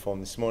filled in a form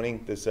this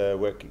morning. There's a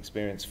work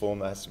experience form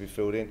that has to be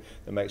filled in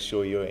that makes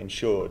sure you're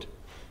insured.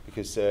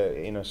 Because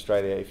in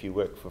Australia, if you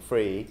work for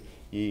free,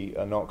 you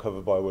are not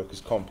covered by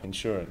workers' comp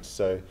insurance.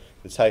 So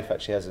the TAFE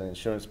actually has an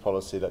insurance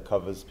policy that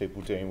covers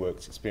people doing work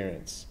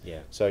experience. Yeah.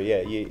 So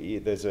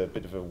there's a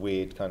bit of a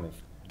weird kind of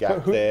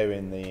gap there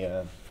in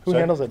the... Who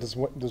handles it? Does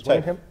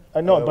Wayne him? I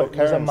know, but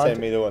Karen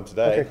sent me the one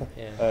today. Okay,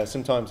 cool.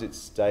 Sometimes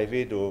it's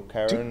David or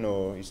Karen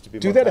or used to be.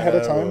 Do that ahead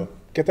of time.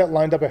 Get that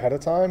lined up ahead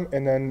of time,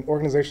 and then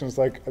organizations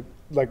like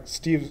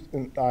Steve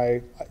and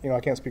I. I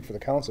can't speak for the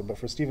council, but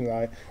for Steve and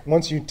I,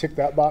 once you tick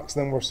that box,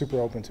 then we're super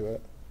open to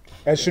it.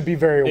 And should be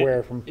very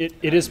aware from. It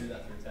is.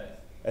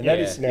 And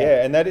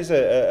that is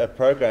a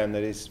program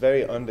that is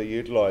very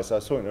underutilized. I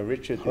was talking to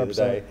Richard the other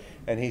day,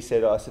 and he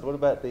said, I said, what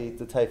about the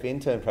TAFE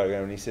intern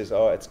program? And he says,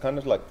 it's kind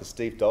of like the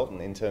Steve Dalton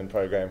intern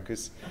program,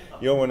 because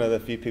you're one of the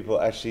few people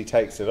that actually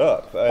takes it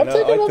up. And I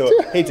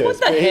thought he does.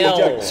 What the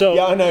hell?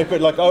 I know,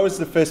 but I was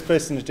the first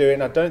person to do it,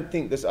 and I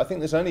think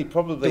there's only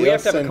probably Do we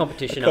have to us have a and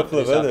competition a couple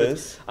of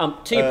others.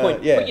 To your point,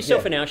 put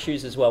yourself in our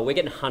shoes as well. We're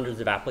getting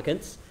hundreds of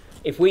applicants.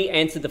 If we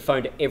answered the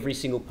phone to every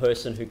single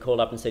person who called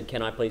up and said,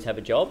 can I please have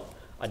a job?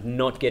 I'd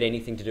not get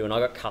anything to do, and I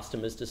got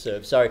customers to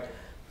serve. So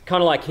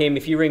kind of like him,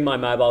 if you ring my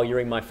mobile, you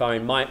ring my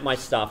phone, my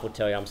staff will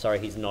tell you, I'm sorry,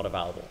 he's not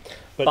available.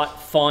 But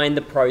find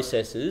the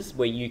processes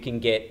where you can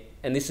get,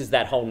 and this is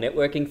that whole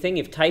networking thing,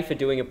 if TAFE are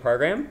doing a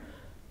program,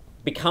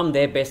 become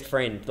their best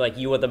friend. Like,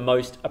 you are the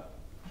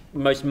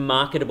most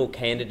marketable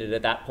candidate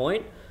at that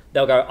point.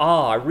 They'll go,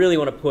 I really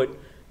want to put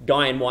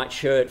guy in white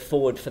shirt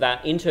forward for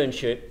that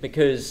internship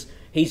because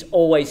he's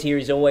always here,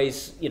 he's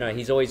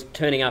always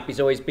turning up, he's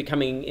always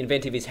becoming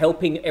inventive, he's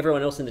helping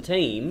everyone else in the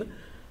team.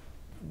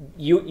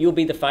 You'll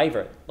be the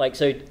favourite.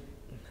 So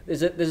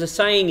there's a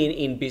saying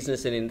in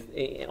business and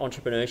in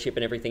entrepreneurship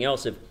and everything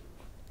else of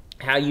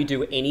how you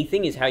do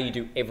anything is how you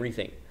do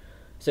everything.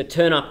 So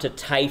turn up to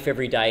TAFE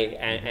every day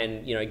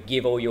and you know,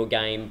 give all your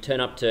game. Turn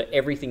up to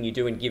everything you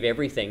do and give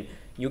everything.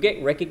 You'll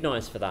get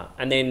recognised for that.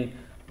 And then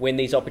when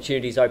these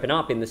opportunities open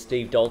up in the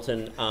Steve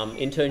Dalton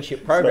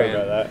internship program.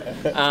 Sorry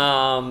about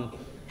that.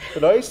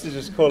 But I used to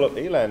just call up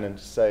Elan and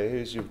just say,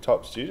 who's your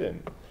top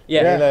student? Yeah.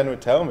 And Elan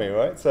would tell me,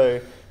 right?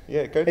 So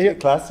yeah, go to your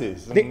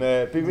classes and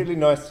be really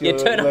nice to your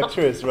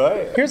lecturers,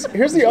 right? Here's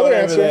the other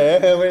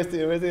answer. Where's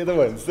the other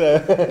ones?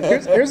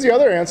 here's the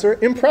other answer.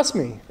 Impress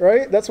me,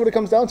 right? That's what it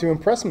comes down to.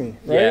 Impress me,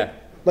 right? Yeah.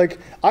 Like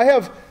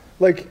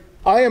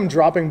I am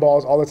dropping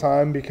balls all the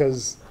time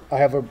because I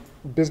have a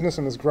business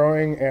and it's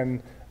growing,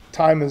 and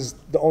time is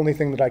the only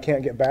thing that I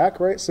can't get back,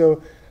 right?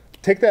 So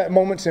take that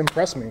moment to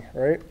impress me,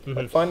 right?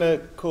 Mm-hmm. Find a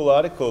cool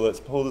article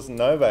that Paul doesn't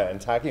know about and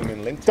tag him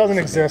in LinkedIn. Doesn't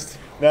exist.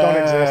 Don't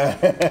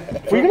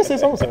exist. Were you going to say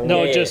something?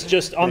 No,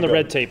 just on the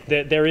red tape.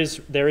 There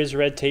is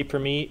red tape for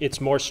me.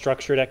 It's more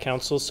structured at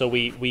council, so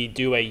we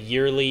do a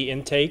yearly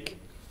intake.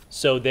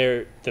 So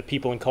the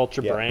people in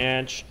culture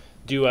branch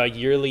do a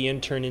yearly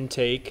intern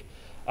intake,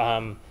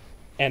 and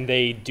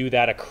they do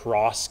that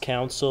across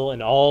council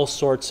and all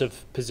sorts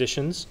of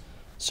positions.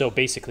 So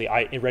basically,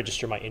 I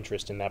register my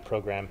interest in that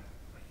program.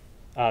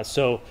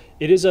 So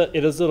it is a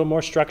little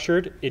more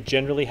structured. It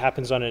generally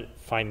happens on a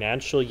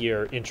financial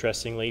year,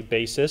 interestingly,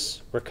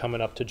 basis. We're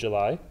coming up to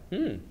July.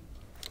 So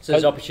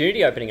there's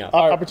opportunity opening up.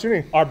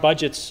 Our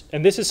budgets,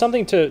 and this is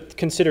something to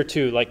consider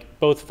too, like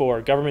both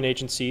for government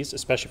agencies,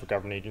 especially for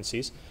government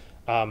agencies,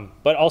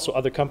 but also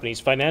other companies.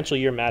 Financial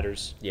year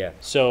matters. Yeah.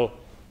 So,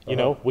 you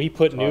know, we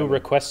put new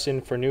requests in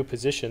for new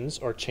positions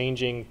or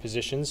changing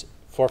positions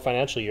for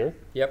financial year.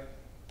 Yep.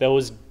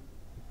 Those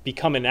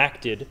become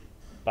enacted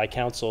by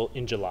council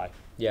in July.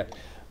 Yeah.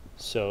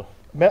 So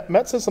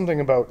Matt said something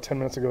about 10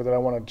 minutes ago that I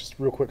want to just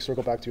real quick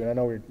circle back to, and I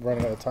know we're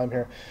running out of time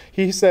here.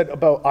 He said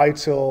about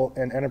ITIL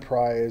and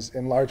enterprise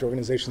and large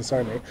organizations.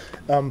 Sorry, mate.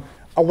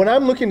 When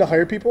I'm looking to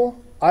hire people,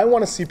 I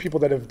want to see people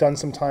that have done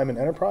some time in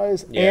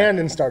enterprise and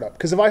in startup.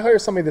 Because if I hire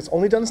somebody that's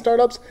only done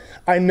startups,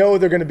 I know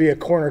they're going to be a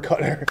corner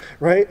cutter,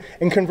 right?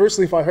 And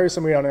conversely, if I hire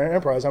somebody on an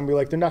enterprise, I'm going to be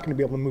like, they're not going to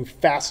be able to move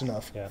fast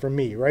enough for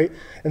me, right?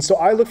 And so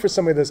I look for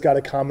somebody that's got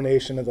a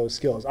combination of those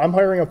skills. I'm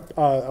hiring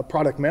a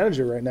product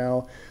manager right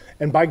now,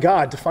 and by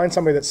God, to find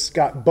somebody that's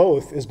got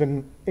both has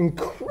been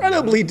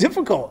incredibly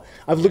difficult.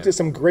 I've looked at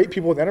some great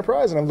people with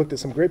enterprise, and I've looked at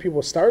some great people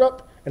with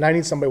startup, and I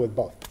need somebody with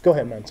both. Go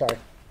ahead, man, sorry.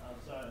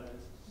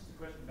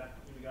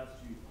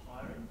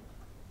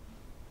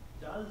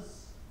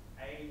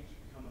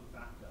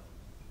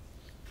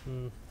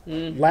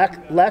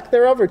 Lack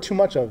thereof or too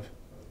much of?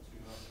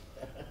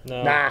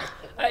 No. Nah.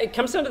 It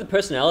comes down to the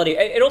personality.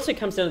 It also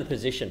comes down to the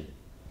position.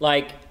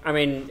 Like, I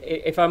mean,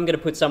 if I'm going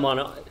to put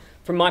someone,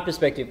 from my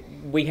perspective,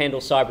 we handle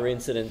cyber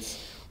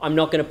incidents. I'm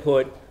not going to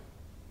put,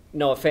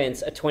 no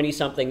offense, a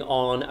 20-something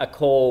on a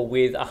call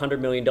with a $100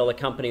 million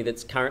company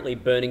that's currently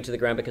burning to the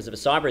ground because of a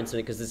cyber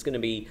incident, because there's going to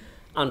be,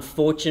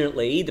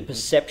 unfortunately, the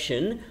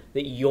perception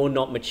that you're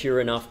not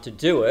mature enough to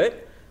do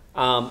it.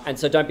 And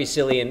so don't be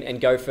silly and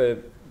go for,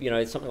 you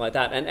know, something like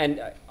that.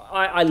 And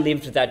I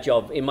lived that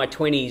job. In my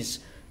 20s,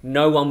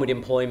 no one would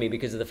employ me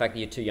because of the fact that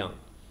you're too young.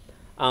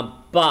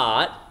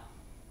 But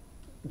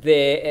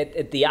there,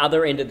 at the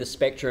other end of the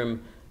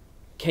spectrum,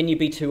 can you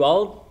be too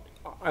old?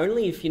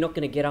 Only if you're not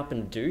going to get up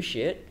and do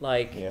shit.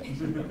 Like,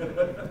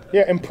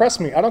 yeah, impress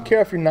me. I don't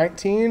care if you're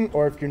 19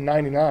 or if you're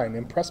 99.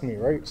 Impress me,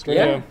 right? Straight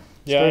up.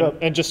 Yeah,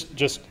 and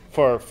just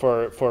for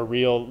a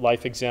real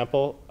life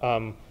example,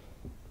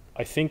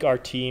 I think our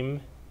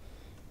team,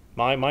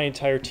 my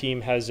entire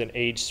team has an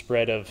age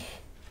spread of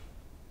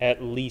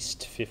at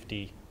least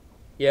 50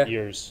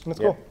 years. That's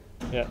cool.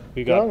 Yeah,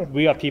 we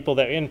got people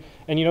that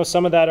and you know,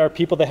 some of that are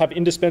people that have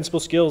indispensable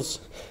skills.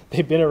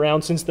 They've been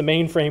around since the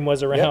mainframe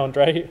was around,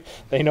 right?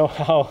 They know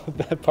how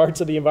the parts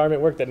of the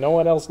environment work that no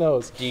one else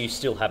knows. Do you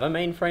still have a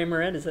mainframe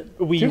around? Is it?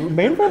 Dude,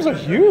 mainframes are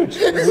huge.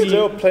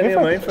 Still plenty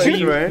of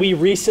mainframes around. We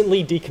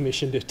recently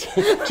decommissioned it.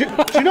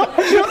 do you know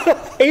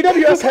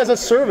AWS has a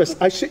service?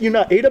 I shit you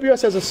not.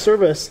 AWS has a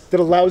service that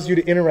allows you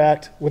to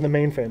interact with a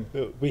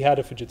mainframe. We had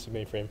a Fujitsu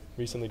mainframe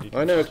recently decommissioned.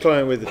 I know a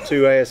client with the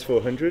 2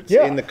 AS400s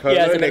in the colo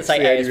next to the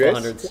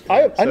AWS.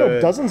 I know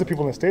dozens of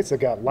people in the States that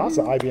got lots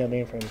of IBM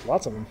mainframes,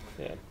 lots of them.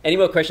 Yeah. Any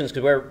more questions?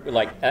 Because we're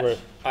like, I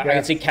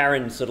can see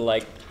Karen sort of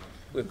like,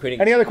 we're quitting.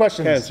 Any other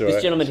questions?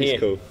 This gentleman She's here.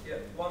 Cool. Yeah,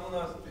 one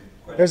last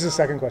question. There's the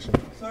second question.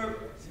 So,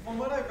 from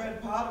what I've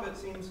read, part of it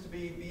seems to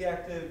be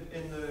active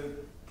in the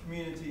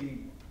community,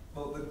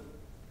 well,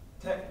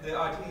 the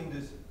IT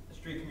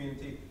industry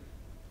community.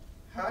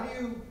 How do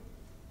you,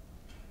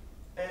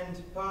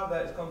 and part of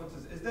that is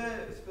conferences, is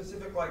there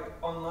specific like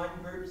online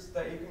groups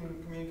that you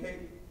can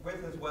communicate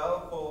with as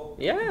well for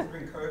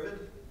considering COVID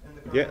in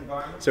the current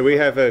environment? So we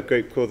have a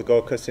group called the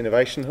Gold Coast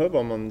Innovation Hub.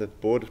 I'm on the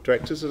board of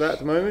directors of that at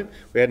the moment.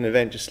 We had an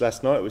event just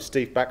last night with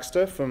Steve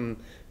Baxter from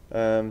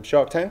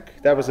Shark Tank.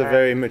 That was a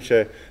very much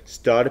a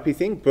startup-y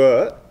thing,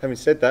 but having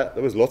said that,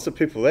 there was lots of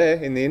people there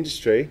in the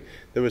industry.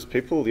 There was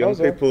people, young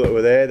people that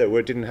were there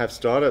that didn't have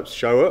startups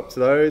show up to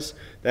those.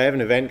 They have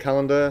an event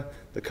calendar.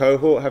 The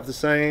cohort have the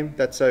same.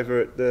 That's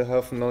over at the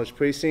Health and Knowledge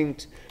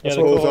Precinct.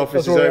 Paul's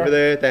office is over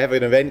there. They have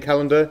an event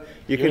calendar.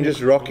 You can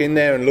just rock in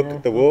there and look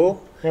at the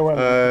wall.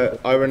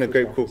 I run a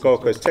group called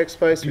Gold Coast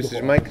Techspace, which is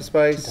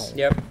Makerspace.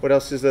 Yep. What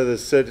else is there?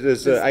 There's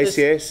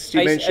ACS,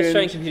 you mentioned.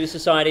 Australian Computer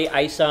Society,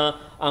 ASA.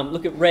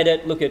 Look at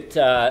Reddit, look at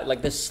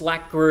like there's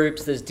Slack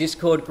groups, there's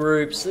Discord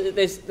groups.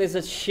 There's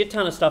a shit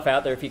ton of stuff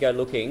out there if you go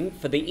looking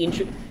for the You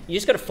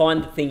just got to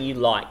find the thing you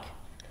like.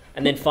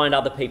 And then find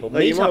other people.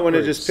 Like you might want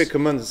to just pick a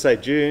month and say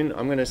June.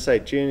 I'm going to say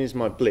June is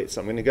my blitz.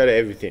 I'm going to go to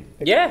everything.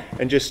 Yeah.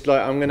 And just like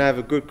I'm going to have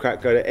a good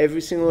crack. Go to every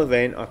single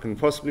event I can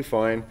possibly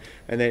find.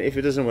 And then if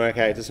it doesn't work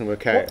out, it doesn't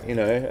work out. You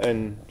know.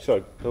 And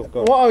sorry, go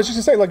on. Well, I was just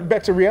going to say, like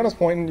back to Rihanna's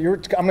point, and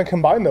I'm going to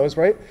combine those,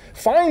 right?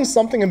 Find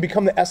something and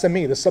become the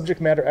SME, the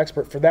subject matter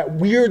expert for that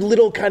weird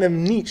little kind of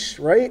niche,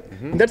 right?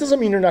 And that doesn't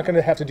mean you're not going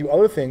to have to do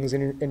other things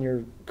in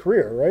your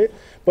career, right?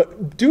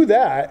 But do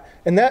that,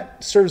 and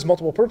that serves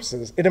multiple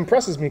purposes. It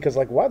impresses me because,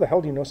 like, why the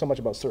hell do you know so much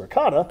about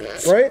Suricata,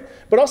 right?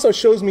 But also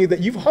shows me that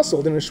you've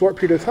hustled in a short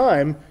period of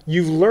time.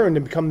 You've learned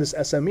and become this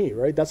SME,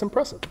 right? That's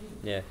impressive.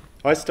 Yeah.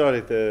 I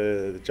started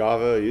the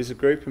Java user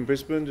group in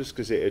Brisbane just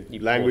because it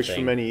had languished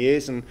for many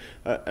years, and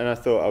I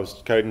thought I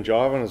was coding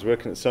Java, and I was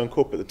working at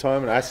Suncorp at the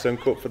time, and I asked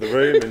Suncorp for the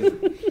room,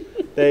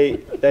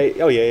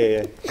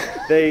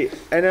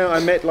 and I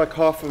met like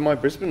half of my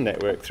Brisbane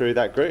network through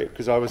that group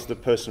because I was the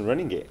person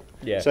running it.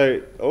 Yeah.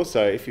 So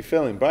also, if you're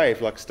feeling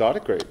brave, like start a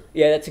group.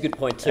 Yeah, that's a good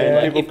point too.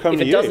 Like,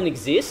 if it doesn't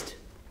exist,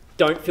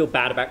 don't feel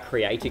bad about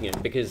creating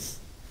it because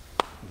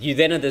you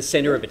then are the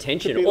center of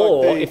attention.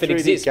 Or like if it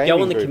exists,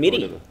 go on the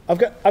committee.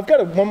 I've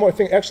got one more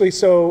thing actually.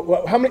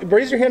 So how many?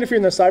 Raise your hand if you're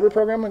in the cyber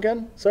program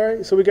again.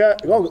 Sorry. So we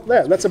got. Oh,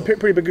 yeah, that's a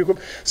pretty big group.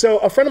 So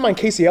a friend of mine,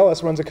 Casey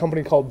Ellis, runs a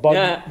company called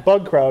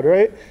Bug Crowd,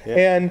 right? Yeah.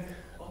 And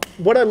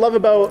what I love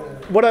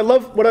about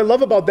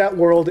that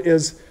world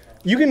is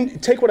you can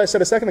take what I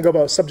said a second ago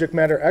about subject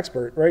matter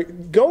expert,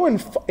 right? Go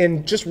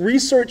and just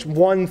research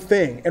one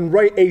thing and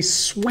write a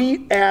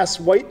sweet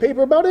ass white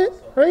paper about it,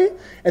 right?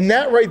 And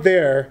that right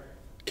there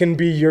can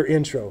be your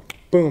intro.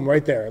 Boom,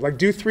 right there. Like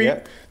do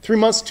 3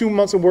 months, 2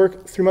 months of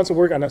work, 3 months of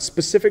work on a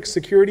specific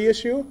security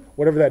issue,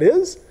 whatever that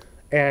is.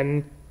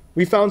 And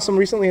we found some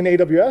recently in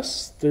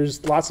AWS.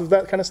 There's lots of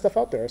that kind of stuff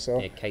out there. So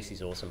yeah,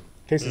 Casey's awesome.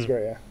 Casey's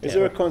great, yeah. Is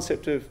there a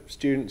concept of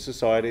student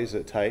societies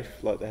at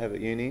TAFE like they have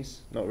at unis?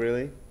 Not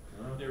really.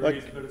 There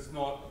is, but it's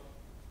not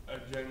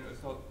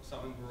it's not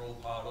something we're all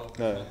part of.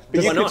 No.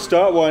 But you could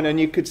start one and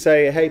you could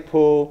say, hey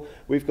Paul,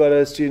 we've got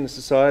a student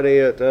society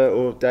at,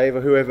 or Dave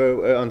or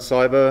whoever on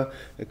cyber,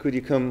 could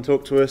you come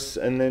talk to us?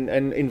 And then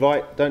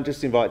invite, don't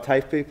just invite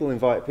TAFE people,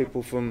 invite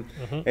people from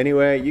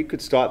anywhere. You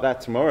could start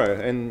that tomorrow.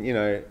 And you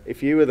know,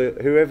 if you were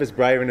whoever's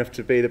brave enough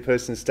to be the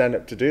person stand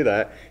up to do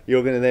that,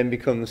 you're going to then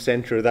become the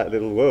center of that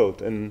little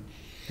world. And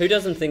who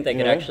doesn't think they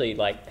could actually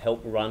like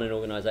help run an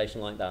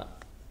organization like that?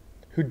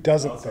 Who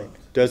doesn't think?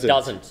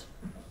 Doesn't.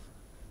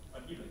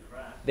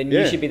 Then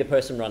you should be the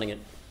person running it.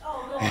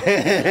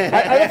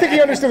 I don't think he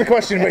understood the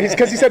question, but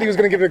because he said he was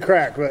going to give it a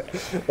crack. But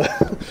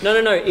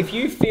No. If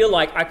you feel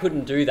like I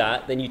couldn't do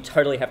that, then you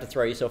totally have to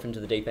throw yourself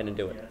into the deep end and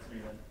do it.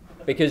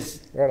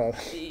 Because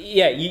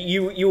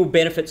you will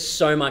benefit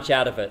so much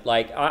out of it.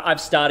 Like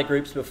I've started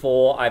groups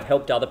before, I've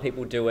helped other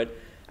people do it,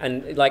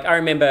 and like I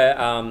remember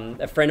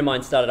a friend of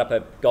mine started up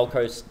a Gold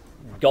Coast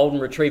Golden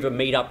Retriever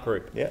meetup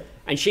group. Yeah.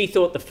 And she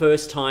thought the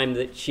first time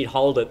that she'd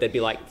hold it, there'd be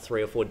like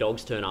 3 or 4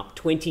 dogs turn up.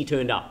 20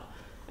 turned up.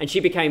 And she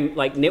became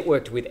like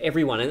networked with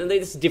everyone. And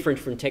this is different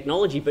from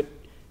technology, but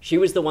she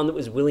was the one that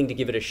was willing to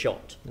give it a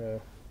shot.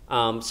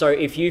 Yeah. So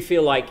if you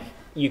feel like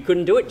you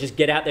couldn't do it, just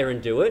get out there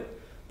and do it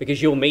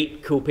because you'll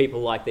meet cool people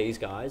like these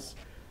guys.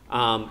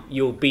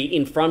 You'll be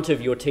in front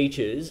of your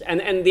teachers.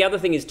 And the other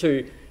thing is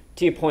too,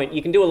 to your point,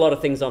 you can do a lot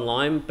of things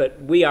online,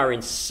 but we are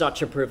in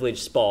such a privileged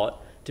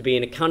spot to be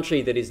in a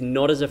country that is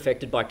not as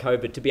affected by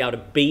COVID, to be able to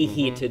be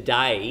here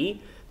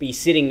today, be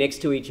sitting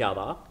next to each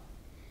other.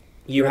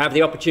 You have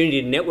the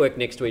opportunity to network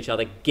next to each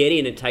other, get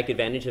in and take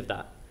advantage of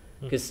that.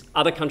 Because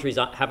other countries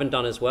haven't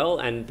done as well,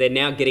 and they're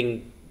now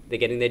getting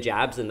their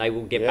jabs and they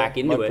will get back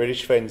into it. My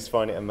British friends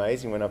find it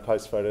amazing when I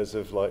post photos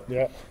of like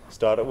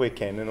startup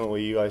weekend and all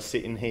you guys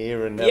sitting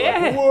here and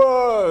they're like,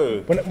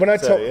 whoa! When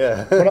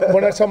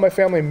I tell my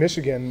family in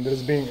Michigan that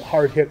is being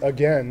hard hit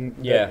again,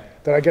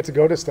 that I get to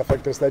go to stuff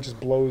like this, that just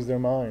blows their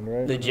mind,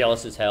 right? They're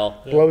jealous as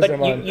hell. Blows their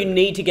mind. You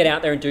need to get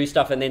out there and do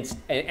stuff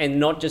and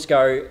not just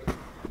go,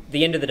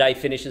 the end of the day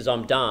finishes,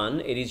 I'm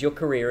done. It is your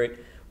career.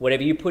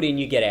 Whatever you put in,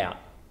 you get out.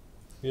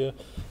 Yeah.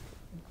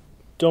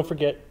 Don't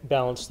forget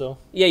balance, though.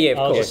 Yeah, of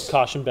course.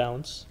 Caution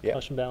balance. Yeah.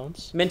 Caution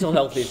balance. Mental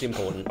health is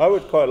important. I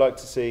would quite like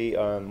to see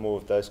more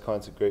of those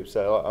kinds of groups.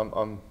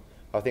 So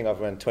I think I've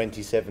run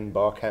 27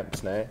 bar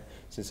camps now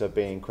since I've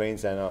been in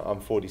Queensland.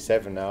 I'm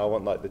 47 now. I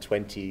want like the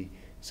 20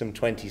 some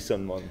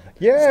 20-someone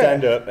Yeah.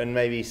 stand up and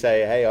maybe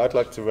say, hey, I'd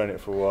like to run it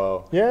for a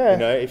while. Yeah. You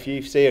know, if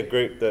you see a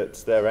group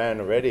that's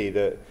around already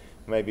that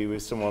maybe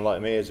with someone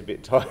like me is a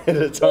bit tired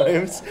at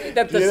times.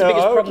 That's the biggest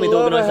problem with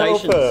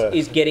organisations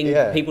is getting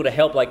people to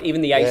help. Like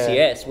even the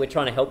ACS, we're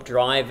trying to help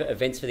drive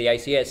events for the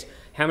ACS.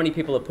 How many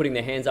people are putting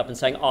their hands up and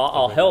saying, oh,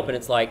 I'll help? And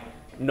it's like,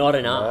 not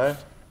enough.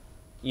 No.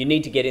 You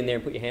need to get in there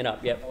and put your hand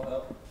up. Yep.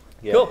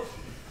 Yeah. Cool.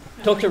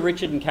 Talk to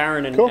Richard and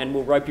Karen and, and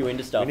we'll rope you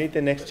into stuff. We need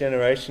the next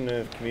generation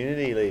of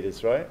community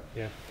leaders, right?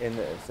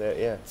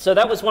 Yeah. So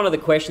that was one of the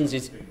questions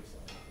is,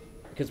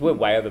 because we're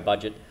way over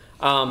budget,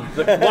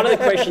 but one of the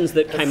questions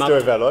that came up...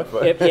 Story of our life,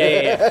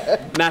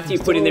 right? Matthew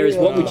put in there is,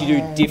 what would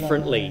you do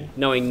differently,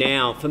 knowing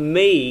now? For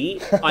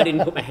me, I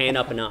didn't put my hand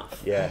up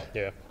enough. Yeah.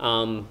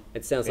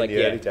 It sounds in like,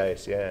 the early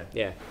days,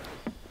 yeah.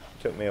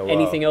 Took me a while.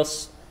 Anything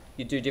else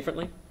you do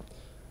differently?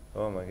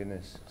 Oh my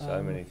goodness,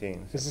 so many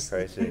things. It's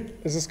crazy.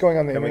 Is this going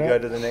on the internet? Can we go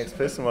to the next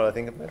person while I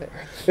think about it?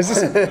 Is this,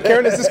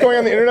 Karen, is this going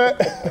on the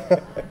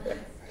internet?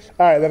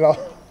 All right, then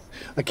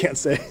I can't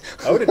say.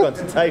 I would have gone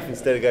to TAFE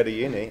instead of go to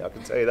uni, I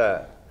can tell you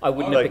that. I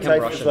wouldn't have become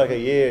TAFE Russian. is like a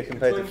year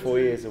compared to 4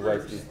 years of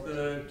wasted.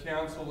 The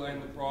council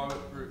and the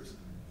private groups.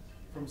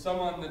 From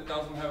someone that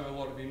doesn't have a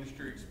lot of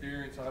industry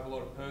experience, I have a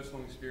lot of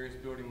personal experience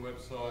building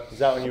websites. Is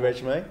that on your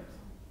resume?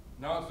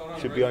 No, it's not on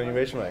Should be on your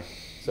resume.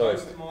 Sorry.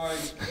 Most of my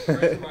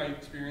resume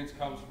experience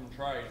comes from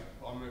trade.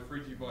 I'm a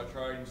Friggy by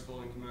trade,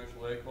 installing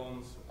commercial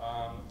aircons.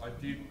 I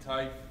did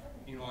TAFE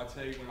in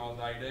IT when I was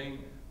 18.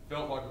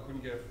 Felt like I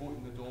couldn't get a foot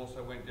in the door, so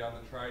I went down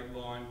the trade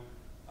line.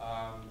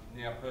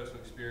 Now personal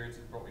experience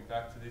has brought me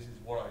back to this. Is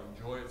what I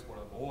enjoy. It's what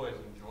I've always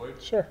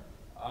enjoyed. Sure.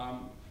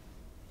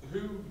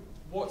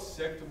 What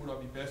sector would I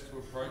be best to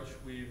approach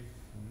with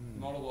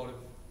not a lot of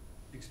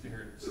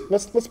experience?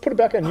 Let's put it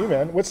back on you,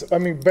 man.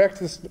 Back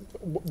to this.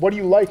 What do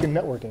you like in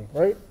networking,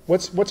 right?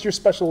 What's your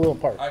special little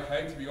part?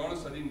 Okay, to be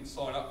honest, I didn't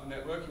sign up for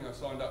networking. I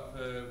signed up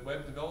for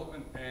web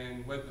development,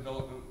 and web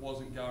development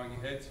wasn't going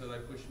ahead, so they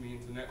pushed me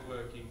into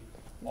networking.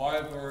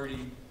 I've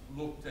already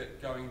looked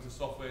at going into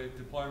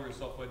diploma in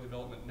software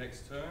development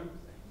next term.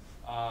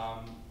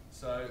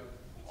 So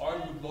I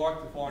would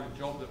like to find a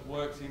job that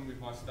works in with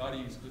my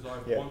studies because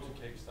I want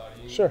to keep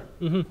studying. Sure.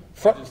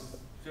 I just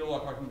feel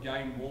like I can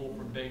gain more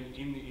from being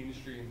in the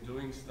industry and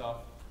doing stuff.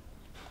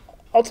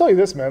 I'll tell you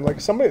this, man.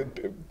 Like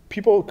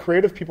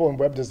creative people in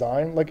web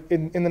design, like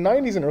in the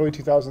 90s and early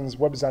 2000s,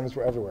 web designers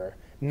were everywhere.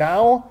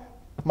 Now,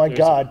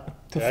 God.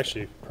 They're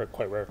actually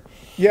quite rare.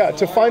 Yeah,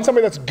 to find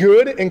somebody that's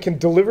good and can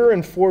deliver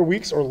in 4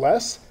 weeks or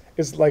less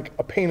is like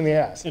a pain in the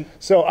ass.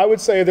 So I would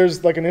say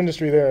there's like an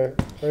industry there,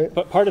 right?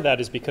 But part of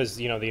that is because,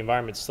 the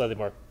environment's slightly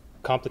more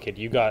complicated.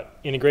 You got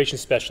integration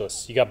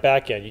specialists, you got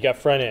back end, you got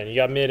front end, you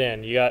got mid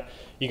end, you got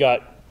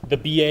the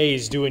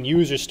BAs doing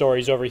user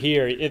stories over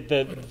here.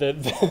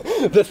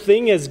 The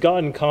thing has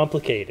gotten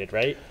complicated,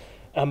 right?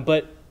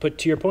 But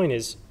to your point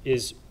is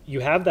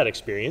you have that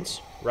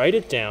experience, write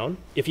it down.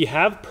 If you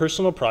have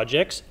personal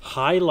projects,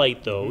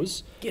 highlight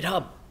those.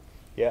 GitHub.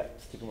 Yeah,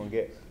 stick them on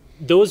Git.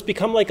 Those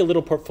become like a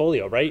little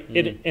portfolio, right?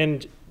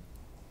 And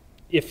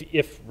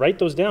if write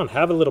those down,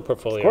 have a little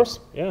portfolio. Of course.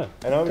 Yeah.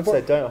 And I would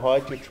say don't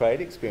hide your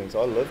trade experience.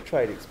 I love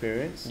trade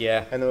experience.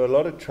 Yeah. And there are a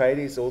lot of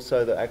tradies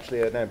also that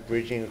actually are now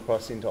bridging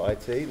across into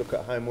IT. Look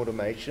at home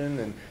automation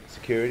and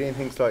security and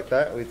things like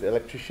that with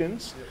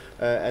electricians.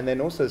 And then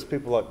also there's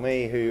people like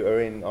me who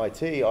are in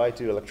IT. I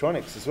do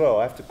electronics as well.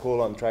 I have to call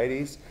on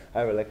tradies.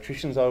 I have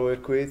electricians I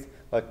work with.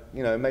 Like,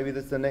 maybe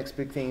that's the next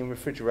big thing in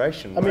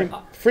refrigeration.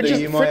 Fridges,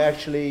 you might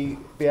actually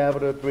be able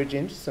to bridge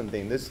into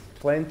something. There's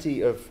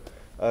plenty of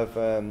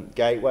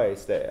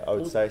gateways there, I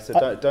would say. So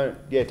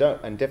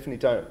definitely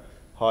don't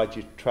hide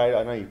your trade.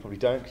 I know you probably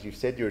don't because you've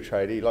said you're a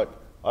tradie. Like,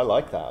 I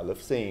like that. I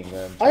love seeing.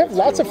 I have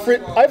lots of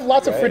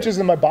fridges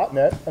in my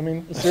botnet.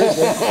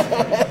 Seriously.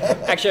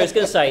 Actually, I was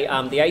going to say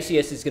the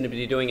ACS is going to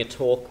be doing a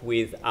talk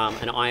with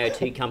an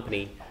IoT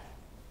company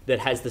that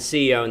has the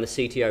CEO and the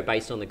CTO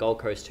based on the Gold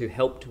Coast who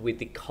helped with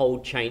the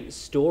cold chain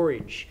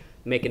storage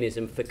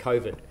mechanism for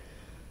COVID.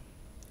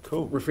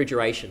 Cool.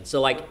 Refrigeration.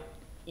 So like,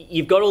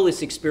 you've got all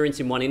this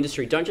experience in one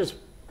industry, don't just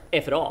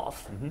F it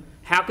off.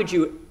 How could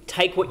you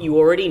take what you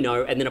already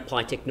know and then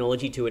apply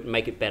technology to it and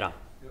make it better?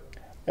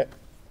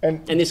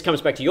 And this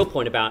comes back to your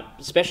point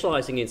about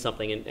specialising in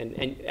something,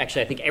 and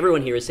actually I think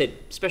everyone here has said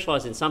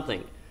specialise in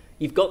something.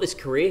 You've got this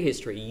career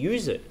history,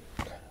 use it.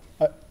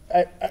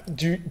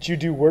 Do you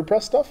do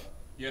WordPress stuff?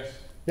 Yes.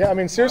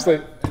 Yeah, seriously. I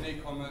have an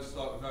e-commerce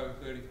site with over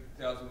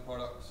 30,000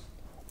 products.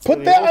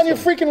 Put that on your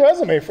freaking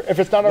resume if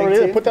it's not already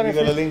there. Put that on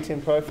your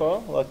LinkedIn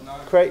profile.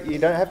 You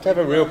don't have to have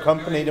a real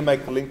company to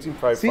make a LinkedIn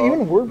profile. See,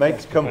 even WordPress. Make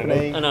a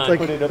company,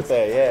 put it up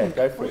there. Yeah,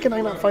 go for it. Where can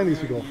I not find these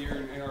people?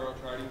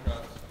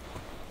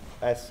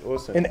 That's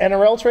awesome. In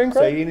NRL trading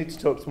cards? So you need to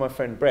talk to my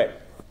friend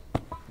Brett.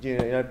 Do you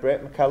know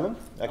Brett McCullum?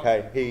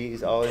 Okay,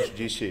 I'll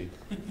introduce you.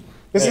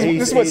 This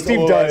is what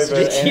Steve does.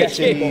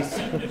 NFTs,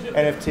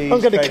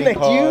 trading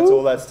cards,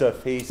 all that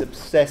stuff. He's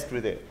obsessed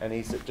with it, and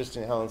he's just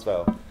in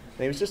Helensvale. And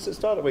he was just at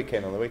Startup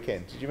Weekend on the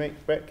weekend. Did you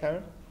meet Brett,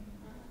 Karen?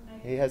 No,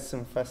 he has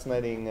some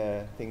fascinating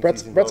things.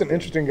 Brett's an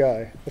interesting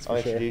guy. That's for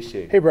I'll sure. introduce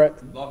you. Hey,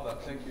 Brett. Love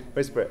that, thank you.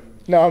 Where's Brett?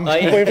 No, I'm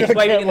He's waving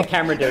at the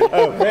camera, dude.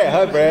 Oh, Brett.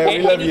 Hi, Brett. We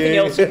love Anything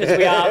you. else, because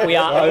we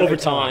are over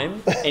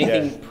time.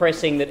 Anything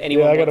pressing that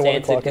anyone I got wants a 1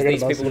 answered, o'clock. because I got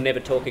these a people will bus. never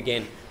talk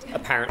again,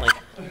 apparently.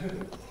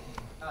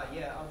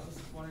 Yeah, I was just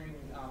wondering,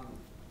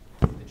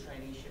 the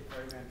traineeship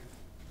program,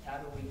 how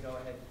do we go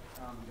ahead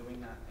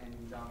doing that, and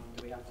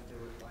do we have to do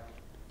it like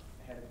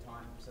ahead of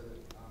time, so that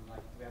like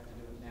do we have to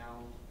do it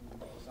now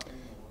or something?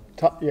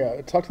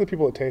 Or? Talk to the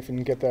people at TAFE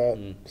and get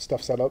that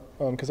stuff set up.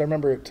 Because I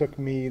remember it took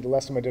me, the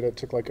last time I did it, it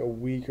took like a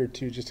week or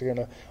two just to kind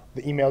of,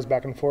 the emails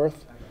back and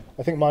forth. Okay.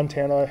 I think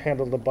Montana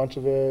handled a bunch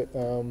of it.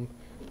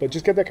 But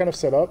just get that kind of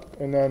set up.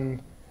 And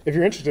then if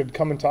you're interested,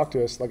 come and talk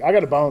to us. Like, I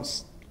got to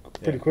bounce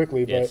pretty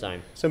quickly. Yeah, but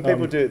same. Some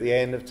people do it at the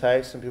end of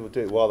TAFE, some people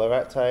do it while they're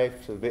at TAFE,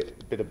 so a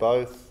bit of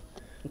both.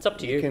 It's up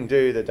to you. You can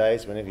do the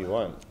days whenever you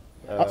want.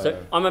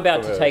 So I'm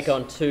about to take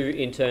on 2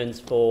 interns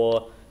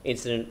for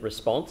incident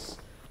response,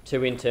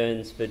 2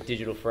 interns for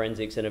digital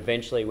forensics, and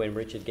eventually when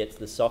Richard gets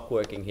the SOC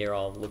working here,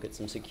 I'll look at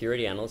some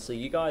security analysts. So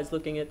you guys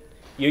looking at,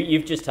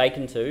 you've just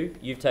taken 2,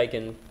 you've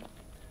taken,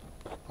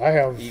 I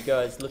have. are you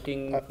guys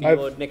looking for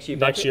your next year budget?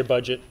 Next year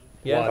budget.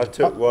 Yeah. I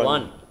took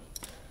one.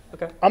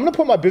 Okay. I'm going to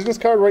put my business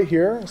card right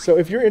here. So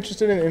if you're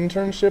interested in an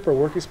internship or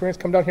work experience,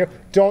 come down here.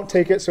 Don't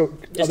take it. So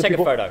Just other take a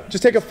people, photo.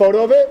 Just take a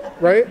photo of it,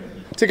 right?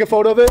 Take a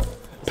photo of it.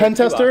 Pen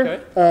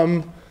tester.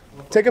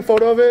 Take a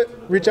photo of it.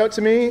 Reach out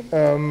to me.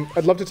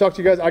 I'd love to talk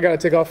to you guys. I got to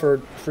take off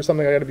for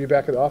something. I got to be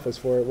back at the office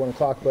for at 1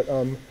 o'clock. But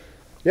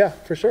yeah,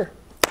 for sure.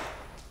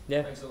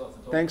 Yeah.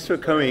 Thanks for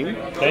coming.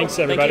 Thanks,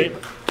 everybody.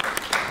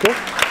 Cool.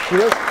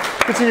 You guys,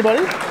 good seeing you,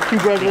 buddy.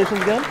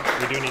 Congratulations again.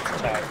 We do need to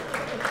chat.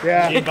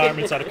 Yeah. The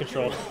environment's out of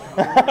control.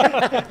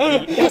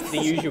 The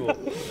usual.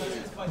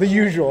 The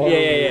usual.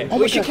 Yeah. Oh,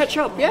 we should catch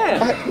up.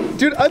 Yeah.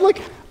 Dude, I'd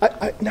like.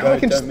 Now I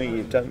can. Don't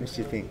miss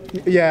your thing.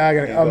 Yeah, I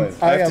got it.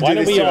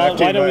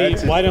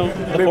 Why don't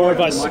the 4 of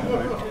us?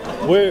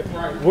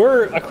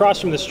 We're across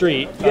from the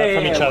street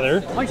from each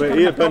other. We're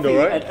here, Bundle,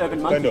 right? At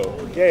Urban Monkey.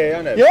 Bundle. Yeah,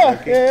 I know.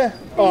 Yeah.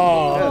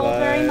 Oh,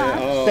 very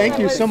much. thank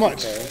you so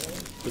much.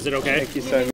 Was it okay? Thank you so much.